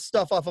of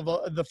stuff off of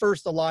the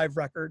first Alive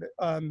record,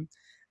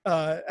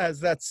 as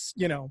that's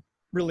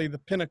really the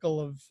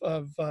pinnacle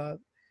of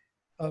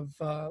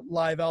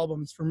live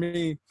albums for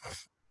me.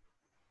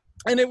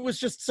 And it was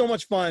just so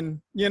much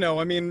fun,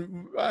 I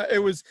mean,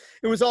 it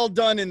was all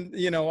done in,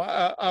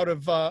 out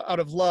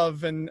of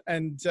love and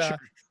Sure.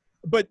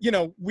 But,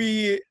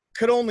 we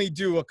could only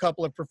do a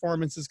couple of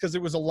performances because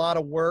it was a lot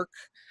of work,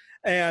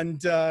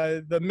 and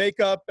the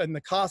makeup and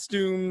the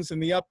costumes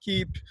and the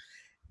upkeep.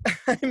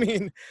 I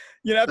mean,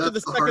 after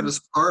That's the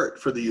hardest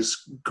part for these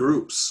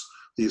groups,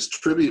 these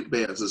tribute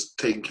bands, is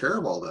taking care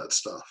of all that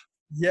stuff.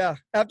 Yeah.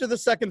 After the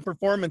second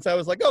performance, I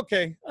was like,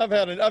 okay, I've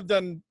had it. I'm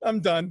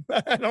done.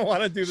 I don't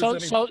want to do this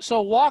anymore.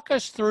 So walk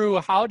us through,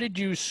 how did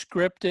you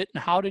script it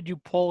and how did you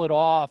pull it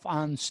off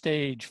on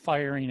stage,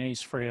 firing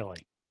Ace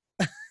Frehley?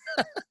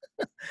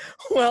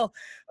 Well,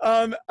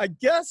 I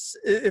guess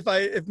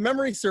if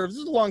memory serves,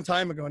 this is a long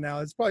time ago now.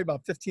 It's probably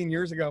about 15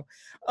 years ago.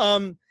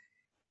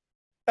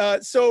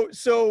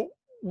 So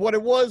what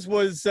it was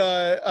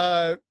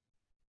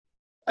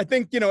I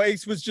think,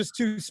 Ace was just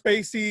too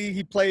spacey.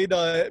 He played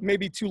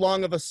maybe too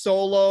long of a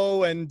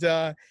solo, and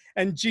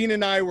Gene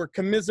and I were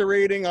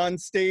commiserating on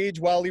stage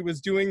while he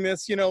was doing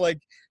this, like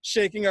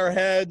shaking our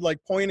head, like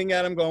pointing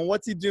at him, going,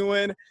 "What's he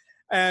doing?"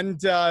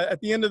 And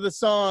at the end of the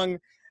song,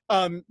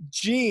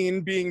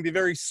 Gene, being the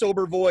very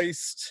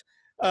sober-voiced,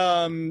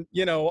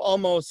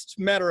 almost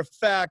matter of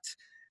fact,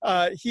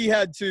 he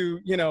had to,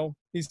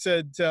 he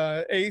said,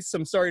 "Ace,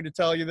 I'm sorry to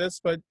tell you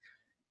this, but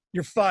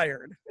you're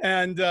fired."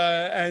 And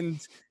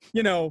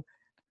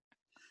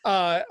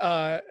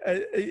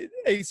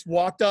Ace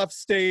walked off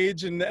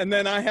stage, and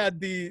then I had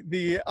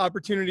the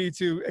opportunity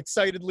to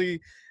excitedly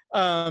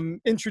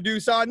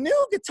introduce our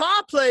new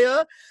guitar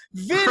player,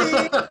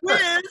 Vinnie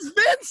with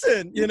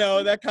Vincent,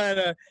 that kind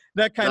of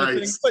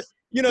thing. But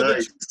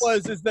the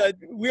truth is that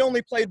we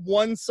only played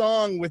one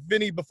song with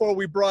Vinnie before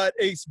we brought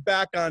Ace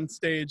back on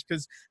stage,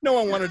 because no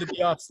one wanted to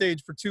be off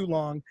stage for too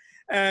long.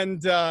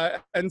 And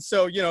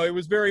so, it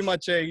was very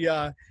much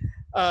a,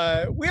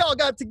 we all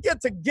got to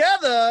get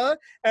together,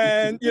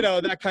 and,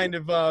 that kind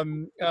of,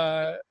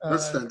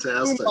 that's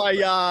fantastic.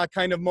 Kumbaya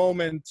kind of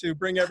moment to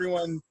bring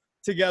everyone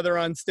together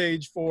on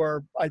stage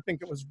for, I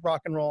think it was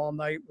Rock and Roll All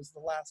Night was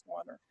the last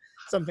one, or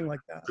something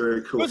like that.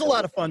 Very cool. It was a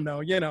lot of fun though,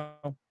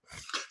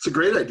 It's a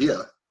great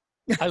idea.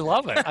 I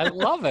love it. I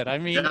love it. I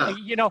mean,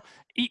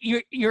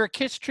 you're a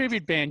Kiss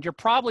tribute band. You're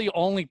probably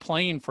only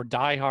playing for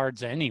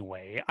diehards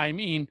anyway. I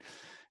mean,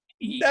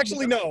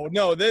 actually, no.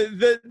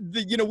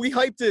 We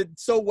hyped it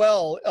so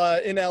well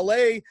in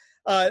LA.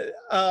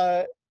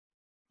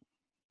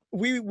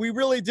 We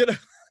really did a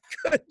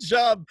good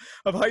job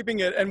of hyping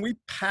it, and we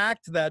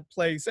packed that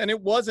place. And it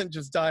wasn't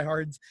just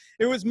diehards;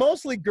 it was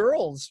mostly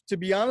girls, to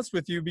be honest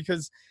with you,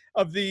 because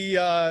of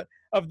the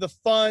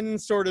fun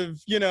sort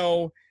of,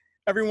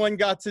 everyone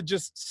got to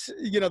just,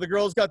 the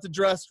girls got to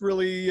dress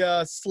really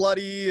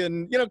slutty,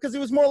 and because it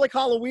was more like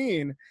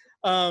Halloween.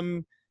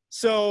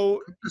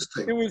 So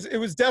it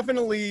was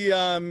definitely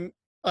a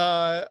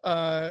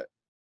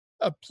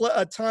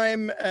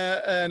time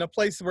and a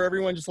place where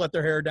everyone just let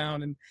their hair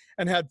down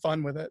and had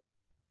fun with it.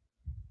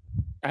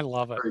 I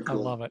love it. Cool. I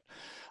love it.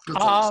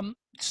 Awesome.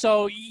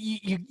 So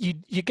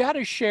you got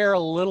to share a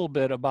little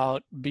bit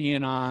about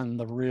being on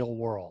The Real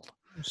World.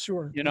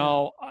 Sure.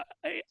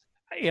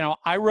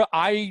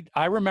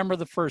 I remember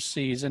the first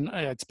season.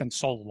 It's been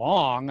so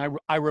long.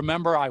 I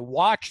remember I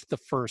watched the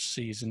first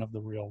season of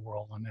The Real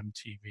World on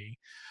MTV.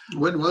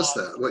 When was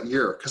that? What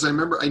year? Because I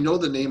know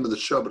the name of the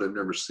show, but I've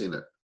never seen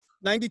it.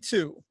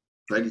 92.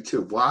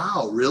 92.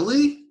 Wow,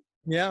 really?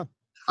 Yeah.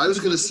 I was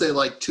going to say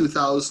like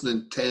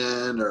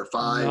 2010 or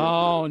 5.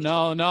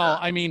 No.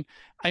 I mean,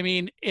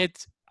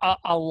 it's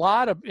a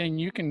lot of, and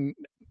you can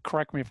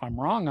correct me if I'm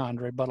wrong,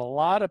 Andre, but a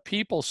lot of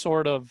people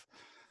sort of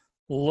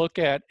look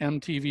at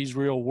MTV's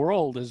Real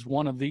World as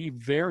one of the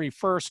very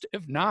first,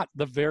 if not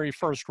the very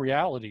first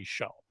reality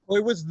show. Well,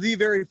 it was the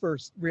very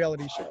first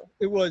reality show.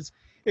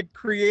 It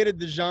created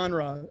the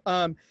genre.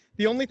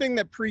 The only thing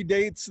that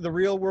predates the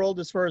Real World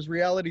as far as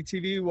reality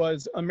TV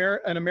was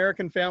An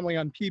American Family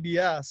on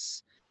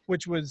PBS,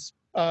 which was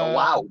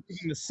wow.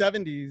 in the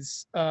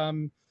 70s.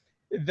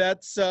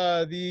 That's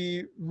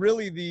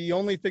really the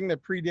only thing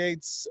that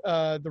predates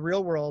the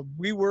Real World.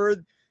 We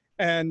were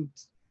and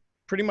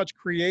pretty much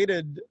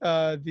created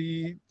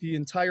the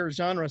entire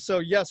genre. So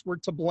yes, we're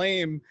to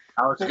blame.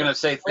 I was going to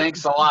say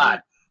thanks a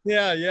lot.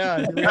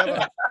 Yeah.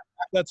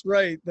 That's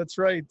right. We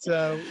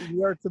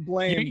are to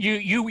blame.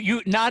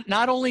 You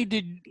not only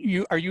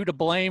are you to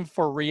blame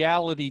for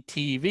reality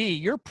TV,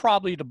 you're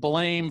probably to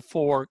blame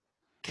for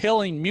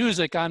killing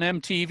music on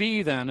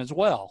MTV then as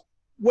well.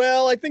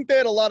 Well, I think they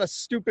had a lot of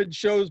stupid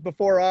shows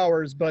before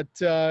ours, but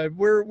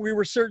we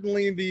were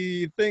certainly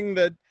the thing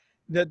that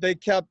they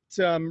kept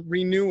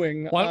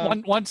renewing.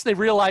 Once they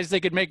realized they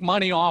could make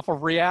money off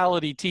of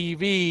reality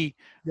TV,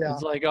 yeah.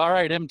 It's like, all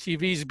right,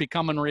 MTV's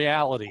becoming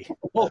reality.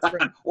 Hold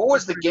on. What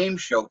was the game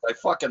show? I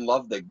fucking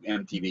love the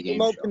MTV game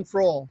Remote show.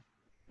 Control.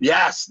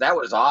 Yes, that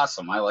was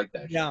awesome. I like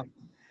that. Yeah.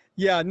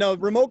 Yeah, no,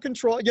 Remote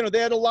Control, they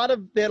had a lot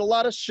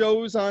of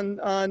shows on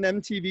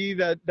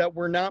MTV that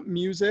were not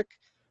music,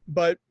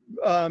 but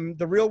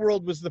the Real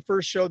World was the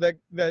first show that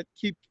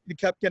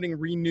kept getting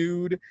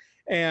renewed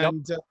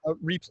and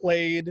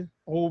replayed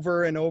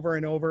over and over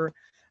and over.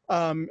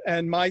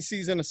 And my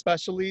season,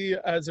 especially,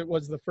 as it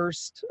was the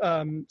first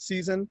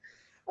season.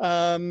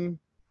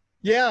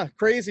 Yeah,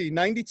 crazy.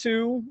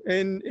 92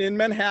 in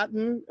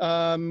Manhattan.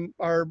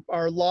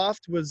 Our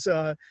loft was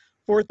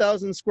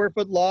 4,000 square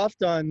foot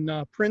loft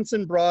on Prince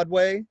and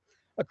Broadway,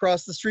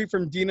 across the street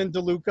from Dean and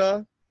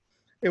DeLuca.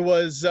 It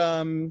was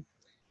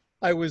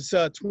I was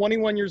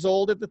 21 years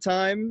old at the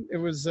time. It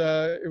was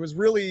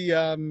really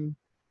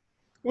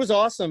it was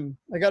awesome.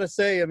 I got to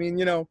say, I mean,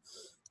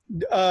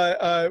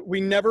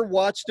 we never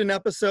watched an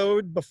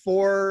episode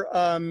before.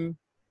 None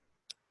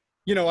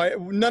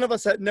of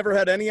us never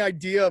had any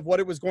idea of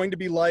what it was going to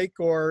be like,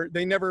 or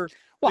they never.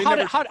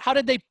 Well, how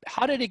did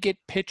it get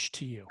pitched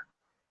to you?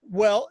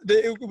 Well,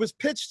 it was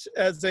pitched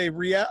as a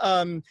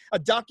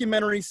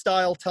documentary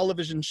style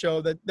television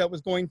show that was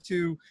going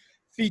to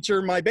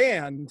feature my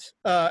band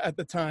at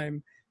the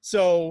time.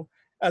 So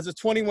as a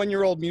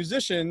 21-year-old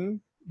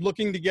musician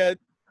looking to get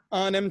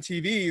on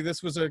MTV,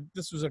 this was a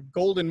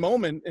golden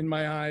moment in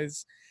my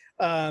eyes.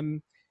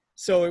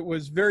 So it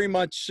was very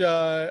much,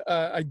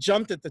 I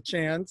jumped at the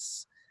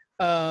chance.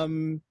 But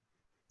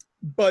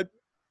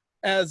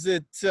when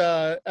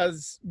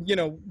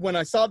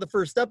I saw the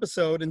first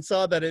episode and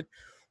saw that it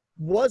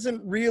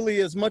wasn't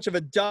really as much of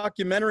a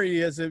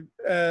documentary as it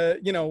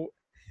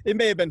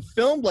may have been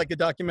filmed like a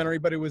documentary,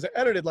 but it was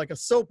edited like a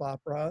soap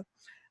opera.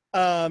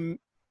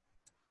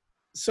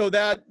 So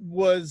that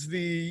was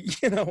the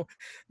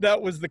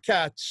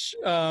catch.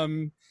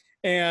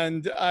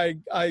 And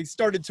I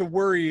started to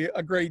worry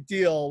a great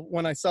deal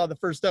when I saw the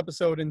first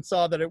episode and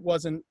saw that it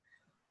wasn't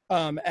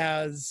it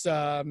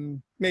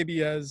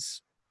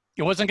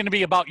wasn't going to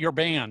be about your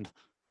band.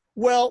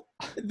 Well,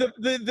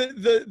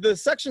 the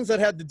sections that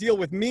had to deal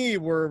with me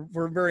were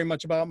very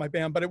much about my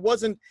band, but it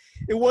wasn't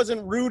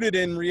rooted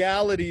in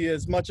reality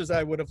as much as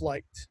I would have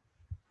liked.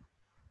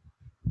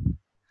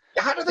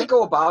 How do they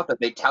go about that?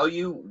 They tell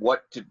you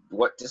what to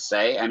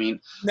say? I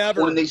mean,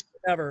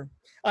 never.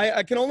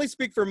 I can only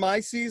speak for my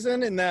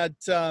season in that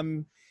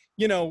there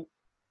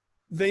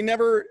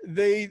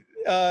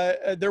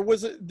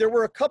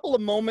were a couple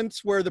of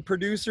moments where the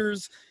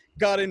producers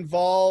got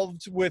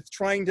involved with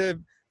trying to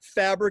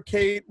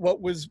fabricate what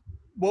was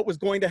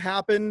going to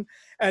happen,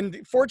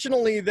 and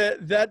fortunately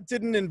that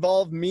didn't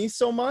involve me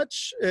so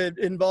much. It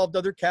involved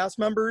other cast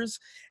members,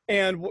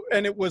 and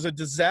it was a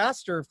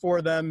disaster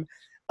for them,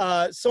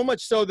 so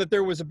much so that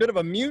there was a bit of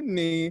a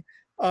mutiny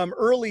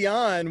early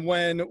on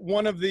when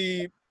one of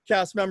the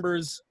cast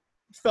members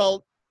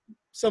felt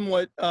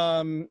somewhat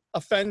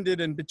offended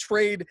and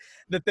betrayed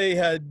that they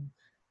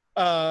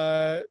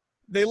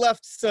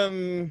left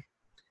some.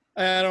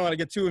 I don't want to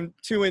get too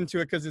into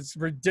it because it's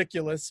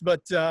ridiculous,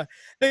 but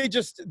they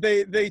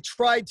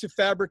tried to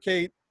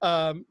fabricate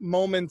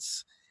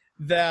moments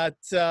that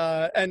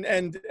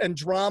and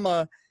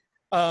drama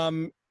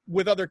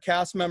with other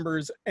cast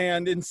members,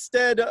 and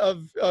instead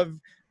of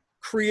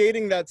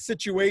creating that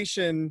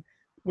situation,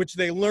 which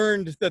they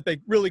learned that they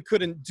really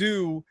couldn't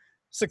do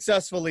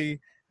successfs,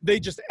 they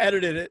just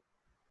edited it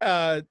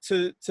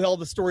to tell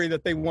the story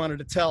that they wanted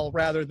to tell,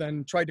 rather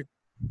than try to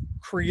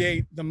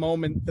create the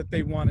moment that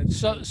they wanted.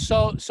 So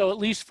at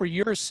least for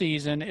your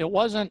season, it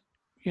wasn't,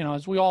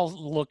 as we all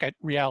look at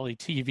reality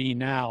TV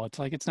now, it's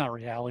like, it's not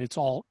reality. It's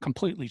all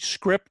completely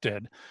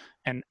scripted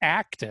and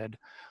acted.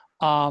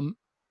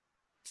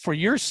 For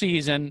your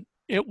season,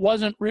 it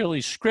wasn't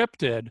really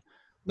scripted,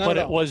 but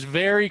it was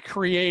very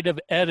creative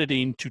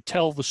editing to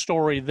tell the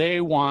story they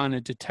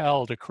wanted to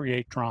tell to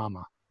create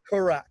drama.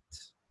 Correct.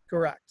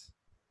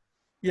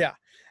 Yeah.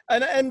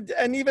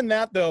 And even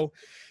that though,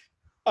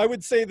 I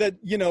would say that,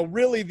 you know,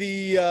 really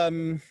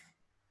the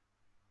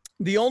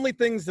only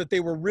things that they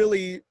were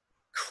really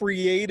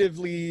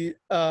creatively,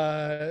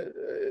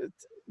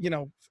 you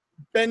know,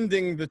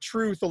 bending the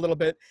truth a little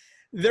bit,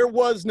 there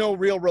was no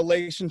real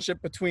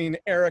relationship between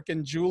Eric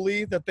and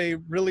Julie that they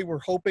really were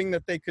hoping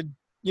that they could,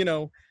 you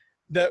know,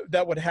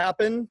 that would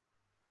happen.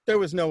 There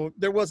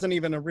wasn't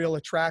even a real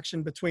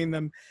attraction between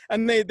them.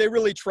 And they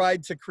really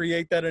tried to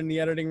create that in the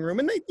editing room.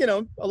 And they, you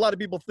know, a lot of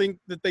people think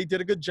that they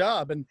did a good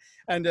job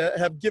and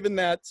have given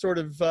that sort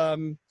of,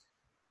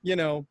 you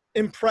know,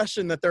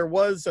 impression that there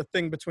was a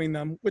thing between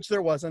them, which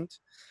there wasn't.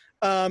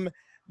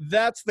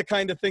 That's the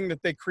kind of thing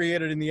that they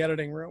created in the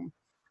editing room.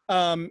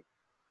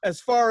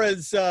 As far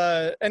as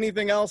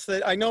anything else,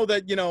 that I know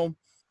that, you know,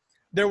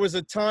 there was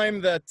a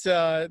time that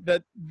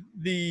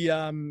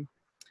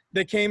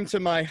they came to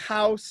my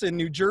house in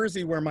New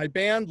Jersey where my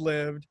band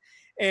lived,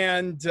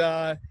 and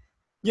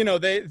you know,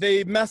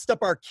 they messed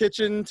up our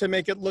kitchen to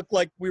make it look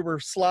like we were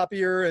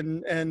sloppier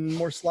and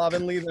more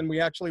slovenly than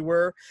we actually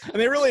were.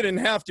 And they really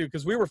didn't have to,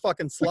 because we were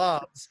fucking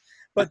slobs.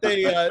 But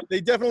they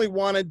definitely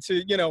wanted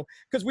to, you know,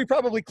 because we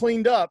probably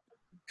cleaned up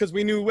because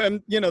we knew,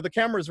 you know, the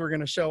cameras were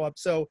going to show up.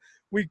 So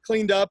we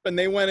cleaned up, and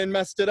they went and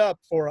messed it up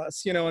for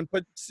us, you know, and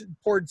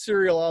poured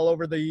cereal all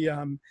over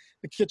the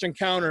kitchen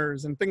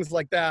counters and things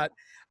like that.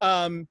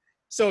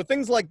 So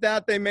things like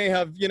that, they may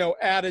have, you know,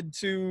 added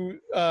to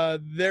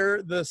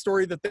the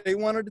story that they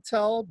wanted to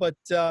tell. But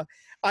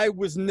I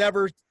was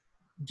never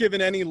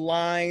given any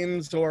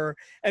lines or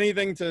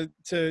anything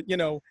to you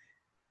know,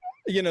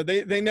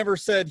 they never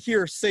said,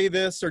 here, say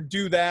this or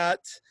do that,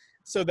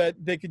 so that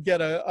they could get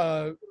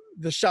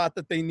the shot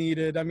that they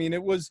needed. I mean,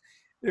 it was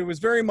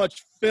very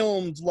much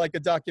filmed like a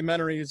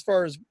documentary as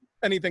far as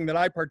anything that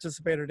I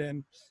participated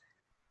in.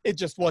 It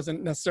just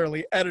wasn't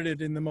necessarily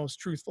edited in the most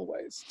truthful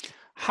ways.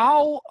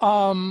 How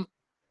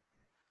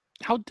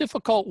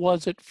difficult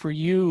was it for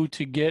you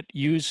to get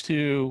used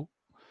to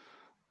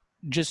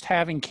just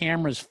having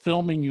cameras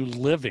filming you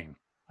living?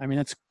 I mean,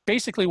 that's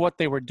basically what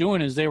they were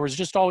doing, is there was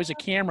just always a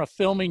camera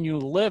filming you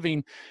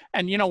living.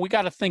 And, you know, we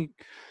got to think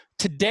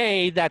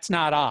today that's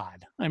not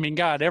odd. I mean,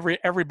 God,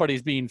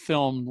 everybody's being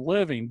filmed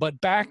living. But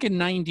back in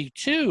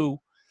 '92,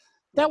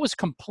 that was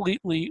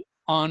completely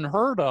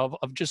unheard of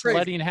just Crazy.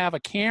 letting have a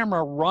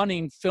camera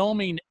running,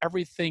 filming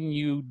everything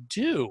you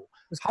do.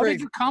 How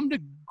did you come to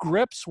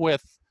grips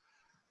with,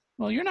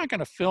 well, you're not going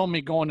to film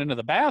me going into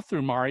the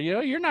bathroom, are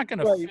you? You're not going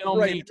to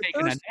film me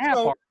taking a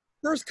nap.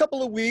 First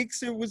couple of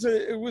weeks, it was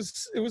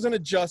an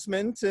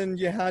adjustment, and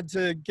you had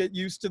to get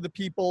used to the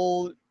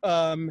people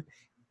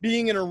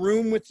being in a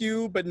room with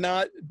you, but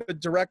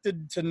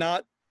directed to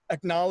not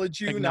acknowledge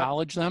you.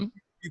 Acknowledge them.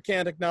 You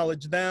can't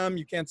acknowledge them.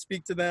 You can't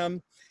speak to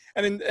them.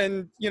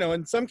 And you know,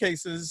 in some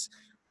cases,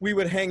 we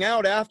would hang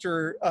out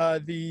after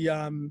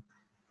the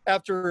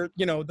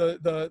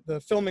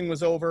filming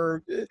was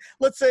over.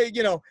 Let's say,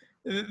 you know,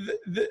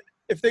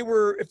 if they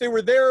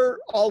were there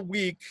all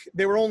week,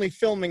 they were only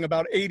filming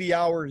about 80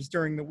 hours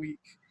during the week.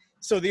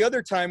 So the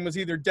other time was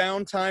either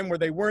downtime where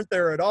they weren't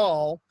there at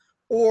all,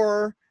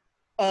 or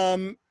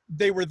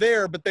they were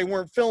there but they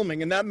weren't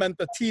filming, and that meant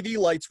the TV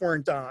lights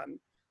weren't on.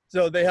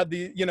 So they had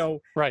the, you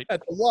know, right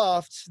at the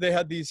loft, they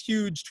had these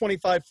huge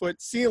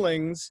 25-foot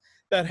ceilings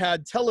that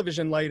had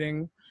television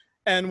lighting.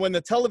 And when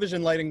the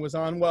television lighting was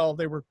on, well,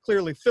 they were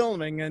clearly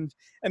filming. And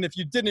if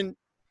you didn't,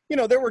 you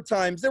know, there were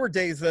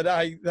days that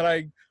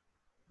I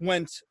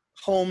went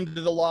home to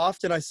the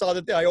loft and I saw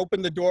that I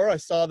opened the door. I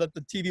saw that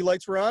the TV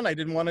lights were on. I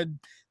didn't want to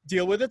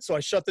deal with it. So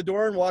I shut the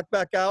door and walked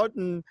back out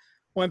and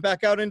went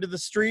back out into the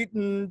street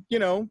and, you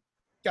know,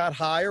 got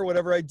high or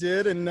whatever I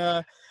did. And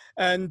I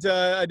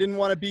didn't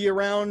want to be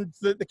around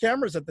the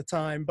cameras at the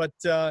time, but,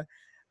 you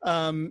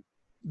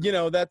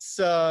know,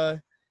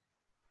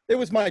 it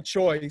was my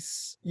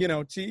choice, you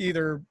know, to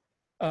either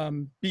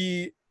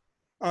be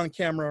on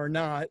camera or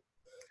not.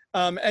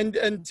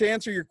 And to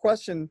answer your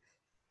question,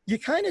 you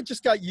kind of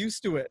just got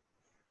used to it.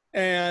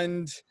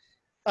 And,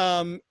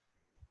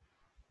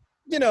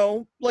 you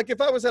know, like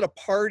if I was at a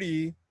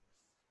party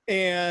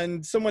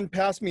and someone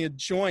passed me a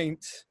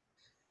joint,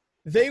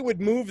 they would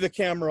move the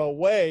camera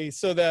away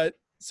so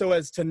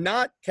as to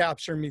not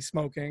capture me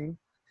smoking.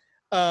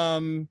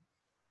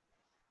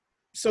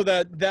 So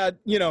that,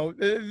 you know,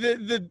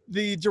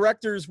 the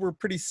directors were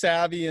pretty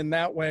savvy in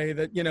that way,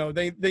 that, you know,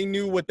 they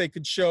knew what they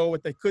could show,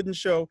 what they couldn't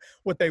show,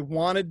 what they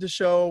wanted to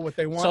show, what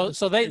they wanted.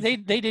 So they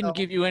didn't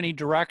give you any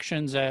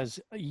directions as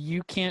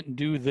you can't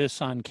do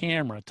this on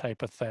camera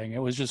type of thing.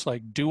 It was just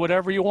like, do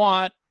whatever you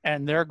want,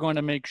 and they're going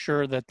to make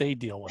sure that they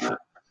deal with it.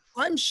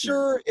 I'm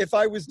sure if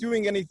I was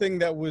doing anything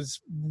that was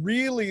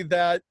really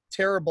that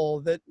terrible,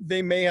 that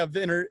they may have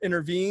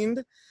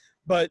intervened,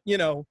 but, you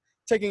know,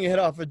 taking a hit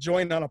off a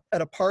joint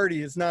at a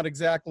party is not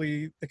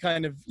exactly the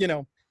kind of, you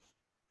know,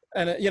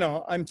 and, you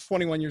know, I'm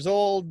 21 years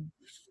old.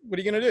 What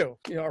are you going to do?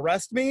 You know,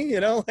 arrest me,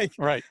 you know, like,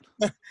 right.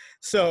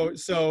 So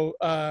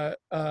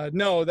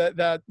no,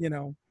 that, you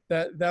know,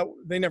 that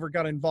they never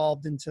got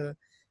involved into,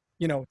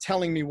 you know,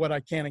 telling me what I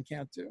can and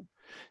can't do.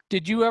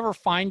 Did you ever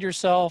find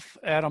yourself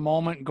at a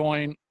moment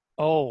going,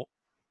 oh,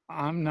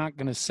 I'm not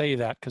going to say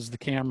that because the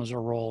cameras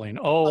are rolling.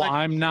 Oh,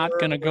 I'm not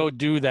going to go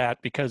do that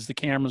because the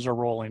cameras are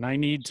rolling. I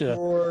need to.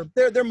 Or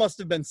there must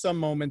have been some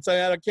moments.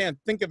 I can't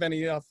think of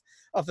any off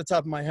the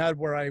top of my head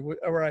where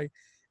I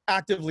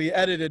actively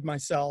edited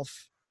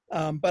myself.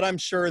 But I'm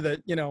sure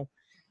that,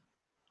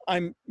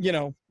 I'm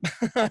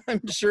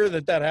sure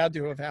that had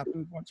to have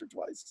happened once or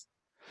twice.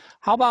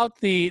 How about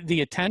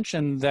the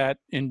attention that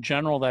in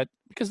general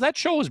because that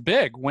show was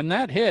big. When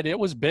that hit, it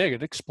was big.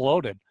 It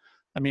exploded.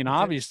 I mean,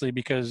 obviously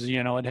because,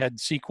 it had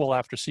sequel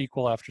after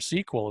sequel after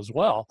sequel as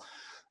well.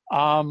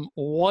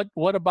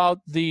 What about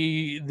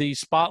the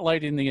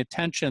spotlight and the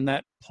attention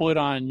that put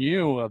on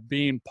you of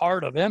being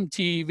part of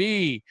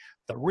MTV,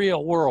 the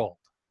real world?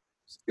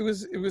 It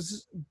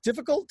was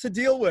difficult to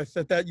deal with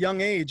at that young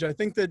age. I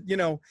think that,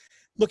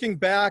 looking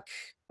back,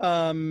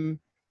 I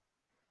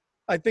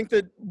think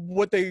that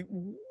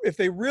if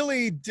they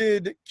really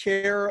did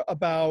care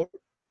about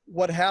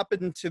what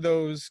happened to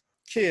those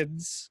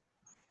kids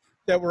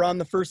that were on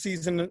the first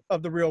season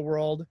of The Real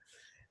World,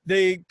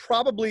 they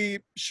probably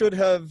should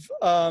have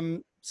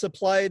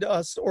supplied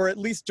us, or at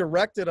least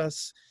directed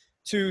us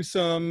to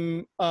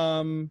some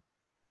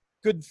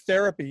good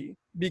therapy,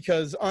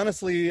 because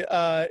honestly,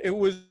 it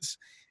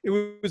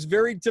was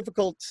very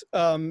difficult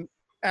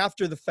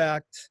after the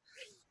fact,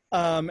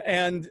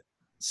 and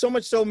so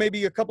much so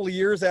maybe a couple of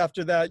years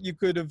after that you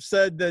could have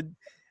said that,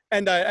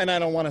 and I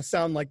don't want to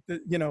sound like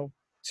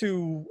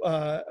too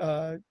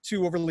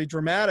overly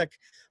dramatic,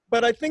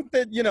 but I think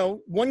that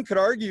one could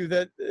argue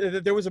that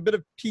there was a bit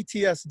of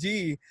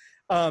PTSD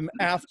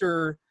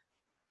after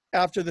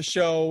the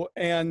show,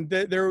 and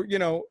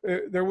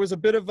there was a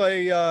bit of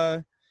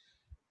a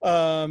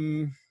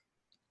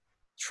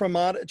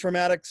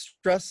traumatic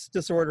stress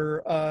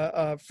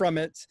disorder from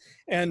it,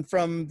 and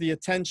from the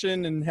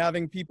attention and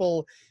having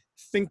people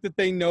think that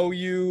they know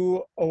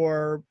you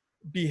or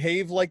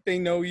behave like they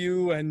know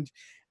you, and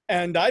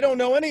I don't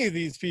know any of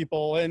these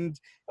people. And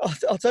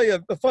I'll tell you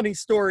a funny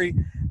story.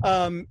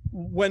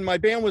 When my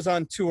band was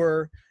on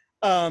tour,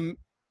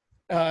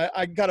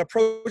 I got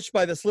approached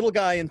by this little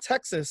guy in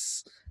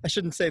Texas. I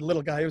shouldn't say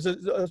little guy. It was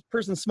a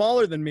person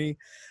smaller than me,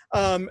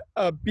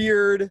 a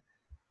beard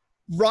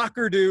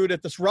rocker dude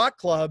at this rock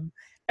club.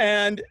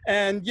 And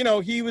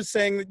he was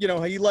saying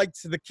that, he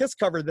liked the Kiss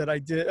cover that I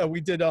did.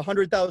 We did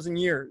 100,000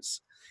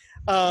 Years.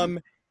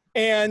 And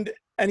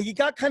he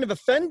got kind of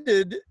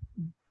offended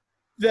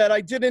that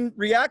I didn't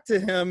react to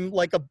him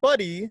like a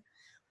buddy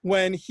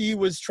when he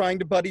was trying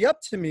to buddy up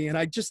to me, and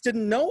I just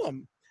didn't know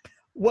him.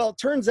 Well, it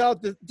turns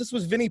out that this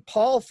was Vinnie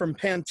Paul from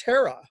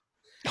Pantera.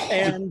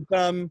 And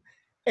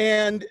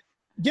had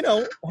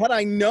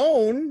I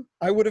known,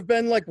 I would have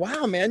been like,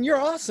 wow, man,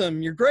 you're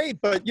awesome. You're great.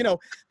 But,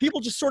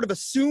 people just sort of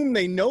assume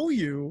they know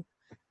you.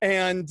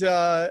 And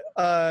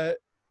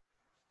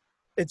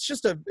it's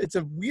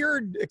a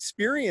weird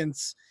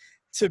experience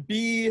to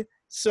be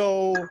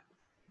so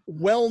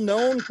well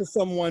known to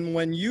someone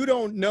when you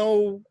don't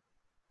know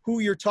who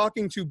you're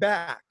talking to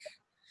back.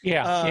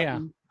 Yeah.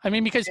 I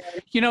mean, because,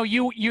 you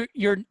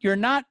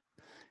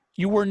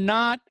were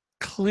not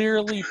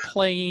clearly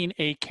playing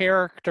a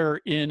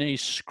character in a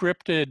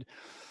scripted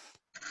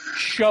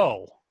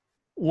show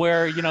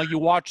where, you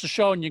watch the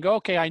show and you go,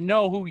 okay, I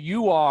know who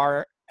you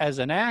are as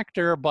an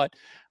actor, but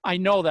I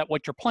know that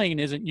what you're playing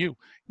isn't you.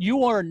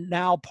 You are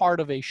now part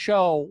of a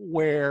show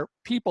where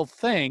people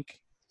think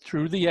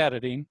through the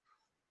editing,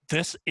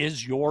 this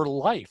is your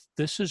life.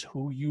 This is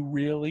who you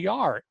really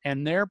are.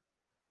 And they're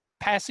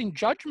passing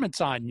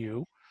judgments on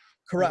you.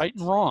 Correct. Right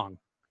and wrong.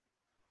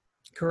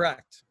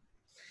 Correct.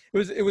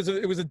 It was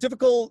a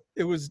difficult,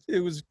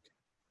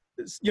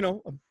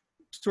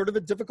 sort of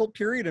a difficult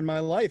period in my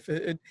life.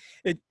 It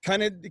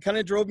kind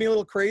of drove me a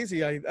little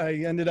crazy. I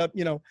ended up,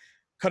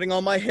 cutting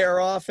all my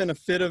hair off in a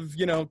fit of,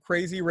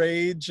 crazy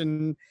rage,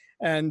 and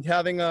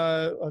having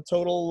a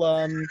total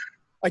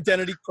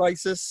identity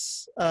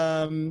crisis.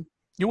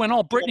 You went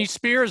all Britney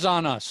Spears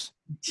on us.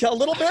 A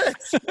little bit.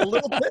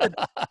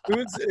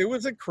 It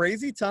was a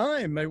crazy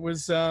time. It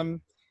was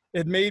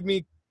it made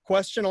me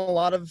question a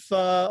lot of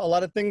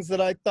things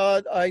that I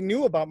thought I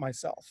knew about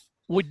myself.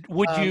 Would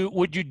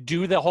you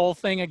do the whole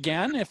thing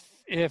again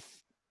if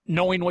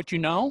knowing what you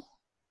know?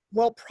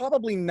 Well,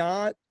 probably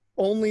not.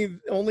 Only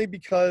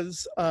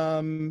because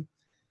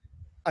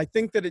I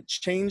think that it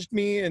changed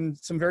me in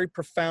some very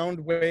profound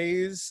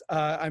ways.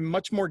 I'm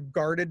much more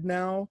guarded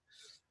now.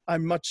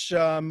 I'm much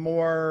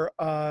more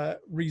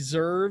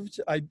reserved.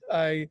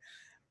 I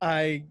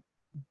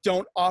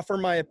don't offer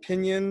my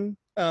opinion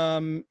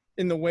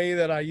in the way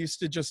that I used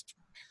to just,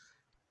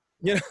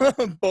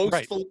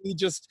 boastfully right.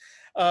 just,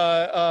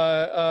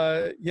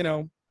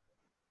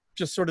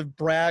 just sort of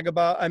brag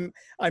about.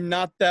 I'm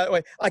not that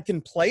way. I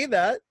can play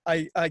that.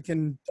 I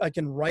can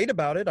write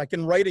about it. I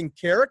can write in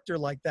character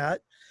like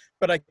that,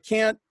 but I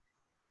can't.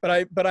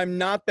 But I'm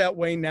not that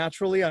way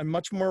naturally. I'm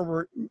much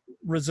more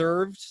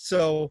reserved.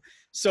 So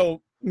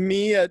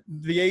me at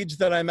the age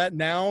that I'm at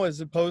now, as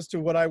opposed to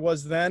what I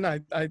was then, I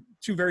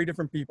two very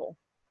different people.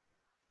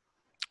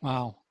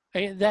 Wow.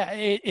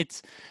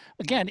 It's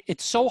again,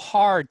 it's so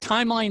hard.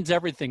 Timeline's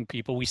everything,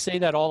 people. We say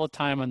that all the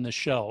time on the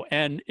show.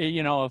 And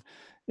you know,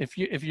 if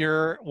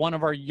you're one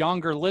of our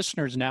younger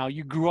listeners now,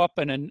 you grew up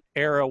in an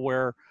era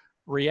where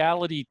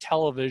reality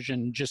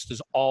television just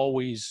has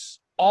always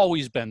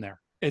been there.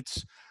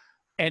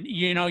 And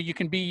you know, you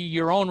can be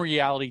your own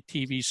reality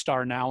TV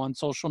star now on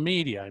social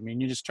media. I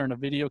mean, you just turn a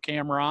video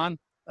camera on.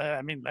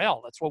 I mean,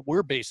 hell, that's what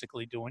we're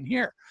basically doing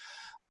here.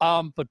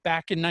 But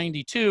back in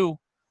 '92,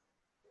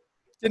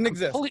 Didn't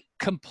exist.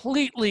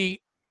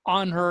 Completely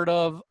unheard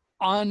of,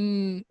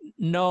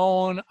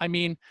 unknown. I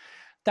mean,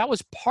 that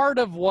was part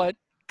of what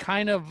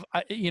kind of,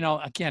 you know,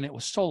 again, it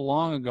was so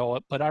long ago,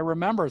 but I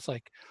remember it's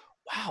like,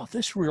 wow,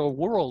 this real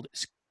world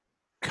is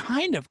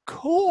kind of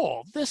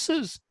cool. This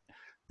is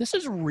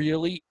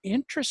really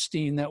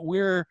interesting that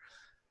we're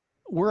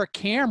a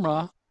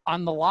camera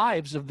on the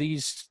lives of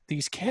these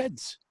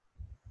kids.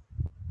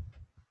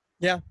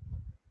 Yeah,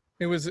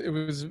 it was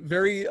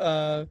very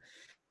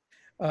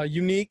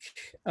unique,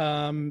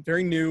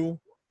 very new,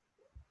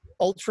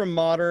 ultra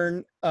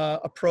modern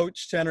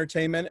approach to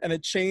entertainment, and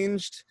it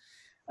changed.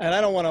 And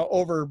I don't want to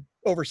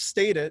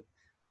overstate it,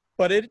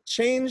 but it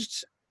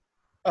changed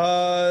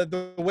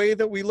the way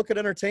that we look at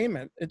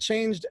entertainment. It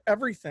changed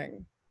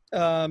everything.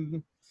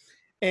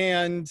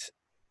 And,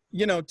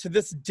 you know, to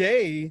this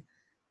day,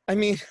 I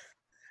mean,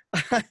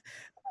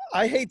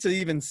 I hate to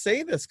even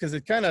say this because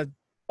it kind of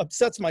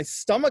upsets my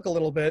stomach a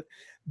little bit,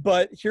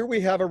 but here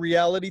we have a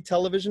reality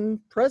television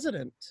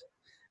president.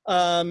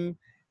 And,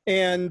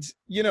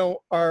 you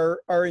know,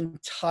 our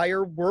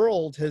entire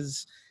world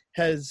has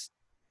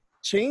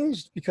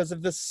changed because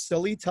of this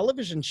silly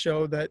television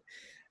show that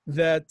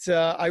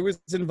I was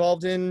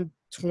involved in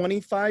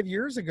 25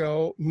 years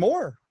ago,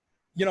 more,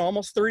 you know,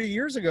 almost 30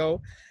 years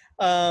ago.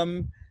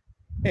 And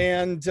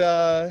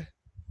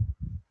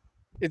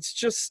it's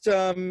just,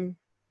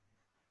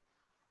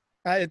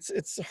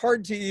 it's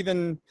hard to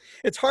even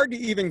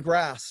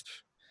grasp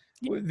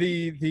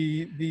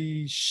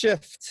the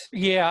shift.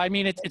 Yeah, I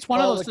mean, it's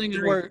one of those things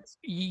where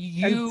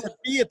you, and to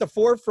be at the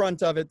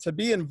forefront of it, to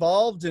be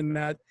involved in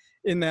that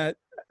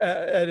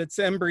at its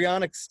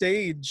embryonic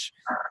stage,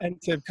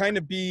 and to kind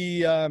of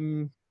be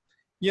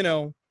you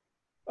know,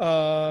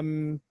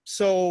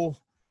 so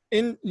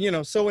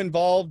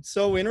involved,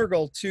 so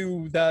integral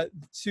to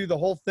the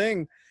whole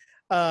thing.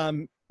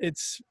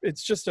 It's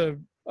just a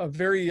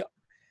very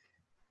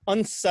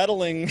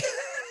unsettling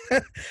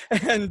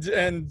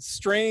and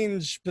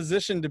strange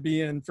position to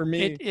be in for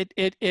me.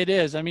 It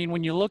is. I mean,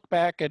 when you look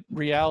back at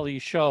reality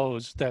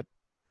shows that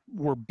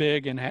were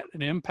big and had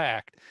an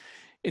impact,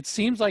 it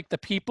seems like the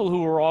people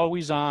who were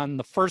always on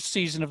the first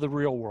season of The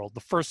Real World,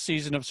 the first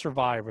season of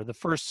Survivor, the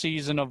first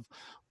season of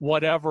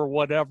whatever,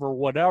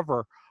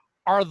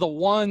 are the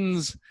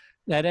ones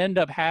that end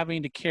up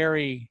having to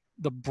carry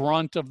the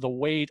brunt of the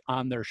weight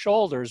on their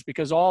shoulders,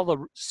 because all the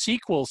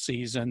sequel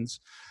seasons,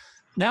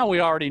 now we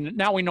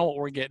know what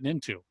we're getting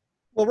into.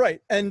 Well,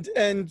 right. And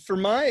for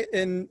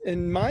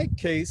in my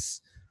case,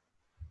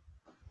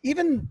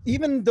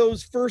 even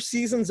those first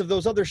seasons of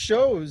those other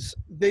shows,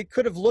 they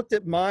could have looked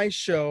at my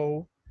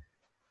show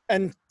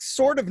and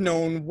sort of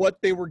known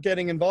what they were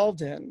getting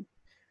involved in.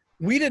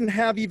 We didn't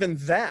have even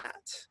that.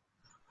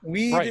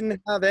 We didn't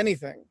have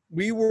anything.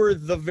 We were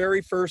the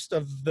very first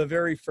of the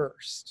very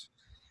first.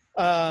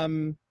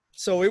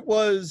 So it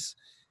was,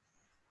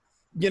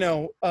 you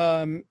know,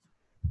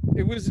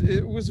 it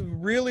was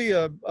really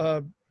a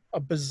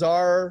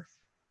bizarre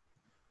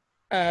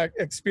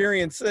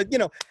experience. You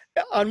know,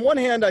 on one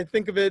hand, I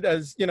think of it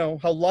as, you know,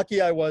 how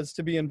lucky I was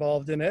to be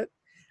involved in it.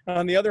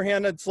 On the other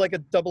hand, it's like a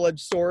double-edged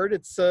sword.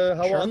 It's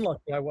how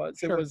unlucky I was.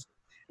 Sure.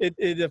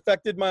 It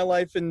affected my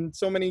life in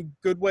so many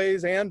good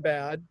ways and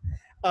bad.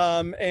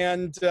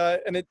 And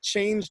it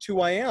changed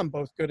who I am,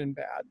 both good and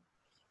bad.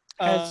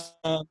 Has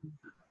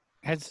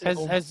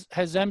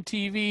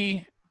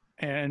MTV,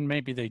 and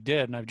maybe they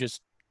did, and I've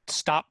just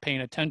stopped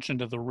paying attention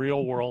to The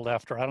Real World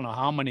after I don't know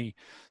how many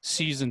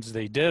seasons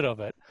they did of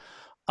it.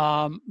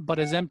 But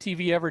has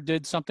MTV ever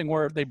did something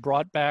where they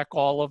brought back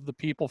all of the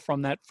people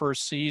from that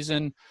first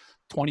season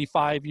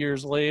 25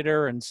 years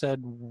later and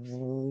said,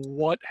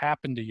 what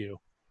happened to you?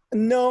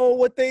 No,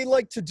 what they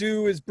like to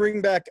do is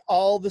bring back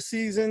all the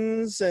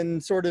seasons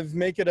and sort of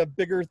make it a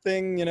bigger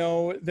thing. You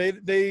know,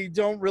 they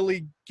don't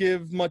really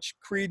give much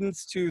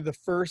credence to the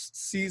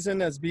first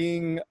season as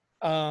being,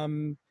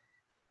 I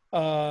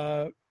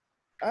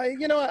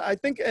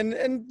think,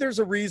 and there's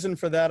a reason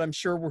for that. I'm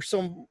sure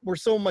we're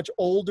so much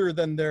older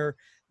than their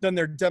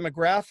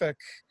demographic.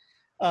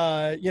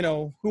 You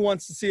know, who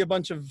wants to see a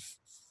bunch of,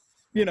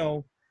 you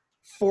know,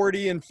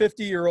 40 and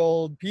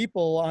 50-year-old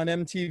people on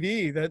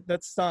MTV?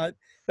 That's not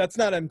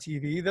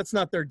MTV. That's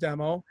not their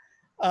demo.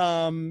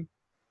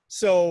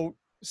 So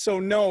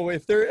no,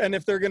 if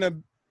they're gonna,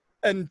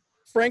 and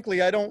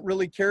frankly, I don't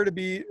really care to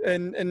be,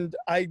 and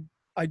I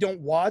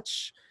don't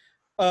watch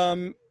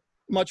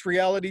much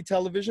reality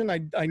television.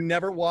 I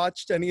never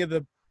watched any of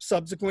the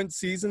subsequent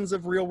seasons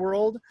of Real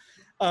World.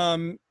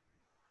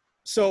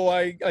 So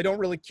I don't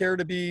really care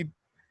to be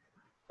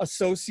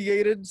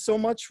associated so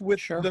much with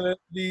Sure.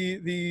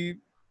 the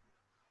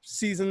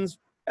seasons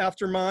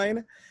after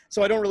mine,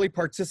 so I don't really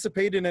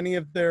participate in any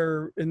of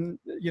their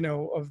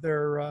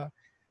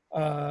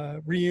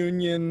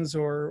reunions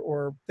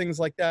or things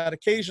like that.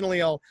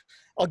 Occasionally I'll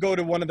go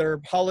to one of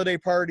their holiday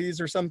parties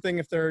or something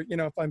if they're,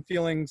 if I'm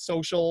feeling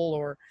social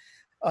or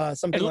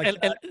something like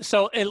that.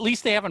 So at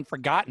least they haven't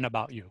forgotten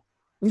about you.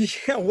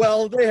 Yeah,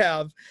 well, they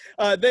have.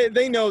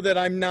 They know that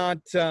I'm not.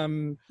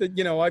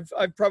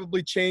 I've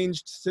probably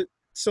changed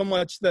so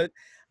much that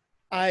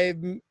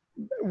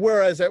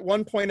whereas at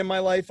one point in my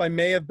life I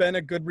may have been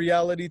a good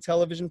reality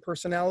television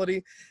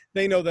personality,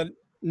 they know that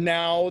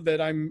now that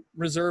I'm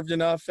reserved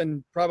enough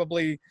and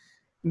probably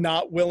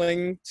not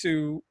willing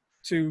to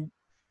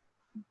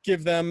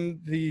give them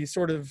the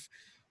sort of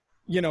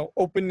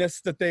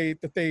openness that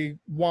they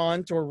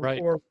want or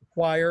Right. or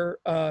require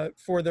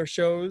for their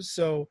shows.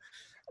 So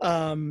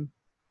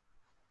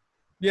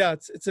yeah,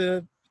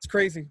 it's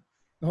crazy.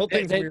 The whole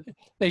thing's weird.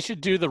 They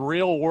should do the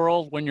Real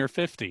World when you're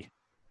 50.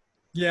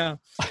 Yeah.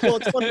 Well,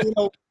 it's funny,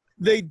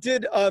 they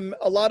did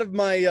a lot of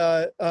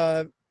my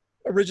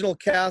original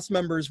cast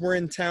members were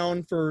in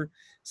town for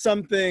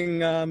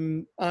something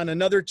on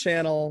another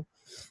channel,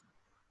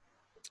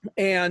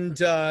 and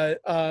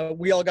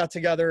we all got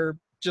together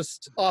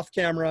just off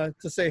camera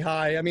to say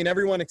hi. I mean,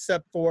 everyone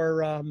except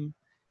for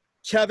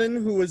Kevin,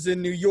 who was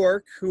in New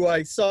York, who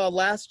I saw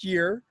last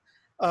year.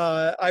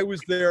 I was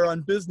there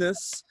on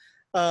business,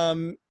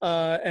 and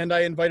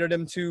I invited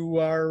him to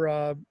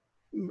our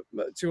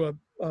to a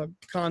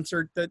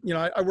concert that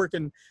I work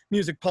in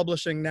music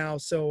publishing now,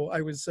 so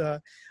I was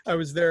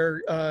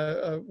there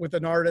with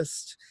an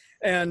artist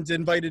and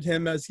invited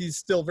him, as he's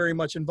still very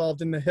much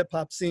involved in the hip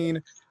hop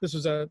scene. This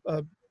was a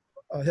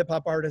hip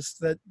hop artist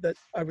that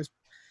I was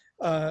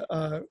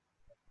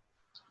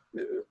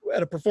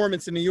at a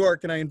performance in New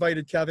York, and I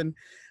invited Kevin,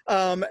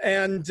 but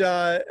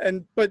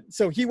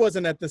so he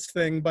wasn't at this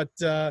thing, but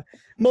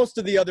most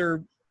of the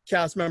other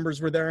cast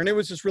members were there, and it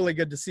was just really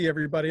good to see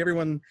everybody.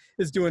 Everyone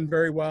is doing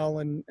very well,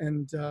 and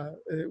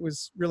it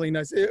was really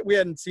nice. We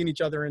hadn't seen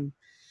each other in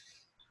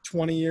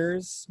 20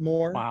 years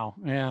more. Wow.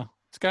 Yeah.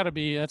 That's got to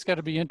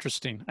be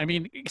interesting. I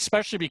mean,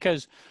 especially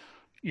because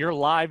your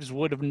lives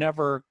would have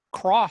never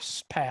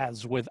crossed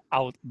paths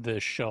without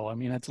this show. I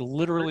mean, that's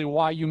literally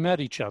why you met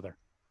each other.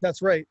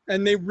 That's right.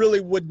 And they really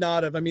would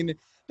not have. I mean,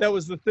 that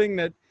was the thing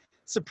that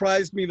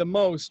surprised me the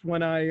most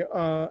when I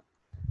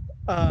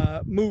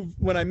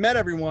when I met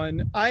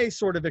everyone. I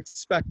sort of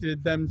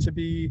expected them to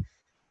be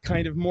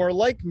kind of more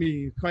like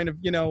me, kind of,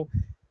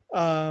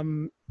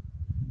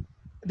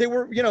 they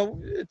were,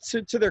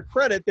 to their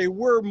credit, they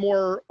were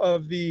more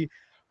of the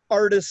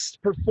artists,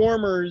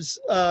 performers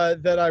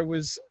that I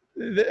was,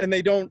 and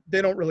they don't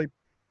really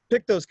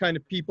pick those kind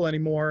of people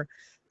anymore.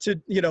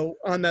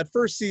 On that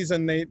first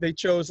season, they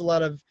chose a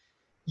lot of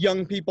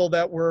young people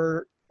that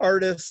were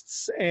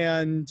artists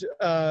and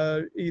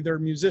either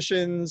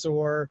musicians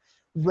or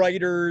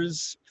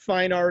writers,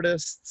 fine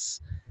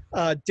artists,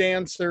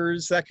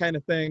 dancers, that kind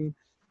of thing.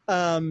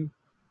 And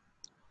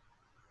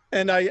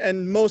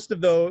most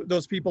of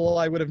those people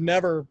I would have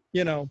never,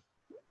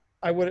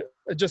 I would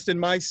just in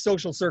my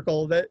social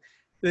circle that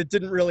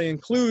didn't really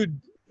include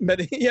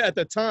many, at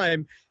the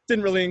time,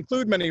 didn't really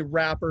include many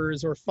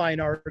rappers or fine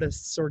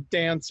artists or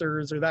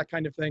dancers or that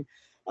kind of thing.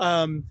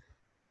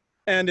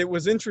 And it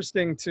was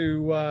interesting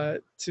to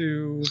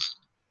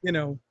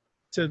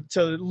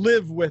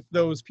live with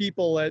those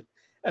people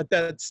at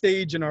that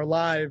stage in our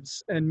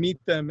lives and meet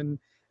them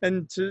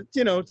and to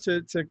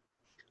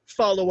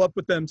follow up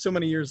with them so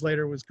many years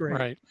later was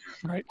great.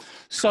 Right.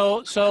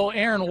 So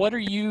Aaron,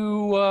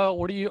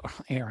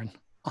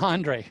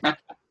 Andre,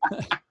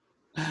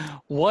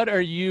 what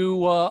are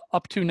you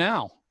up to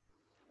now?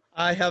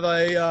 I have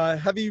a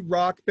heavy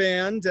rock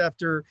band.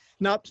 After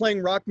not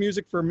playing rock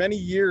music for many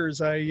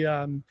years,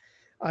 I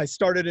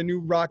started a new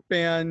rock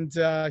band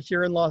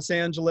here in Los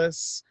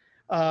Angeles.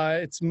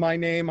 It's my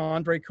name,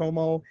 Andre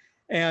Comeau.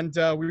 And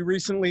we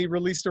recently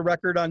released a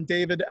record on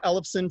David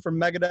Ellefson from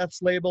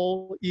Megadeth's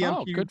label, EMP.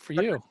 Oh, good for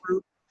you.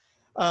 Group.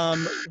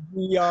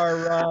 We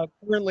are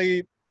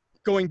currently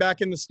going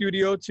back in the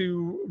studio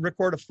to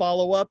record a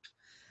follow-up.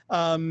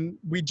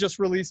 We just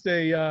released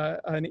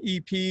an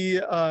EP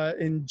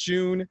in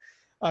June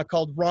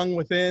called Wrong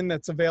Within,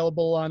 that's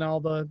available on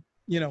all the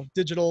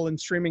digital and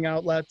streaming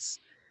outlets.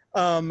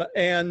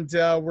 And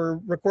we're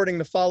recording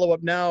the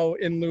follow-up now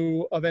in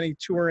lieu of any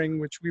touring,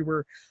 which we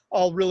were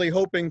all really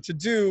hoping to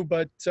do,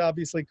 but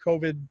obviously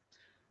COVID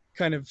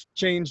kind of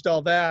changed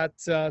all that.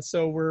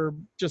 So we're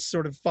just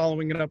sort of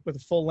following it up with a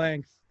full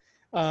length.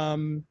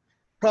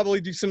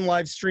 Probably do some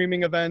live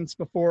streaming events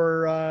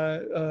before,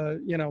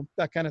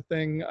 that kind of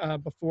thing,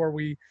 before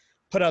we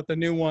put out the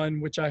new one,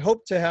 which I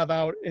hope to have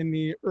out in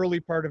the early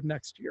part of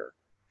next year.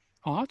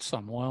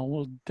 Awesome. Well,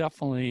 we'll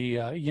definitely,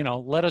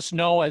 let us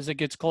know as it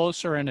gets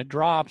closer and it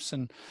drops,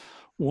 and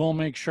we'll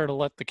make sure to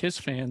let the KISS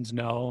fans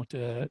know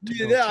to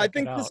yeah, I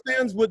think KISS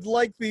fans would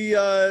like the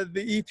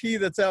EP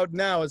that's out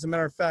now. As a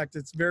matter of fact,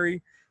 it's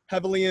very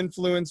heavily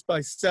influenced by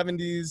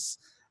 70s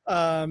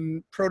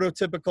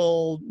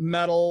prototypical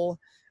metal,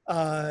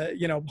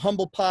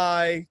 Humble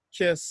Pie,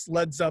 Kiss,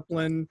 Led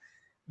Zeppelin,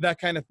 that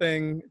kind of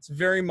thing. It's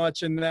very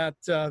much in that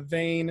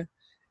vein.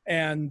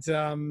 And,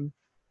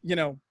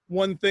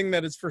 one thing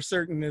that is for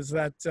certain is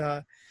that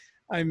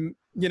I'm,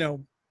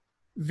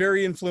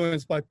 very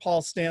influenced by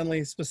Paul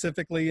Stanley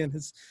specifically and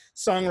his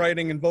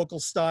songwriting and vocal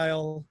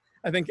style.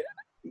 I think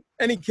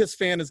any Kiss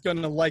fan is going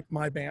to like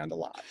my band a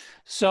lot.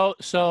 So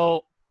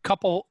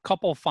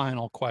couple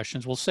final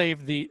questions. We'll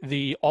save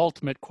the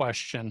ultimate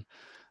question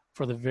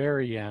for the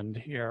very end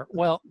here.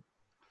 Well,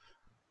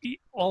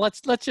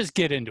 let's just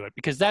get into it,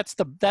 because that's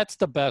the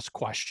best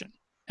question.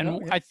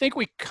 And I think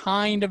we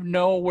kind of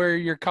know where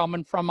you're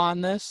coming from on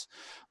this,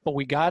 but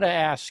we got to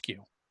ask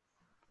you,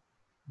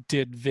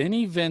 did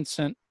Vinnie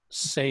Vincent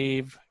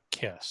save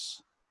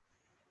Kiss?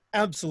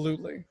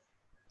 Absolutely.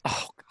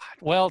 Oh God.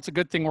 Well, it's a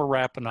good thing we're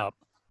wrapping up.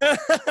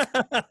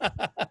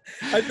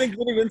 I think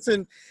Vinnie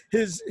Vincent,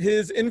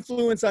 his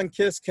influence on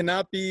Kiss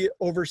cannot be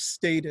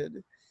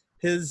overstated.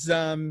 His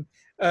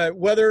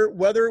whether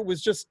it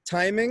was just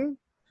timing,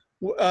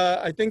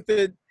 I think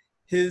that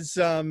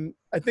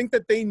I think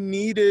that they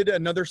needed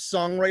another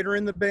songwriter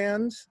in the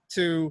band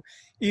to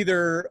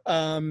either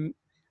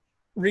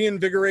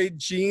reinvigorate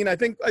Gene. I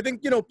think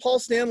Paul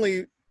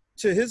Stanley,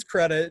 to his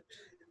credit,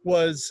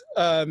 was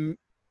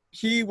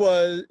he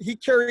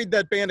carried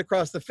that band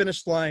across the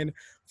finish line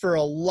for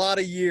a lot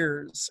of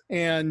years,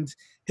 and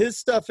his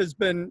stuff has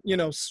been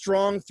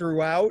strong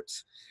throughout.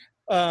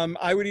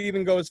 I would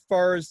even go as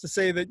far as to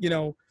say that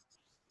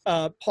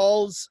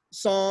Paul's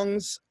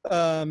songs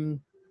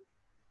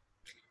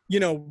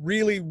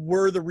really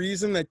were the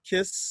reason that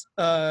Kiss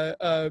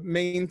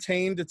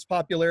maintained its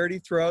popularity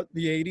throughout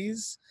the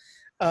 80s.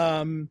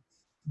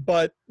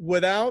 But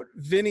without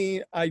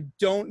Vinnie, I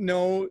don't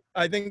know.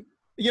 I think,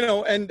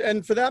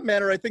 and for that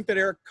matter, I think that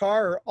Eric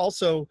Carr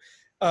also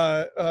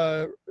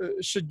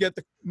should get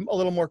a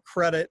little more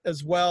credit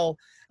as well.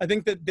 I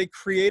think that they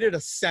created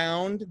a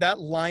sound, that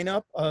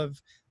lineup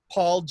of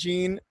Paul,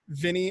 Gene,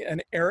 Vinnie,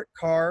 and Eric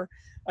Carr.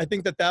 I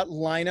think that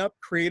lineup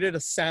created a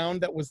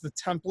sound that was the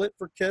template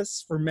for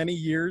Kiss for many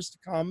years to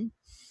come.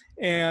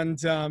 And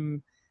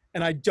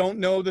I don't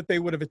know that they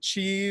would have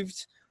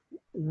achieved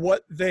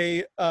what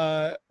they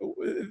I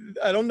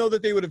don't know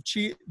that they would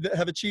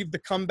have achieved the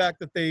comeback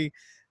that they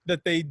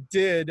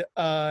did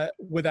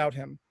without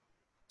him.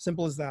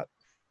 Simple as that.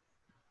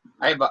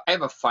 I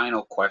have a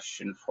final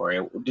question for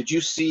you. Did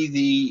you see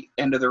the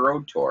End of the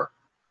Road tour?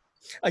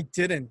 I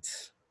didn't,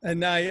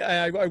 and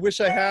I wish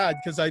I had,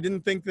 because I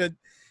didn't think that.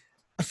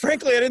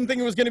 Frankly, I didn't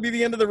think it was going to be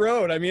the end of the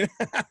road. I mean,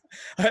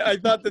 I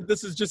thought that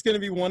this is just going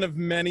to be one of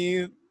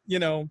many,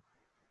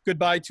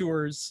 goodbye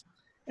tours.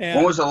 And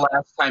when was the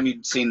last time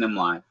you'd seen them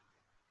live?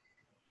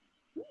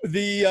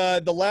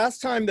 The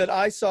last time that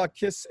I saw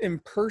Kiss in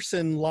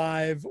person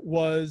live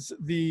was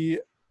the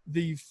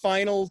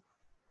final,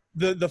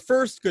 the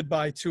first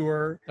goodbye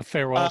tour, A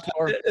farewell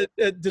tour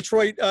at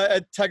Detroit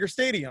at Tiger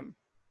Stadium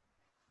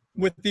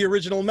with the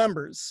original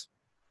members.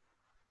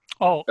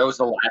 Oh, that was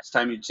the last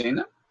time you'd seen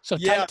them? So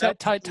yeah,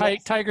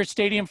 Tiger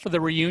Stadium for the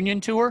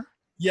reunion tour?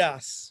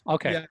 Yes.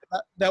 Okay. Yeah,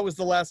 that was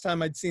the last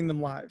time I'd seen them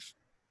live.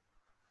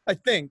 I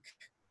think.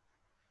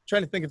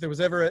 Trying to think if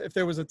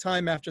there was a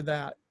time after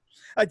that.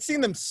 I'd seen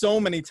them so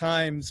many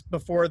times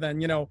before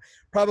then,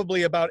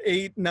 probably about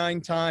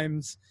 8-9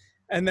 times.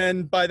 And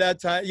then by that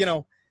time,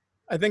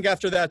 I think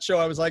after that show,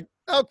 I was like,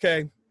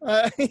 okay,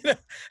 I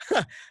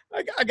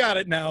got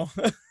it now.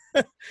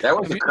 That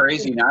was a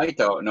crazy night,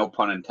 though. No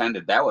pun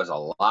intended. That was a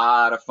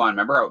lot of fun.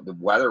 Remember how the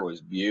weather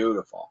was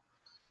beautiful?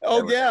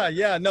 Oh,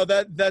 yeah. No,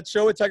 that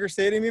show at Tiger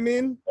Stadium, you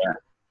mean?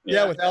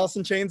 Yeah. With Alice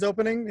in Chains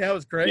opening? Yeah, it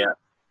was great. Yeah,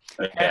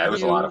 it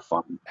was a lot of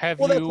fun. That's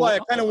why I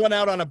kind of went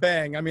out on a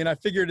bang. I mean, I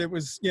figured it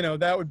was,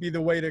 that would be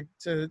the way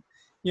to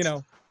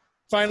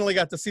finally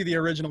got to see the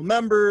original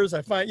members.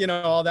 I find,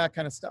 all that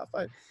kind of stuff.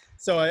 I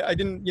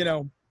didn't,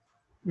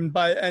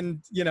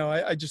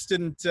 I just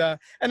didn't,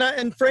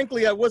 and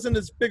frankly, I wasn't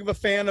as big of a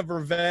fan of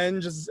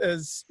Revenge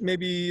as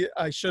maybe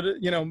I should,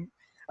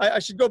 I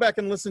should go back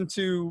and listen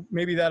to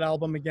maybe that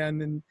album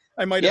again, and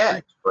I might have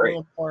it's great. a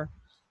little more,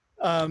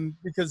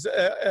 because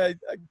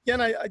again,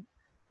 I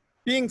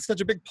being such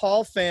a big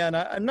Paul fan,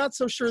 I'm not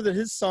so sure that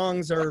his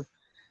songs are,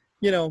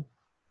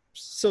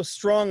 so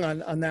strong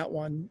on that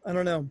one. I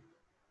don't know.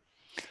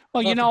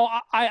 Well,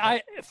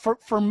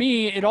 for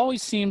me, it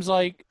always seems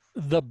like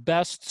the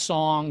best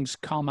songs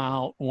come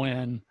out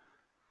when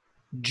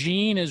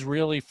Gene is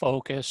really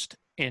focused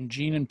and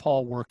Gene and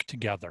Paul work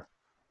together.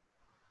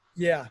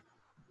 Yeah.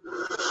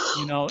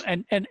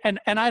 And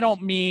I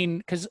don't mean,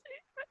 because,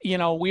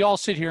 we all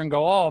sit here and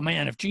go, oh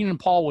man, if Gene and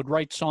Paul would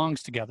write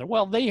songs together.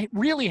 Well, they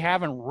really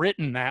haven't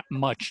written that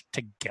much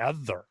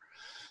together.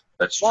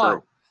 That's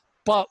true.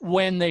 But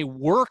when they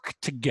work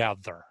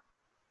together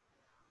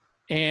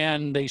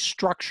and they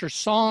structure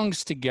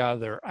songs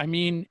together, I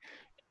mean,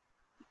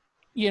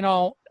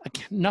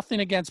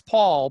 nothing against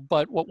Paul,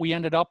 but what we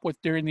ended up with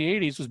during the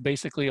 80s was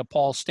basically a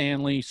Paul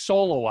Stanley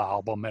solo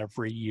album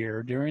every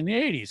year during the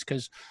 80s,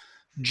 because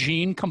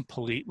Gene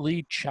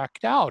completely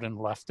checked out and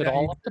left it Yeah,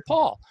 all up to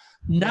Paul.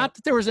 Not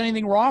that there was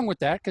anything wrong with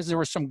that, because there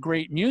was some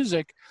great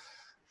music,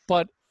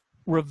 but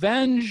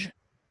Revenge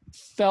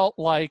felt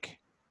like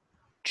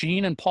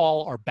Gene and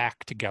Paul are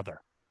back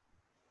together.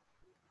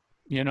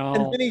 You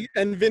know,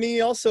 And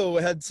Vinnie also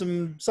had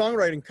some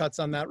songwriting cuts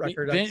on that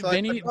record.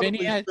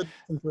 Vinnie had,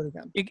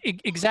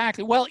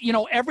 exactly. Well, you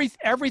know,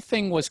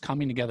 everything was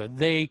coming together.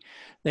 They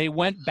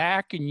went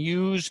back and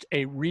used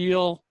a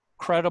real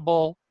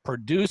credible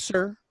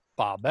producer,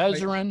 Bob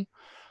Ezrin. Right.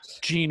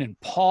 Gene and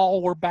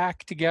Paul were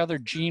back together.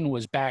 Gene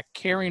was back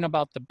caring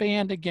about the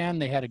band again.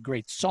 They had a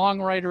great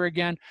songwriter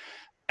again.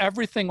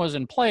 Everything was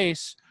in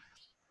place.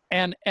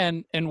 And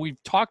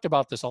we've talked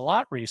about this a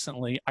lot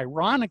recently.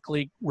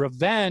 Ironically,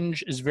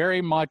 Revenge is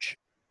very much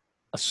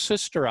a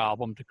sister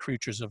album to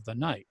Creatures of the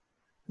Night.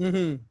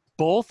 Mm-hmm.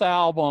 Both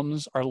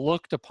albums are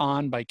looked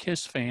upon by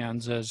Kiss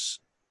fans as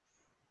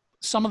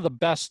some of the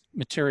best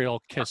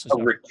material Kiss has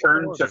ever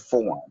return to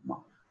form.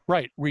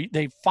 Right.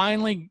 They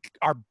finally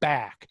are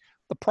back.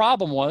 The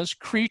problem was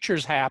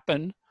Creatures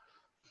happened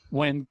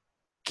when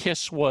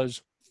Kiss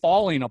was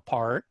falling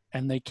apart,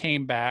 and they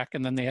came back,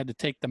 and then they had to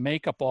take the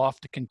makeup off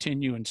to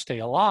continue and stay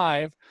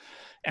alive.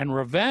 And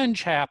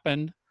Revenge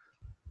happened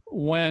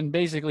when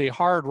basically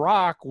hard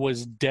rock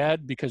was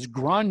dead because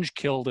grunge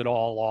killed it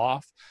all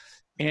off,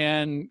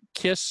 and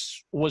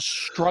Kiss was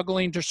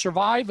struggling to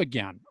survive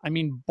again. I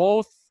mean,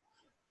 both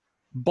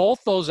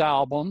those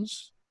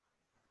albums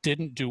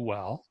didn't do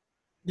well.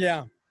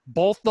 Yeah.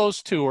 Both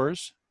those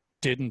tours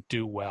didn't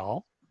do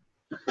well.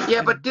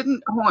 Yeah, but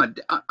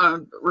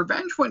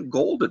Revenge went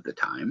gold at the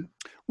time.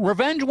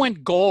 Revenge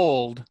went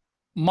gold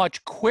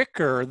much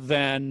quicker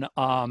than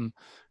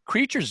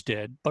Creatures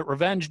did, but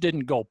Revenge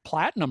didn't go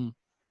platinum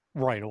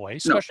right away,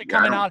 especially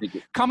coming out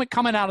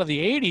of the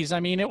 80s. I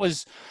mean, it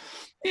was,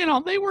 you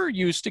know, they were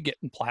used to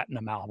getting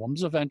platinum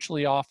albums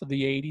eventually off of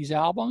the 80s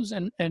albums,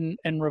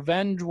 and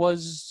Revenge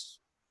was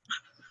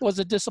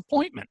a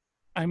disappointment.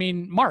 I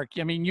mean, Mark,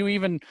 I mean,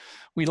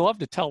 we love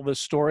to tell this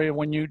story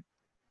when you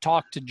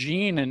talk to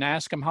Gene and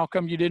ask him, how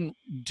come you didn't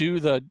do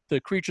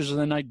the Creatures of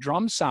the Night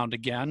drum sound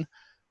again?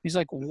 He's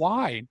like,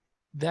 why?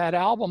 That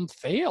album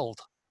failed.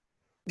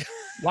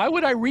 Why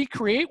would I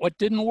recreate what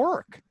didn't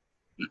work?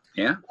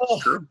 Yeah,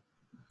 true.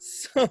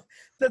 So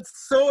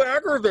that's so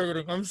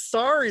aggravating. I'm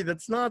sorry.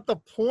 That's not the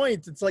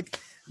point. It's like,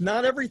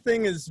 not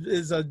everything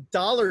is a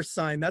dollar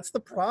sign. That's the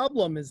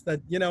problem, is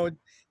that, you know,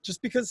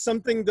 just because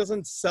something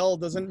doesn't sell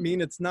doesn't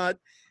mean it's not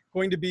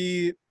going to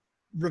be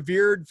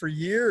revered for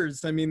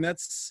years. I mean,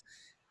 that's,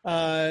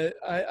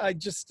 I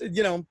just,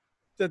 you know,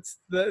 that's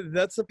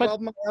the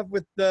problem I have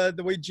with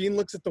the way Gene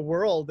looks at the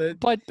world.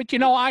 But you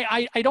know,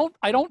 I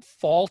don't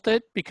fault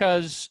it,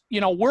 because, you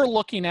know, we're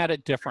looking at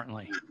it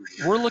differently.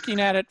 We're looking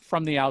at it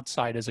from the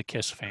outside as a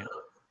Kiss fan,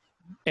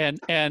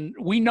 and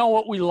we know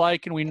what we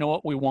like and we know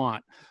what we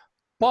want.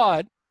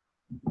 But,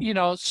 you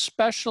know,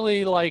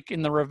 especially like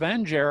in the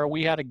Revenge era,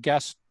 we had a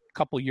guest a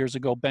couple of years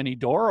ago, Benny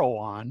Doro,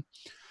 on,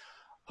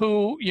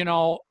 who, you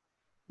know,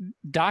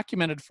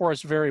 documented for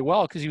us very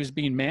well, because he was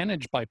being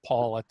managed by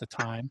Paul at the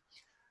time,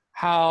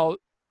 how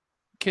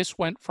Kiss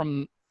went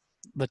from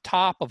the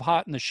top of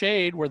Hot in the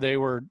Shade, where they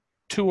were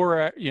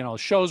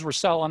shows were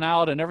selling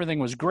out and everything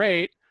was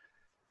great,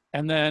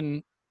 and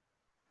then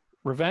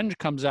Revenge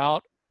comes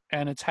out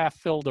and it's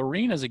half-filled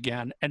arenas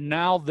again, and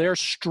now they're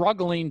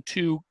struggling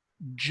to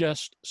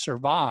just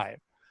survive.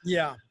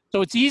 Yeah.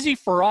 So it's easy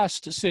for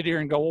us to sit here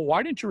and go, well,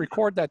 why didn't you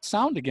record that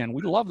sound again?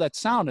 We love that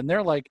sound. And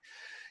they're like,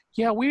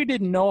 yeah, we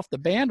didn't know if the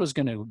band was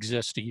going to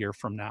exist a year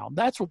from now.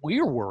 That's what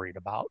we're worried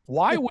about.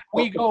 Why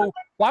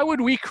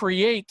would we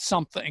create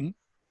something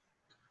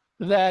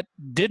that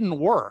didn't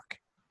work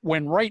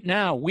when right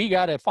now we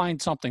got to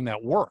find something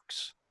that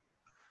works?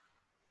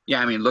 Yeah,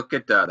 I mean, look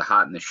at the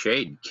Hot in the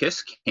Shade.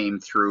 Kiss came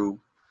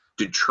through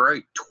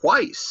Detroit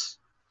twice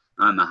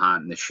on the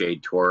Hot in the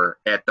Shade tour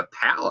at the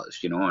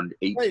Palace, you know, on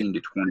 18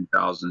 to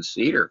 20,000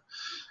 seater.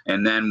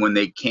 And then when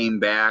they came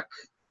back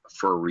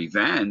for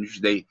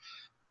Revenge, they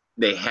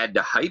had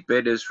to hype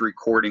it as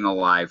recording a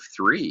live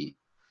 3,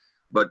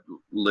 but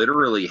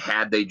literally,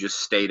 had they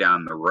just stayed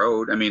on the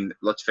road, I mean,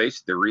 let's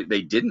face it,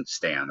 they didn't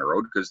stay on the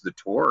road because the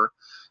tour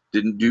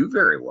didn't do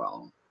very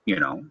well, you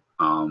know.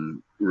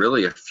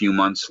 Really a few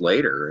months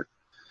later,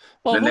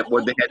 well, then they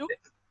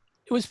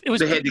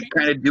had to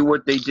kind of do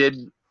what they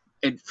did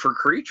for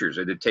Creatures.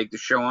 They had to take the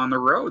show on the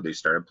road. They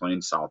started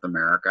playing South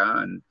America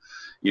and,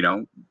 you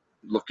know,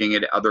 looking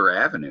at other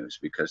avenues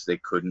because they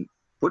couldn't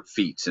put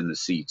feet in the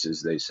seats,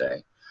 as they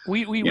say.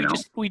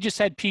 We just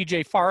had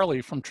PJ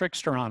Farley from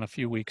Trickster on a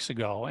few weeks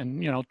ago,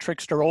 and, you know,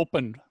 Trickster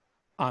opened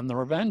on the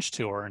Revenge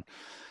tour, and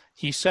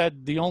he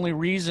said the only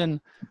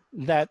reason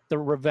that the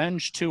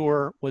Revenge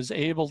tour was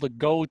able to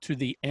go to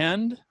the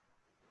end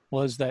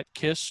was that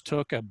Kiss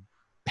took a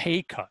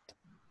pay cut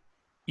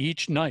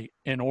each night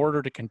in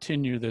order to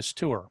continue this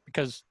tour,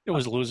 because it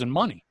was losing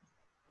money.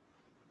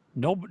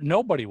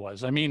 Nobody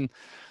was. I mean,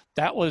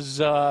 that was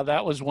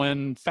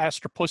when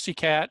Faster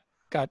Pussycat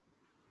got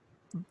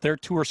their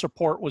tour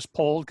support was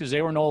pulled because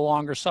they were no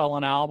longer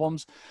selling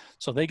albums.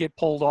 So they get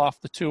pulled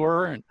off the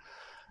tour. And,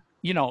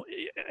 you know,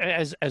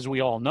 as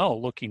we all know,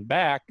 looking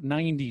back,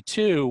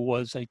 92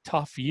 was a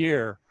tough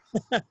year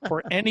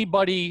for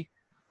anybody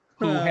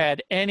who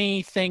had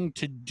anything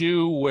to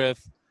do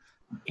with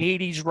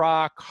 80s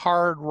rock,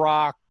 hard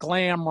rock,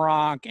 glam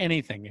rock,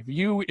 anything. If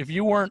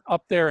you weren't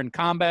up there in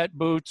combat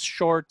boots,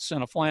 shorts,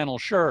 and a flannel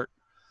shirt,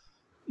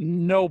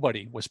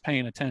 nobody was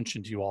paying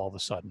attention to you all of a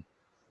sudden.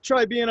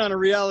 Try being on a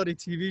reality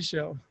TV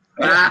show.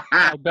 Yeah,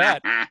 I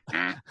bet.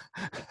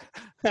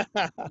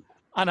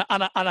 on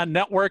a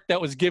network that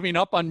was giving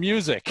up on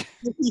music.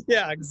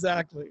 Yeah,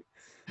 exactly.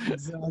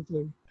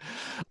 Exactly.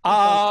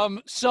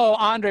 So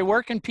Andre,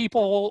 where can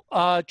people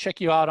check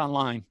you out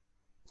online?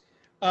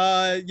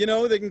 You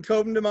know, they can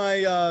come to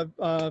my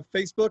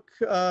Facebook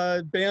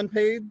band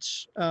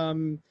page.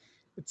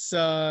 It's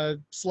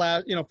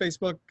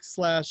Facebook/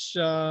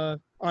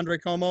 Andre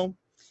Comeau.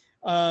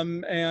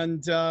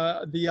 And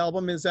the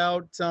album is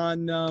out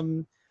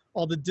on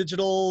all the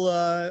digital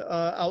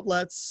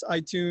outlets,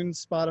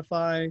 iTunes,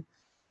 Spotify,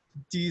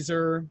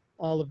 Deezer,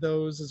 all of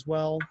those as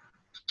well.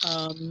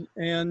 You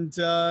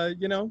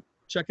know,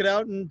 check it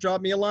out and drop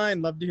me a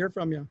line. Love to hear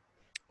from you.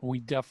 We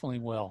definitely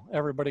will.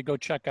 Everybody go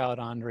check out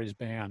Andre's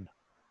band.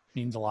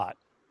 Means a lot.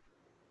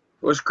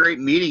 It was great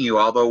meeting you,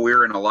 although we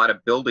were in a lot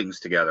of buildings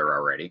together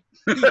already.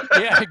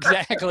 Yeah,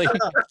 exactly.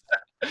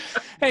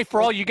 Hey,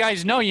 for all you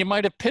guys know, you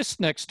might have pissed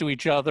next to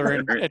each other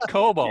at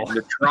Comeau.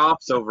 The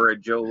troughs over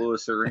at Joe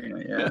Louis Arena.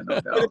 Yeah, no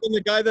doubt. Could have been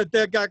the guy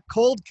that got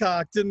cold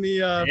cocked in the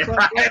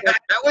front row.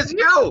 That was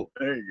you.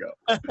 There you go.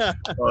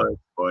 Oh, that's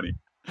funny.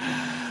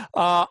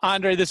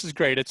 Andre, this is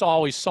great. It's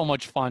always so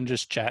much fun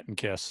just chat and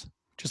kiss.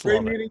 Just Great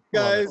love it. meeting you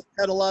guys.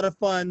 Had a lot of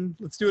fun.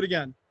 Let's do it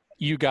again.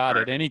 You got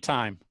it.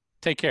 Anytime.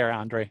 Take care,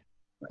 Andre.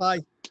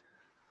 Bye.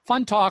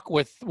 Fun talk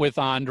with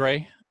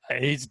Andre.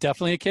 He's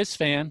definitely a Kiss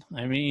fan.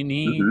 I mean,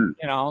 you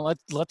know,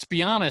 let's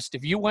be honest.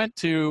 If you went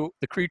to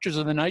the Creatures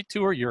of the Night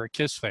tour, you're a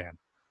Kiss fan.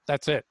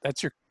 That's it.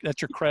 That's your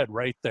cred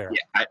right there.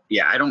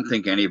 Yeah, I don't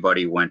think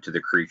anybody went to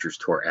the Creatures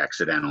tour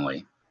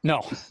accidentally.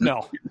 No.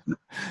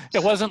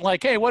 It wasn't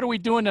like, hey, what are we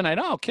doing tonight?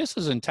 Oh, Kiss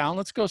is in town.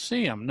 Let's go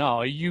see him.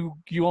 No, you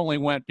only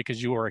went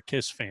because you were a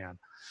Kiss fan.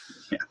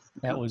 Yeah.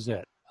 That was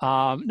it.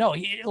 No,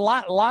 a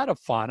lot of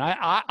fun.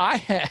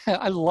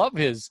 I love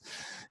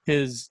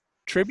his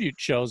tribute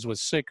shows with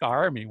Sick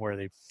Army where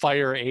they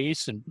fire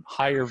Ace and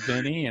hire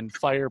Vinnie and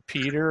fire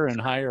Peter and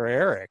hire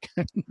Eric.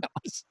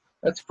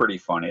 That's pretty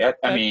funny.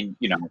 I mean,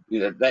 you know,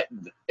 that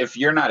if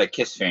you're not a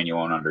Kiss fan, you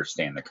won't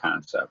understand the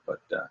concept. But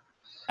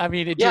I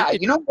mean,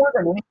 you know, more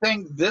than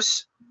anything,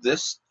 this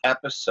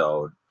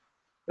episode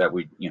that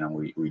we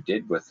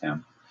did with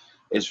him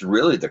is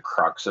really the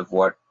crux of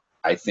what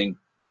I think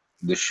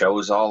the show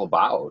is all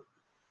about.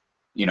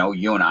 You know,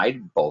 you and I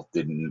both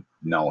didn't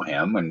know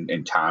him,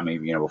 and Tommy,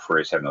 you know, before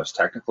he was having those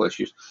technical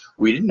issues,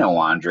 we didn't know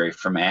Andre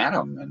from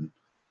Adam. And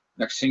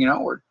next thing you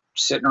know, we're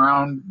sitting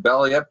around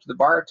belly up to the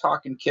bar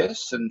talking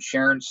Kiss and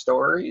sharing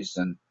stories,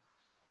 and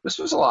this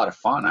was a lot of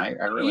fun. I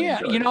really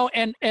enjoyed you it. know,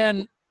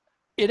 and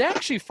it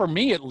actually, for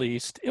me at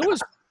least, it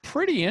was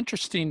pretty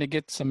interesting to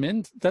get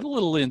that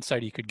little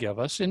insight he could give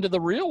us into the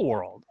real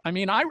world. I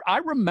mean, I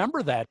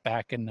remember that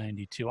back in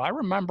 92. I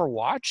remember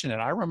watching it.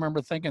 I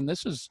remember thinking,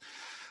 this is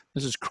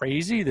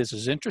crazy. This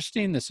is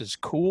interesting. This is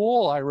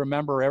cool. I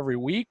remember every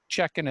week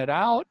checking it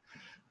out.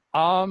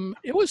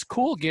 It was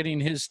cool getting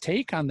his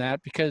take on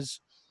that because,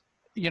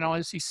 you know,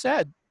 as he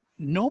said,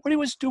 nobody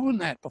was doing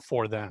that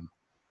before then.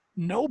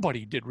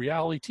 Nobody did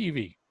reality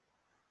TV.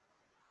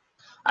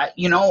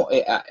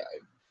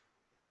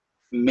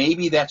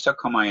 Maybe that's how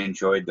come I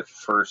enjoyed the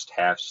first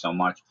half so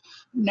much.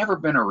 Never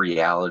been a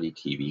reality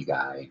TV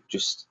guy.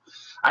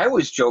 I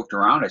always joked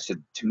around. I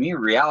said, to me,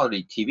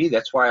 reality TV,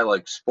 that's why I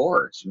like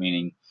sports,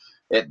 meaning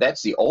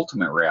that's the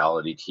ultimate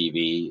reality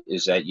TV,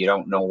 is that you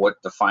don't know what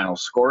the final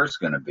score is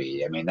going to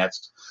be. I mean,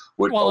 that's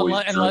what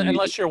always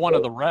unless you're one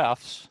of the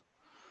refs.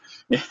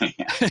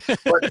 Yeah.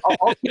 But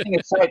all kidding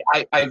aside,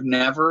 I've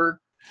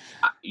never,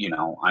 you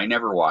know, I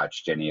never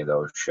watched any of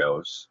those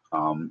shows.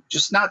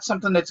 Just not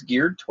something that's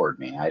geared toward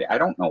me. I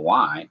don't know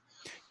why.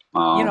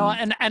 You know,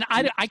 and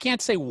I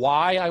can't say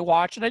why I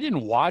watched it. I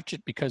didn't watch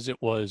it because it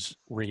was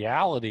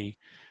reality.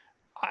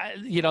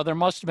 You know, there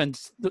must have been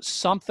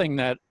something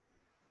that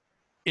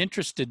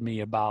interested me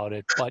about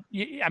it. But,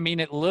 I mean,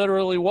 it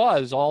literally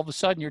was. All of a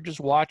sudden, you're just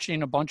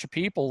watching a bunch of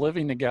people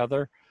living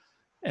together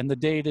and the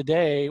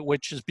day-to-day,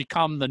 which has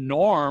become the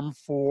norm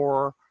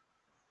for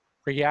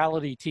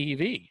reality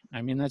TV.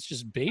 I mean, that's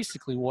just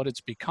basically what it's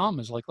become,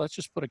 is like, let's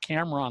just put a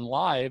camera on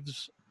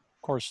lives.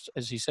 Of course,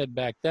 as he said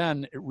back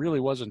then, it really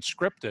wasn't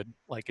scripted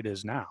like it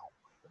is now.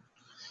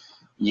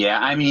 Yeah,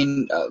 I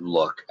mean,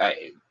 look,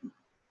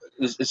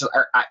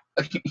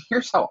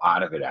 here's how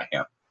out of it I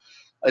am.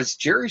 Is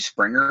Jerry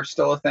Springer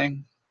still a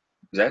thing?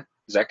 Is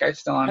that guy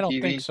still on TV? I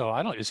don't think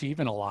so. Is he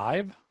even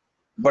alive?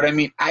 But I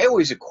mean, I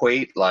always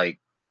equate like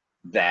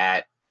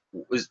that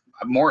was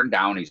Morton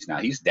Downey's now.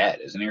 He's dead,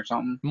 isn't he, or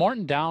something?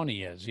 Morton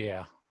Downey is,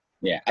 yeah.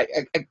 Yeah.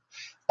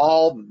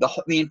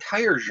 the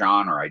entire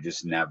genre, I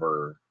just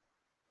never,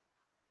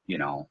 you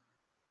know,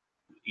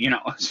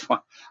 it's fun.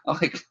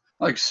 I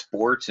like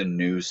sports and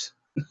news.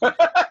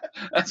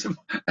 that's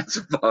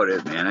about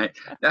it, man. I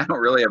don't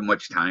really have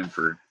much time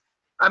for.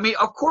 I mean,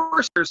 of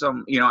course, there's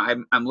some.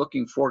 I'm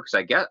looking for,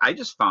 because I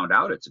just found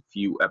out it's a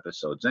few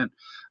episodes in.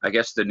 I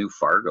guess the new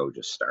Fargo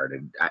just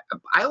started.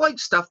 I like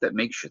stuff that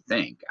makes you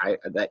think.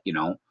 That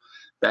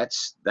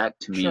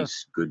to me Sure.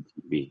 is good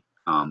TV.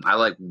 I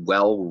like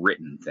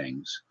well-written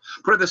things.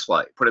 Put it this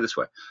way.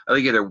 I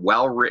like either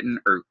well-written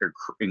or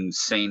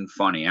insane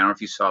funny. I don't know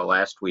if you saw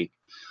last week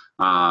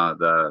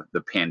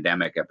the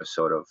pandemic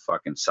episode of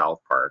fucking South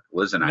Park.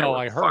 Liz and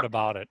I heard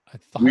about it.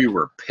 We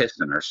were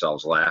pissing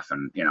ourselves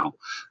laughing.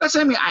 That's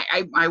what I mean.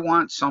 I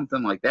want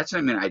something like that's what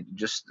I mean. I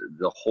just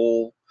the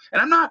whole.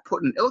 And I'm not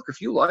putting. Look,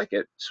 if you like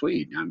it,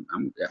 sweet. I'm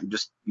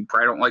just. You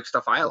probably don't like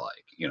stuff I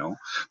like,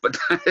 But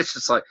it's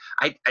just like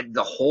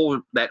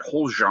that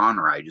whole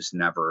genre. I just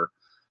never.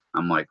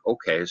 I'm like,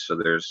 okay, so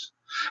there's.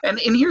 And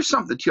here's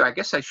something too. I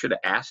guess I should have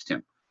asked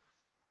him.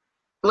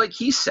 Like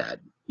he said,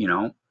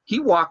 he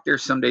walked there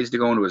some days to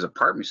go into his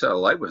apartment. He saw the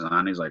light was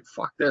on. He's like,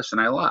 fuck this,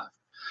 and I left.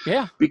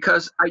 Yeah.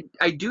 Because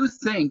I do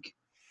think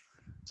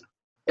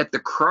at the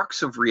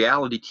crux of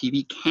reality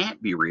TV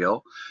can't be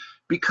real.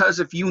 Because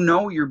if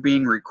you're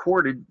being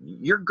recorded,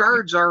 your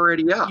guard's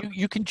already up.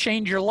 You can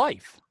change your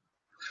life.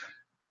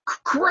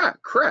 Correct.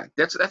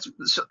 That's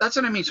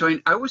what I mean. So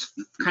I always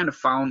kind of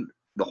found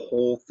the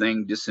whole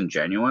thing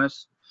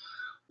disingenuous.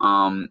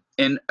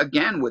 And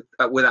again,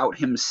 without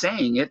him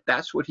saying it,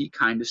 that's what he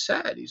kind of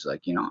said. He's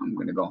like, I'm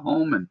going to go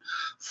home and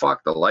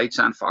fuck the lights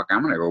on. Fuck,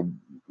 I'm going to go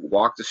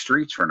walk the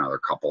streets for another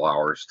couple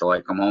hours till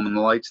I come home and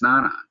the light's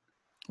not on.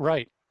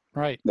 Right.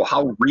 Well,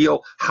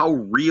 how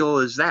real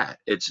is that?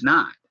 It's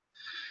not.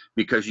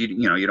 Because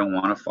you don't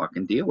want to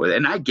fucking deal with it.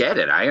 And I get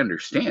it. I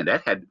understand.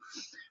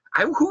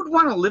 Who'd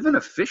want to live in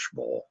a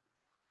fishbowl?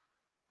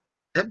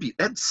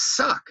 That'd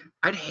suck.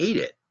 I'd hate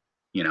it,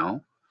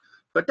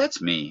 But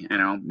that's me.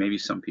 Maybe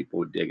some people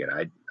would dig it.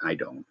 I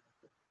don't.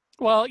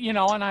 Well,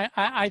 and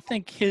I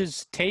think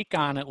his take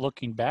on it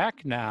looking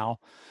back now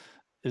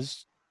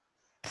is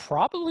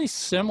probably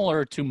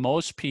similar to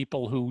most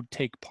people who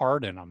take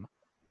part in them.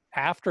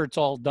 After it's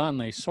all done,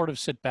 they sort of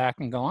sit back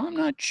and go, I'm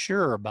not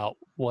sure about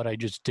what I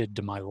just did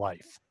to my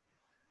life.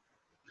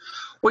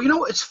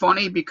 Well, it's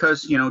funny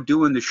because,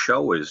 doing the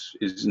show is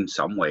in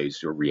some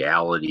ways a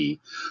reality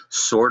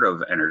sort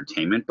of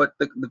entertainment. But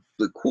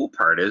the cool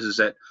part is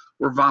that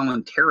we're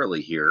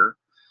voluntarily here.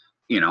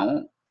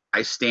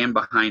 I stand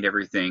behind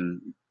everything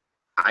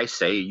I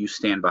say. You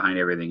stand behind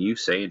everything you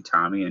say, and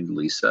Tommy and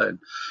Lisa. And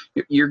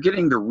you're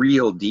getting the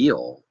real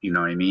deal. You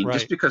know what I mean? Right.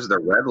 Just because the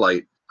red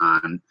light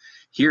on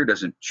here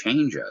doesn't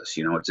change us.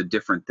 It's a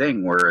different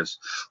thing. Whereas,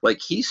 like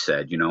he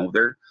said,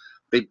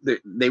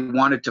 they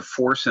wanted to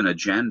force an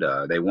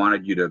agenda. They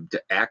wanted you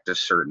to act a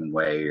certain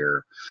way,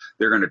 or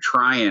they're going to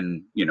try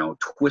and,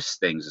 twist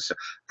things.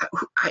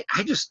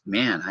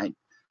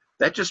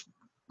 That just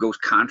goes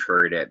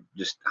contrary to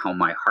just how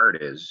my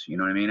heart is. You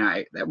know what I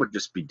mean? That would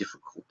just be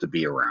difficult to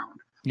be around.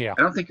 Yeah.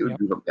 I don't think it would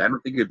I don't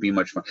think it would be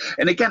much fun.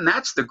 And again,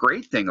 that's the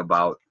great thing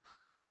about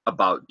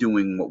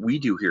doing what we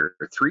do here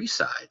at Three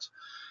Sides,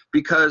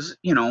 because,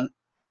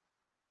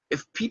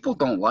 if people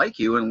don't like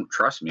you, and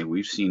trust me,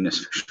 we've seen this,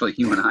 especially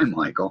you and I,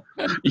 Michael,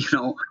 but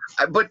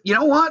you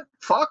know what?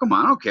 Fuck them.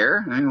 I don't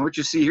care. I mean, what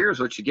you see here is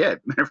what you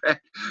get. Matter of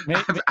fact,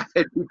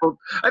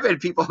 I've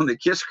had people on the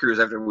Kiss cruise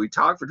after we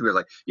talked for 2 years,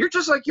 like, you're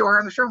just like you are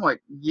on the show. I'm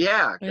like,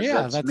 yeah,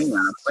 that's me.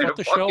 I'm what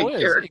the show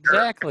is. Character.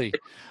 Exactly.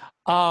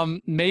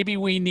 Maybe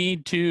we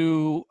need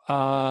to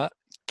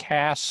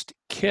cast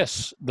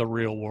Kiss the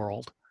Real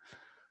World,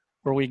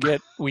 where we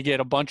get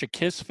a bunch of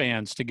Kiss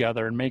fans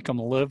together and make them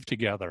live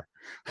together.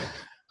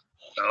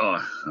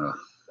 Oh,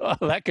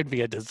 that could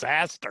be a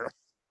disaster.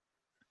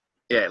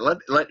 Yeah,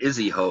 let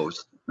Izzy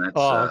host. That's,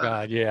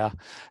 God, yeah.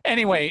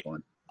 Anyway,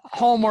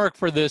 homework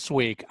for this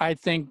week. I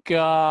think,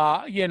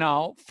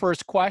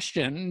 first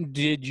question,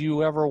 did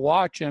you ever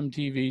watch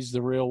MTV's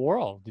The Real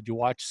World? Did you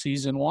watch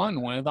season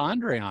 1 with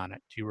Andre on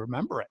it? Do you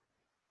remember it?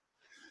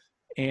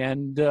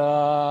 And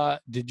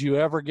did you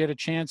ever get a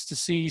chance to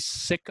see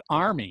Sick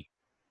Army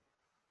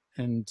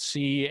and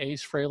see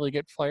Ace Frehley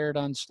get fired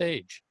on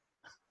stage?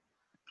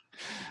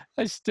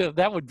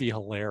 That would be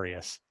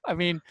hilarious. I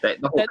mean, the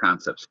whole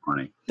concept's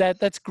funny.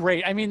 That's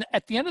great. I mean,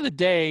 at the end of the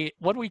day,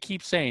 what do we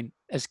keep saying?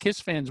 As Kiss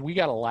fans, we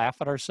got to laugh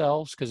at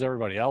ourselves because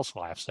everybody else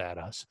laughs at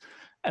us.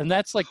 And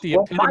that's like the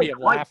epitome of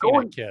laughing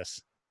at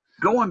Kiss.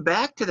 Going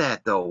back to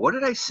that, though, what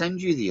did I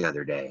send you the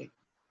other day?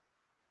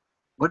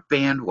 What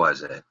band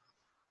was it?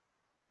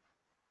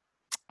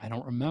 I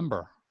don't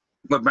remember.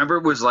 But remember,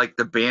 it was like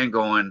the band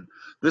going,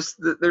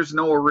 there's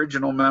no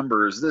original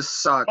members. This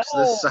sucks.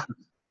 This sucks.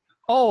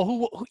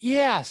 Oh,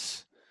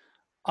 yes.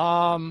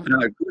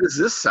 Like, what does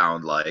this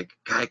sound like?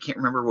 God, I can't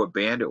remember what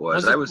band it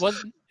was. It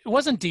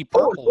wasn't Deep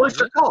Purple. Oh,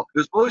 Oyster Cult.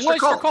 It was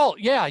Oyster Cult.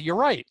 Yeah, you're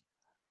right.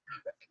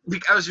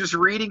 I was just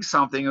reading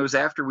something. It was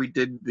after we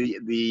did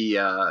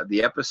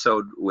the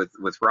episode with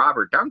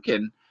Robert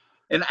Duncan,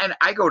 And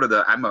I go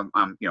to I'm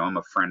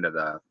a friend of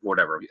the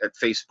whatever at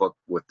Facebook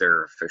with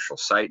their official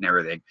site and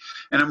everything,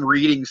 and I'm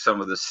reading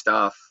some of the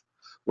stuff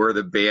where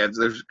the bands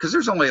because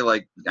there's only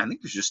like I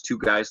think there's just 2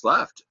 guys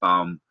left.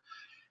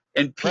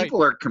 And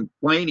people are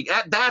complaining.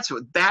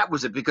 That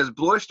was it because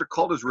Blue Oyster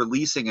Cult is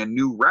releasing a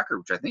new record,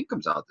 which I think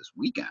comes out this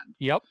weekend.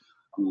 Yep.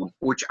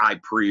 Which I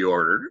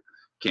pre-ordered.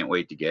 Can't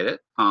wait to get it.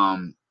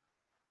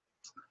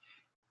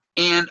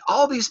 And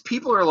all these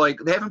people are like,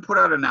 they haven't put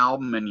out an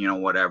album in,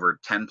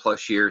 10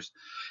 plus years.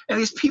 And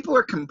these people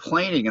are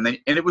complaining. And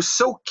it was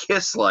so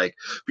Kiss-like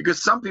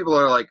because some people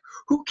are like,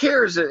 who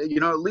cares? At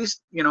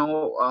least,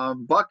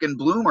 Buck and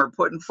Bloom are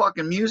putting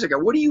fucking music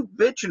out. What are you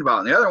bitching about?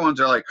 And the other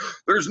ones are like,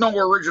 there's no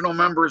original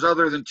members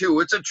other than 2.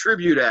 It's a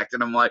tribute act.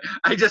 And I'm like,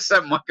 I just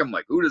said, I'm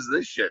like, who does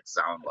this shit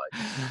sound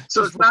like?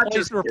 So it's not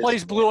just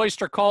replace Blue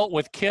Oyster Cult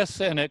with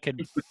Kiss and it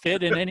could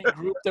fit in any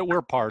group that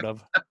we're part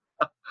of.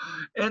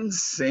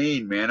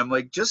 Insane, man. I'm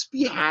like, just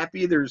be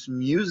happy there's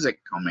music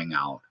coming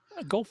out.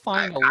 Go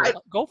find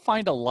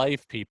a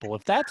life, people.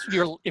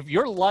 If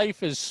your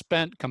life is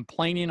spent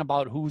complaining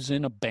about who's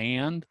in a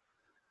band,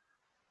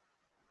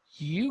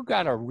 you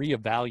got to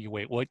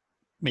reevaluate what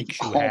makes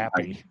you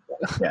happy.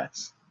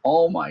 Yes.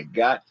 Oh my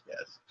God,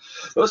 yes.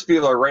 Those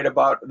people are right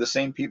about the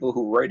same people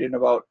who write in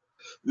about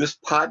this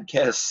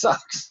podcast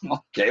sucks.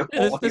 Okay.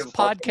 Well, this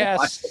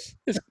podcast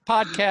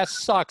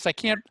sucks.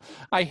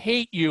 I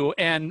hate you.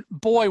 And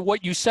boy,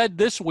 what you said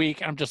this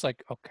week, I'm just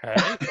like, okay,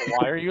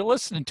 why are you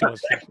listening to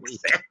us this week?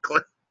 Exactly.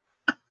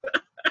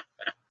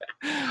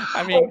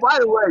 I mean, by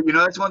the way,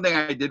 that's one thing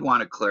I did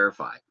want to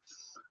clarify.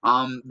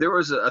 There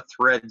was a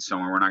thread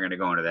somewhere. We're not going to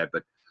go into that,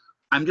 but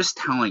I'm just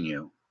telling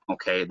you,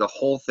 okay, the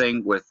whole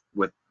thing with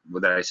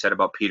that I said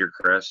about Peter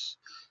Criss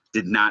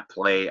did not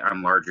play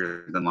on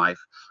Larger Than Life.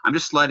 I'm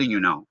just letting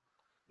you know.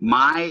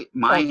 My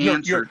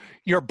answer.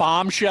 Your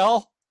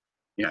bombshell?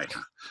 Yeah.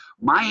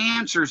 My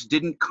answers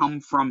didn't come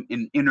from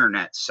an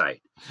internet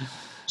site.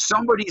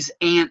 Somebody's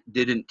aunt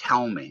didn't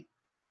tell me.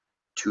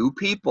 2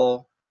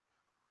 people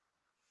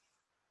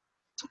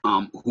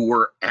who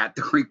were at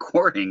the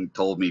recording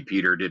told me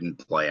Peter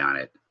didn't play on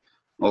it.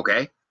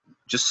 Okay?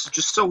 Just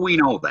so we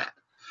know that.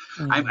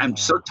 I'm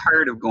so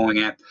tired of going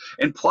at,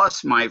 and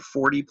plus my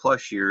 40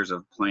 plus years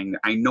of playing,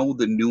 I know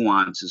the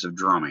nuances of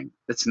drumming.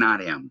 That's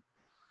not him.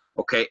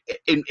 Okay.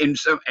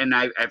 And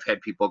I've had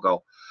people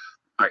go,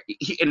 all right,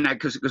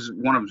 because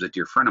one of them's a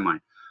dear friend of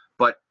mine,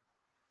 but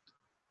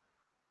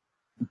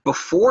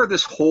before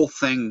this whole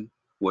thing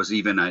was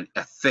even a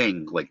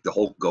thing, like the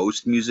whole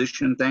ghost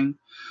musician thing,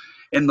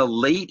 in the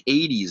late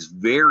 80s,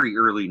 very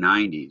early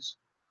 90s,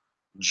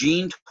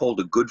 Gene told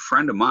a good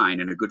friend of mine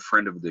and a good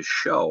friend of this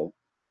show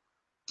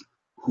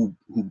who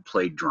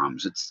played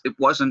drums. It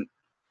wasn't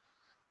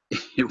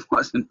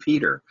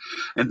Peter.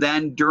 And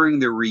then during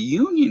the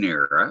reunion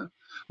era,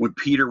 when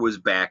Peter was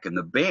back in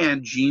the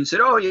band, Gene said,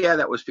 "Oh yeah,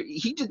 that was Peter."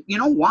 He did. You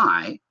know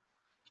why?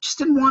 He just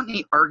didn't want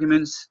any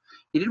arguments.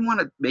 He didn't want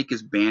to make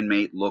his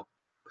bandmate look.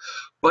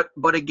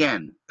 But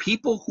again,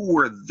 people who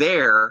were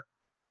there.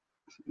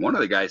 One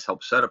of the guys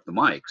helped set up the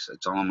mics.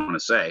 That's all I'm going to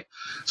say.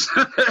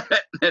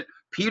 That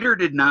Peter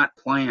did not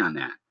play on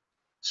that.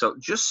 So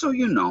just so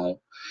you know,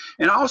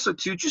 and also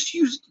too, just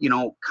use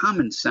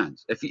common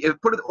sense. We'll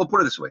put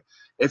it this way: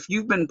 if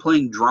you've been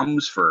playing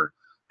drums for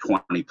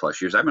 20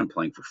 plus years, I've been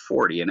playing for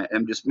 40, and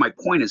my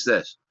point is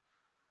this: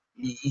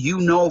 you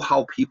know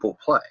how people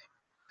play.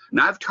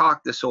 Now I've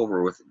talked this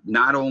over with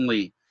not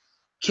only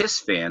Kiss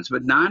fans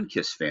but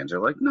non-Kiss fans. Are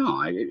like,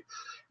 no,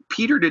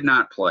 Peter did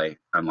not play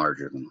on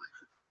Larger Than Life.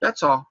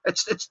 That's all. It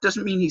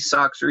doesn't mean he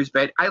sucks or he's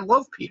bad. I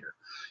love Peter,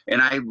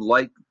 and I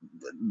like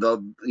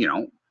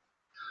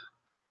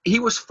he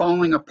was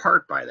falling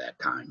apart by that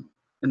time,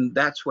 and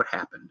that's what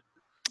happened.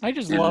 I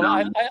just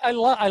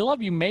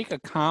love you make a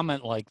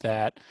comment like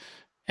that,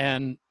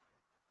 and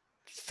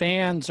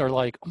fans are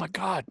like, "Oh my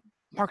God,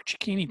 Mark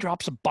Cicchini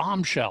drops a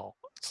bombshell."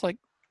 It's like,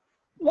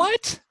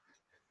 what?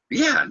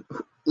 Yeah,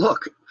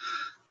 look.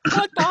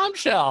 What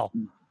bombshell?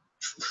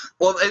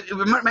 Well,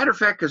 matter of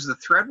fact, because the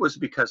thread was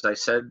because I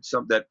said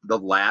that the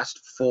last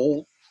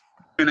full,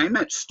 and I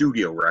meant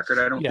studio record.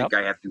 I don't think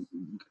I have to.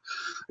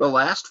 The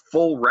last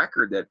full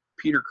record that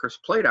Peter Criss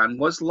played on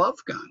was Love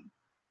Gun.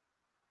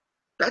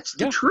 That's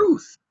the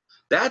truth.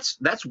 That's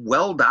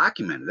well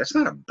documented. That's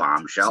not a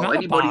bombshell. It's not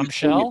Anybody a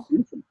bombshell.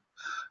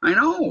 I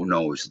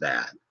knows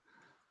that.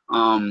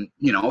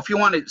 If you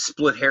want to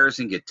split hairs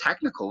and get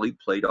technical, he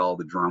played all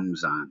the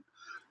drums on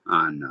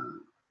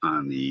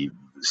the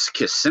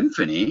Kiss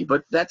Symphony,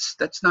 but that's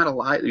not a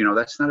lie.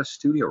 That's not a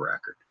studio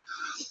record.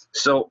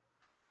 So,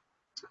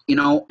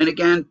 and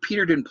again,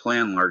 Peter didn't play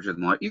on Larger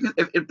Than Life. You can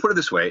put it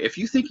this way: if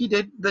you think he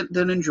did,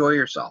 then enjoy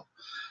yourself.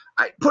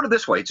 I put it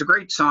this way: it's a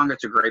great song,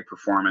 it's a great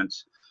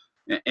performance,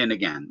 and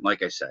again,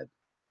 like I said,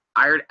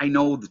 I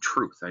know the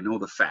truth, I know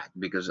the fact,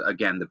 because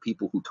again, the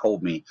people who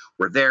told me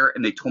were there,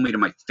 and they told me to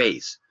my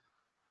face,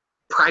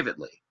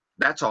 privately.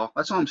 That's all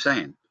I'm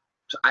saying.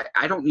 So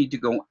I don't need to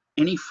go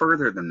any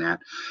further than that.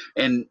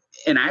 And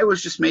I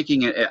was just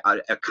making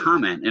a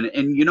comment,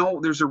 and you know,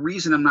 there's a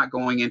reason I'm not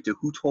going into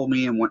who told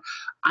me and what.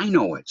 I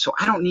know it, so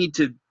I don't need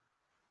to,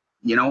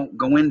 you know,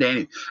 go into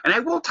anything. And I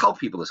will tell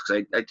people this,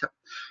 because I tell,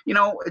 you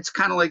know, it's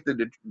kind of like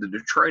the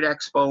Detroit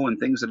Expo and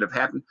things that have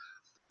happened.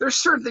 There's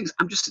certain things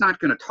I'm just not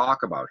going to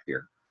talk about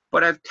here.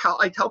 But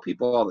I tell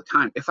people all the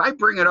time, if I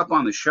bring it up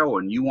on the show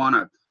and you want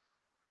to,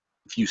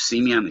 if you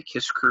see me on the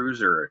Kiss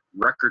Cruise or a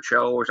record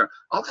show or something,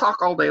 I'll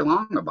talk all day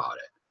long about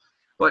it.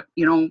 But,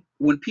 you know,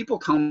 when people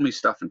tell me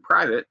stuff in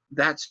private,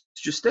 that's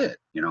just it,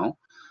 you know.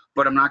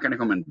 But I'm not going to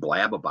come and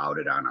blab about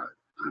it on a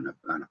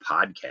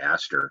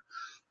podcast, or,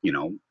 you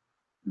know,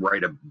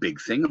 write a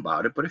big thing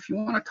about it. But if you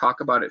want to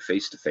talk about it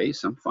face to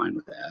face, I'm fine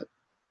with that.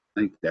 I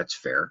think that's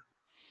fair.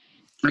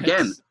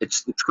 Again,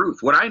 it's the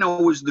truth. What I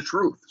know is the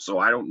truth, so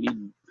I don't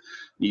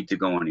need to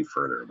go any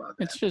further about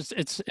that. It's just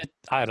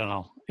I don't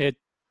know. It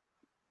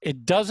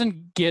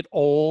doesn't get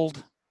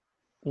old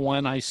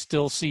when I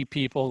still see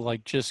people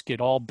like just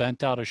get all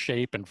bent out of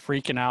shape and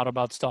freaking out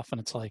about stuff, and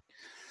it's like,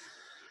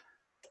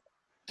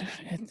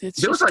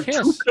 it's there was just like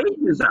Kiss. 2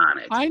 pages on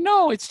it. I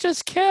know, it's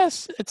just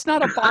Kiss. It's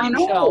not a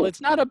bombshell.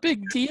 It's not a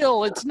big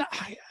deal. It's not.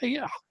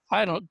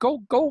 I don't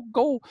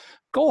go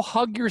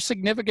hug your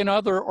significant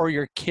other or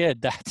your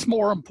kid. That's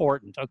more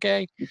important.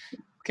 Okay.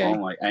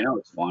 Oh, I know,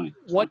 it's funny.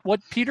 What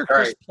Peter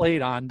Criss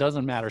played on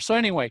doesn't matter. So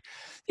anyway,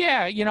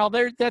 yeah, you know,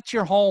 that's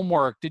your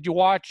homework. Did you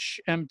watch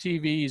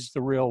MTV's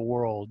The Real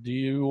World? Do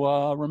you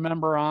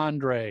remember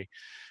Andre?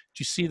 Did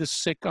you see The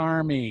Sick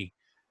Army?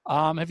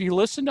 Have you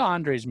listened to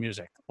Andre's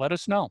music? Let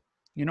us know.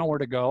 You know where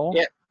to go.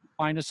 Yeah.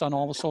 Find us on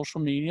all the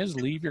social medias.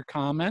 Leave your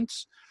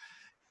comments.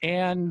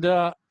 And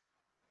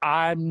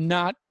I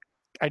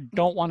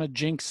don't want to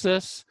jinx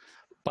this,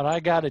 but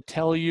I got to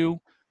tell you,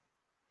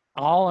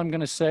 all I'm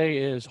going to say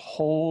is,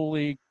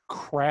 holy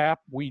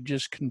crap, we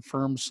just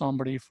confirmed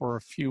somebody for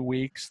a few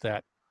weeks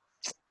that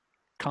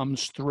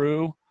comes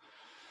through.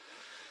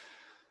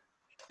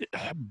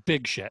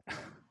 Big shit.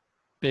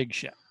 Big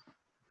shit.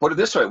 Put it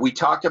this way. We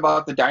talked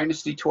about the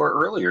Dynasty Tour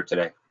earlier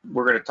today.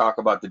 We're going to talk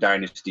about the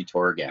Dynasty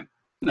Tour again.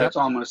 That's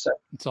all I'm going to say.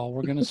 That's all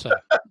we're going to say.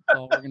 That's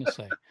all we're going to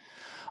say.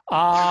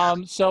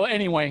 So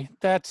anyway,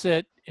 that's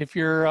it. If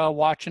you're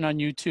watching on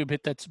YouTube,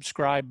 hit that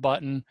subscribe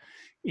button.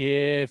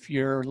 If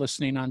you're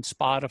listening on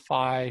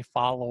Spotify,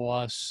 follow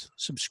us,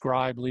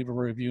 subscribe, leave a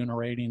review and a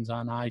ratings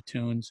on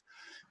iTunes.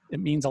 It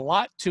means a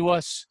lot to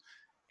us.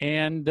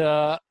 And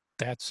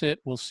that's it.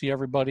 We'll see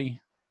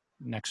everybody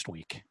next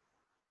week.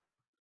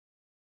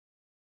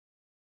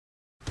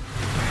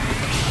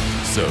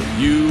 So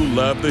you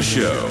love the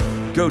show.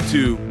 Go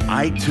to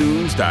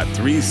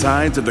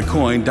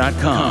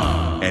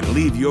itunes.threesidesofthecoin.com and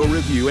leave your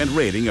review and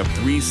rating of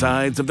 3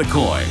 Sides of the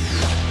Coin.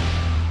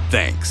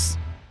 Thanks.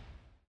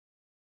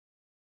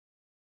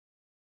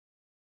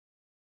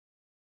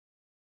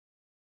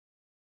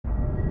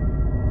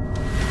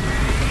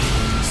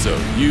 So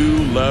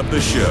you love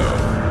the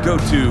show. Go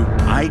to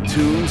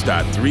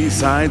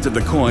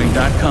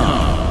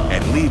itunes.threesidesofthecoin.com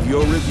and leave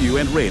your review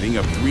and rating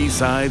of 3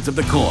 Sides of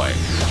the Coin.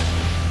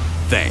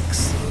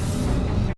 Thanks.